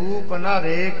 ਤਿਸ ਰੂਪ ਨਾ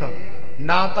ਰੇਖ,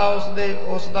 ਨਾ ਤਾਂ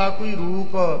ਉਸ ਦਾ ਕੋਈ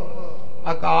ਰੂਪ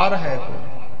ਆਕਾਰ ਹੈ ਕੋਈ,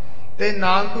 ਤੇ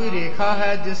ਨਾ ਕੋਈ ਰੇਖਾ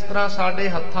ਹੈ। ਜਿਸ ਤਰ੍ਹਾਂ ਸਾਡੇ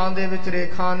ਹੱਥਾਂ ਦੇ ਵਿੱਚ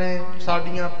ਰੇਖਾ ਨੇ,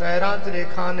 ਸਾਡੀਆਂ ਪੈਰਾਂ 'ਚ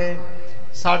ਰੇਖਾ ਨੇ,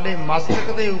 ਸਾਡੇ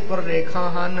ਮਸਤਕ ਦੇ ਉੱਪਰ ਰੇਖਾ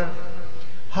ਹਨ।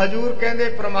 ਹਜੂਰ ਕਹਿੰਦੇ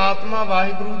ਪ੍ਰਮਾਤਮਾ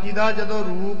ਵਾਹਿਗੁਰੂ ਜੀ ਦਾ ਜਦੋਂ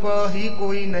ਰੂਪ ਹੀ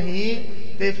ਕੋਈ ਨਹੀਂ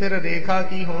ਤੇ ਫਿਰ ਰੇਖਾ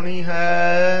ਕੀ ਹੋਣੀ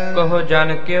ਹੈ। ਕਹੋ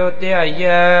ਜਨ ਕਿਉ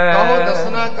ਧਿਆਈਐ, ਕਹੋ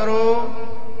ਦੱਸਣਾ ਕਰੋ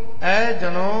ਐ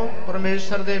ਜਨੋ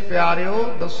ਪਰਮੇਸ਼ਰ ਦੇ ਪਿਆਰਿਓ,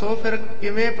 ਦੱਸੋ ਫਿਰ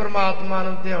ਕਿਵੇਂ ਪ੍ਰਮਾਤਮਾ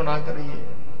ਨੂੰ ਧਿਆਉਣਾ ਕਰੀਏ।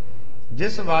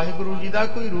 ਜਿਸ ਵਾਹਿਗੁਰੂ ਜੀ ਦਾ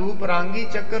ਕੋਈ ਰੂਪ ਰੰਗੀ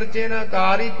ਚੱਕਰ ਚਿਹਨ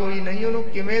ਆਕਾਰ ਹੀ ਕੋਈ ਨਹੀਂ, ਉਹਨੂੰ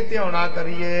ਕਿਵੇਂ ਧਿਆਉਣਾ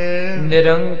ਕਰੀਏ।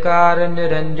 ਨਿਰੰਕਾਰ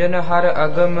ਨਿਰੰਜਨ ਹਰ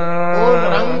ਅਗਮ, ਉਹ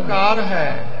ਨਿਰੰਕਾਰ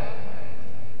ਹੈ,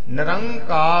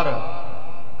 ਨਿਰੰਕਾਰ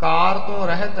ਕਾਰ ਤੋਂ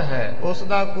ਰਹਿਤ ਹੈ, ਉਸ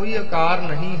ਦਾ ਕੋਈ ਆਕਾਰ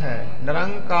ਨਹੀਂ ਹੈ।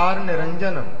 ਨਿਰੰਕਾਰ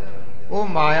ਨਿਰੰਜਨ, ਉਹ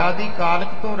ਮਾਇਆ ਦੀ ਕਾਲਕ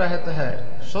ਤੋਂ ਰਹਿਤ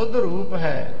ਹੈ, ਸੁੱਧ ਰੂਪ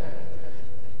ਹੈ।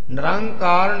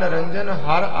 ਨਿਰੰਕਾਰ ਨਿਰੰਜਨ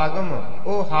ਹਰ ਅਗਮ,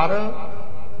 ਉਹ ਹਰ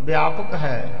ਵਿਆਪਕ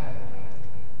ਹੈ,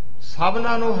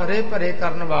 ਸਭਨਾਂ ਨੂੰ ਹਰੇ ਭਰੇ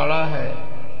ਕਰਨ ਵਾਲਾ ਹੈ।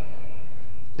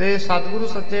 ਤੇ ਸਤਿਗੁਰੂ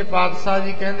ਸੱਚੇ ਪਾਤਸ਼ਾਹ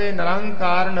ਜੀ ਕਹਿੰਦੇ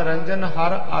ਨਿਰੰਕਾਰ ਨਿਰੰਜਨ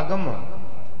ਹਰ ਅਗਮ,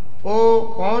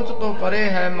 ਉਹ ਪਹੁੰਚ ਤੋਂ ਪਰੇ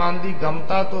ਹੈ, ਮਨ ਦੀ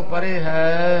ਗਮਤਾ ਤੋਂ ਪਰੇ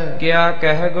ਹੈ। ਕਿਆ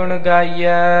ਕਹਿ ਗੁਣ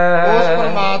ਗਾਈਐ, ਉਸ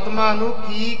ਪਰਮਾਤਮਾ ਨੂੰ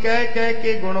ਕੀ ਕਹਿ ਕਹਿ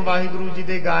ਕੇ ਗੁਣ ਵਾਹਿਗੁਰੂ ਜੀ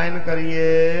ਦੇ ਗਾਇਨ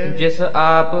ਕਰੀਏ। ਜਿਸ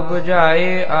ਆਪ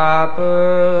ਬੁਝਾਏ ਆਪ।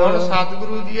 ਹੁਣ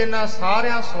ਸਤਿਗੁਰੂ ਜੀ ਇਹਨਾਂ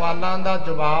ਸਾਰਿਆਂ ਸਵਾਲਾਂ ਦਾ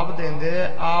ਜਵਾਬ ਦਿੰਦੇ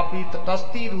ਆਪ ਹੀ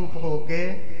ਤਟਸਥੀ ਰੂਪ ਹੋ ਕੇ।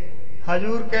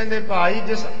 ਹਜੂਰ ਕਹਿੰਦੇ ਭਾਈ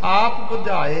ਜਿਸ ਆਪ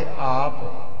ਬੁਝਾਏ ਆਪ,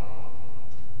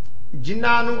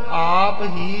 ਜਿਨ੍ਹਾਂ ਨੂੰ ਆਪ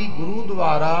ਹੀ ਗੁਰੂ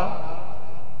ਦੁਆਰਾ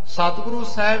ਸਤਿਗੁਰੂ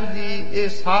ਸਾਹਿਬ ਜੀ ਇਹ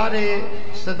ਸਾਰੇ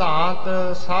ਸਿਧਾਂਤ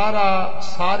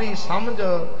ਸਾਰੀ ਸਮਝ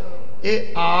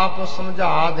ਇਹ ਆਪ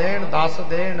ਸਮਝਾ ਦੇਣ, ਦੱਸ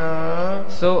ਦੇਣ,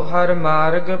 ਸੋ ਹਰ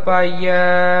ਮਾਰਗ ਪਾਈਐ।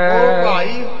 ਉਹ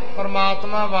ਭਾਈ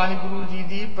ਪਰਮਾਤਮਾ ਵਾਹਿਗੁਰੂ ਜੀ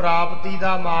ਦੀ ਪ੍ਰਾਪਤੀ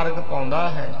ਦਾ ਮਾਰਗ ਪਾਉਂਦਾ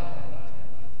ਹੈ।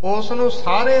 ਉਸ ਨੂੰ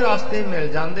ਸਾਰੇ ਰਸਤੇ ਮਿਲ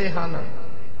ਜਾਂਦੇ ਹਨ,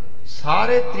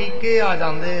 ਸਾਰੇ ਤਰੀਕੇ ਆ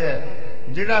ਜਾਂਦੇ ਐ।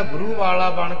 ਜਿਹੜਾ ਗੁਰੂ ਵਾਲਾ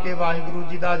ਬਣ ਕੇ ਵਾਹਿਗੁਰੂ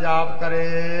ਜੀ ਦਾ ਜਾਪ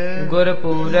ਕਰੇ, ਗੁਰ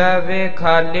ਪੂਰਾ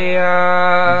ਵੇਖਾਲਿਆ।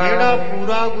 ਜਿਹੜਾ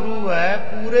ਪੂਰਾ ਗੁਰੂ ਹੈ,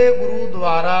 ਪੂਰੇ ਗੁਰੂ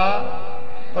ਦੁਆਰਾ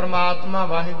ਪਰਮਾਤਮਾ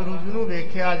ਵਾਹਿਗੁਰੂ ਜੀ ਨੂੰ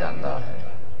ਵੇਖਿਆ ਜਾਂਦਾ ਹੈ।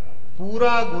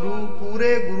 ਪੂਰਾ ਗੁਰੂ,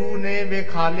 ਪੂਰੇ ਗੁਰੂ ਨੇ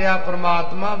ਵੇਖਾਲਿਆ,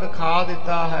 ਪਰਮਾਤਮਾ ਵਿਖਾ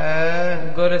ਦਿੱਤਾ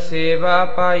ਹੈ। ਗੁਰ ਸੇਵਾ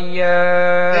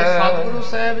ਪਾਈਐ। ਤੇ ਸਤਿਗੁਰੂ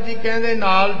ਸਾਹਿਬ ਜੀ ਕਹਿੰਦੇ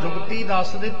ਨਾਲ ਜੁਗਤੀ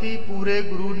ਦੱਸ ਦਿੱਤੀ, ਪੂਰੇ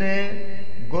ਗੁਰੂ ਨੇ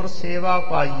ਗੁਰ ਸੇਵਾ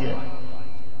ਪਾਈ ਹੈ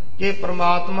ਕਿ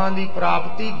ਪ੍ਰਮਾਤਮਾ ਦੀ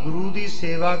ਪ੍ਰਾਪਤੀ ਗੁਰੂ ਦੀ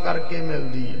ਸੇਵਾ ਕਰਕੇ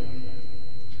ਮਿਲਦੀ ਹੈ।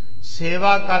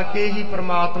 ਸੇਵਾ ਕਰਕੇ ਹੀ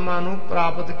ਪ੍ਰਮਾਤਮਾ ਨੂੰ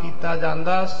ਪ੍ਰਾਪਤ ਕੀਤਾ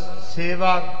ਜਾਂਦਾ।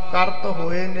 ਸੇਵਾ ਕਰਤ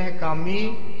ਹੋਏ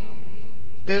ਨਿਹਕਾਮੀ,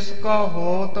 ਤਿਸ ਕਾ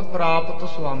ਹੋਤ ਪ੍ਰਾਪਤ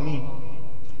ਸੁਆਮੀ।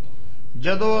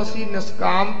 ਜਦੋਂ ਅਸੀਂ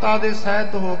ਨਿਸਕਾਮਤਾ ਦੇ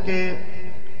ਸਹਿਤ ਹੋ ਕੇ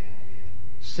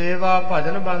ਸੇਵਾ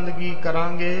ਭਜਨ ਬੰਦਗੀ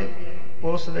ਕਰਾਂਗੇ,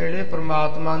 ਉਸ ਵੇਲੇ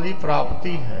ਪ੍ਰਮਾਤਮਾ ਦੀ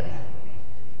ਪ੍ਰਾਪਤੀ ਹੈ।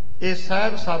 ਇਹ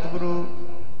ਸਾਹਿਬ ਸਤਿਗੁਰੂ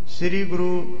ਸ੍ਰੀ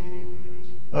ਗੁਰੂ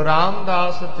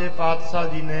ਰਾਮਦਾਸ ਸੱਚੇ ਪਾਤਸ਼ਾਹ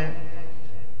ਜੀ ਨੇ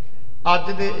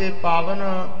ਅੱਜ ਦੇ ਇਹ ਪਾਵਨ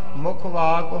ਮੁੱਖ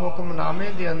ਵਾਕ ਹੁਕਮਨਾਮੇ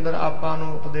ਦੇ ਅੰਦਰ ਆਪਾਂ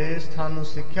ਨੂੰ ਉਪਦੇਸ਼, ਸਾਨੂੰ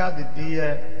ਸਿੱਖਿਆ ਦਿੱਤੀ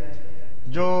ਹੈ।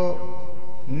 ਜੋ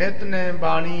ਨਿਤਨੇਮ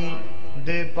ਬਾਣੀ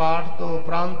ਦੇ ਪਾਠ ਤੋਂ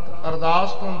ਉਪਰੰਤ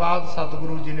ਅਰਦਾਸ ਤੋਂ ਬਾਅਦ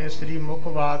ਸਤਿਗੁਰੂ ਜੀ ਨੇ ਸ੍ਰੀ ਮੁੱਖ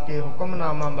ਵਾਕ ਕੇ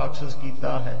ਹੁਕਮਨਾਮਾ ਬਖਸ਼ਿਸ਼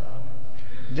ਕੀਤਾ ਹੈ।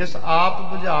 ਜਿਸ ਆਪ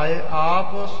ਬੁਝਾਏ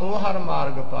ਆਪ, ਸੋ ਹਰ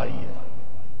ਮਾਰਗ ਪਾਈਐ।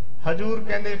 ਹਜੂਰ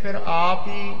ਕਹਿੰਦੇ ਫਿਰ ਆਪ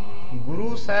ਹੀ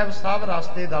ਗੁਰੂ ਸਾਹਿਬ ਸਭ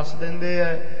ਰਸਤੇ ਦੱਸ ਦਿੰਦੇ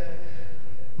ਐ।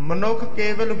 ਮਨੁੱਖ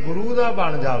ਕੇਵਲ ਗੁਰੂ ਦਾ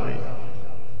ਬਣ ਜਾਵੇ।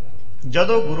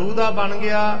 ਜਦੋਂ ਗੁਰੂ ਦਾ ਬਣ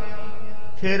ਗਿਆ,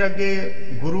 ਫਿਰ ਅੱਗੇ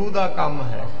ਗੁਰੂ ਦਾ ਕੰਮ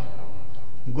ਹੈ।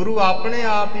 ਗੁਰੂ ਆਪਣੇ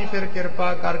ਆਪ ਹੀ ਫਿਰ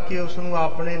ਕਿਰਪਾ ਕਰਕੇ ਉਸ ਨੂੰ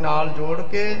ਆਪਣੇ ਨਾਲ ਜੋੜ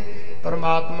ਕੇ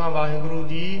ਪਰਮਾਤਮਾ ਵਾਹਿਗੁਰੂ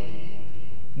ਜੀ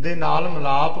ਦੇ ਨਾਲ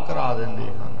ਮਿਲਾਪ ਕਰਾ ਦਿੰਦੇ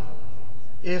ਹਨ।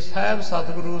 ਇਹ ਸਾਹਿਬ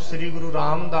ਸਤਿਗੁਰੂ ਸ੍ਰੀ ਗੁਰੂ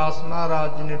ਰਾਮਦਾਸ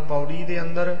ਮਹਾਰਾਜ ਜੀ ਨੇ ਪੌੜੀ ਦੇ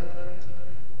ਅੰਦਰ,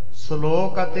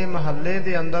 ਸ਼ਲੋਕ ਅਤੇ ਮਹੱਲੇ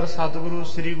ਦੇ ਅੰਦਰ ਸਤਿਗੁਰੂ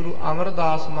ਸ੍ਰੀ ਗੁਰੂ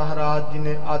ਅਮਰਦਾਸ ਮਹਾਰਾਜ ਜੀ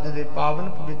ਨੇ ਅੱਜ ਦੇ ਪਾਵਨ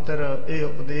ਪਵਿੱਤਰ ਇਹ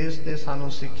ਉਪਦੇਸ਼ ਤੇ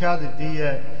ਸਾਨੂੰ ਸਿੱਖਿਆ ਦਿੱਤੀ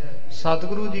ਹੈ।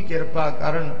 ਸਤਿਗੁਰੂ ਜੀ ਕਿਰਪਾ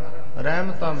ਕਰਨ,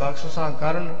 ਰਹਿਮਤਾਂ ਬਖਸ਼ਿਸ਼ਾਂ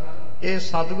ਕਰਨ। ਇਹ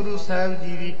ਸਤਿਗੁਰੂ ਸਾਹਿਬ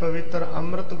ਜੀ ਦੀ ਪਵਿੱਤਰ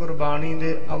ਅੰਮ੍ਰਿਤ ਗੁਰਬਾਣੀ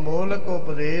ਦੇ ਅਮੋਲਕ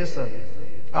ਉਪਦੇਸ਼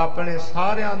ਆਪਣੇ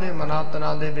ਸਾਰਿਆਂ ਦੇ ਮਨਾਂ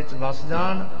ਤਨਾਂ ਦੇ ਵਿੱਚ ਵਸ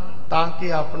ਜਾਣ, ਤਾਂ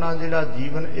ਕਿ ਆਪਣਾ ਜਿਹੜਾ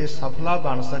ਜੀਵਨ ਇਹ ਸਫਲਾ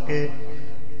ਬਣ ਸਕੇ।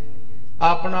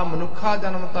 ਆਪਣਾ ਮਨੁੱਖਾ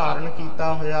ਜਨਮ ਧਾਰਨ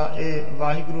ਕੀਤਾ ਹੋਇਆ ਇਹ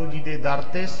ਵਾਹਿਗੁਰੂ ਜੀ ਦੇ ਦਰ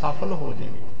ਤੇ ਸਫਲ ਹੋ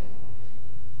ਜਾਵੇ।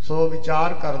 ਸੋ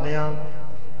ਵਿਚਾਰ ਕਰਦਿਆਂ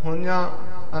ਹੋਈਆਂ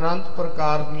ਅਨੰਤ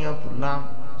ਪ੍ਰਕਾਰ ਦੀਆਂ ਭੁੱਲਾਂ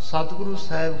ਸਤਿਗੁਰੂ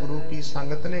ਸਾਹਿਬ ਗੁਰੂ ਕੀ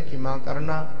ਸੰਗਤ ਨੇ ਖਿਮਾ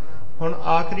ਕਰਨਾ। ਹੁਣ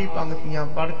ਆਖਰੀ ਪੰਕਤੀਆਂ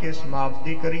ਪੜ੍ਹ ਕੇ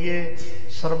ਸਮਾਪਤੀ ਕਰੀਏ।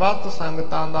 ਸਰਬੱਤ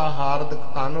ਸੰਗਤਾਂ ਦਾ ਹਾਰਦਿਕ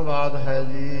ਧੰਨਵਾਦ ਹੈ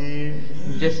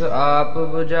ਜੀ। ਜਿਸ ਆਪ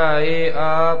ਬੁਝਾਏ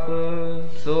ਆਪ,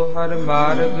 ਸੋ ਹਰ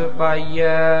ਮਾਰਗ ਪਾਈਐ।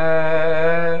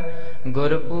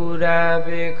 ਗੁਰ ਪੂਰਾ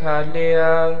ਵੇਖਾਲਿਆ,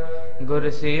 ਗੁਰ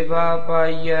ਸੇਵਾ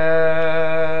ਪਾਈਐ।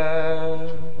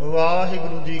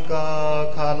 ਵਾਹਿਗੁਰੂ ਜੀ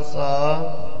ਕਾ ਖਾਲਸਾ,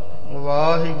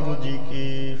 ਵਾਹਿਗੁਰੂ ਜੀ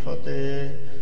ਕੀ ਫਤਿਹ।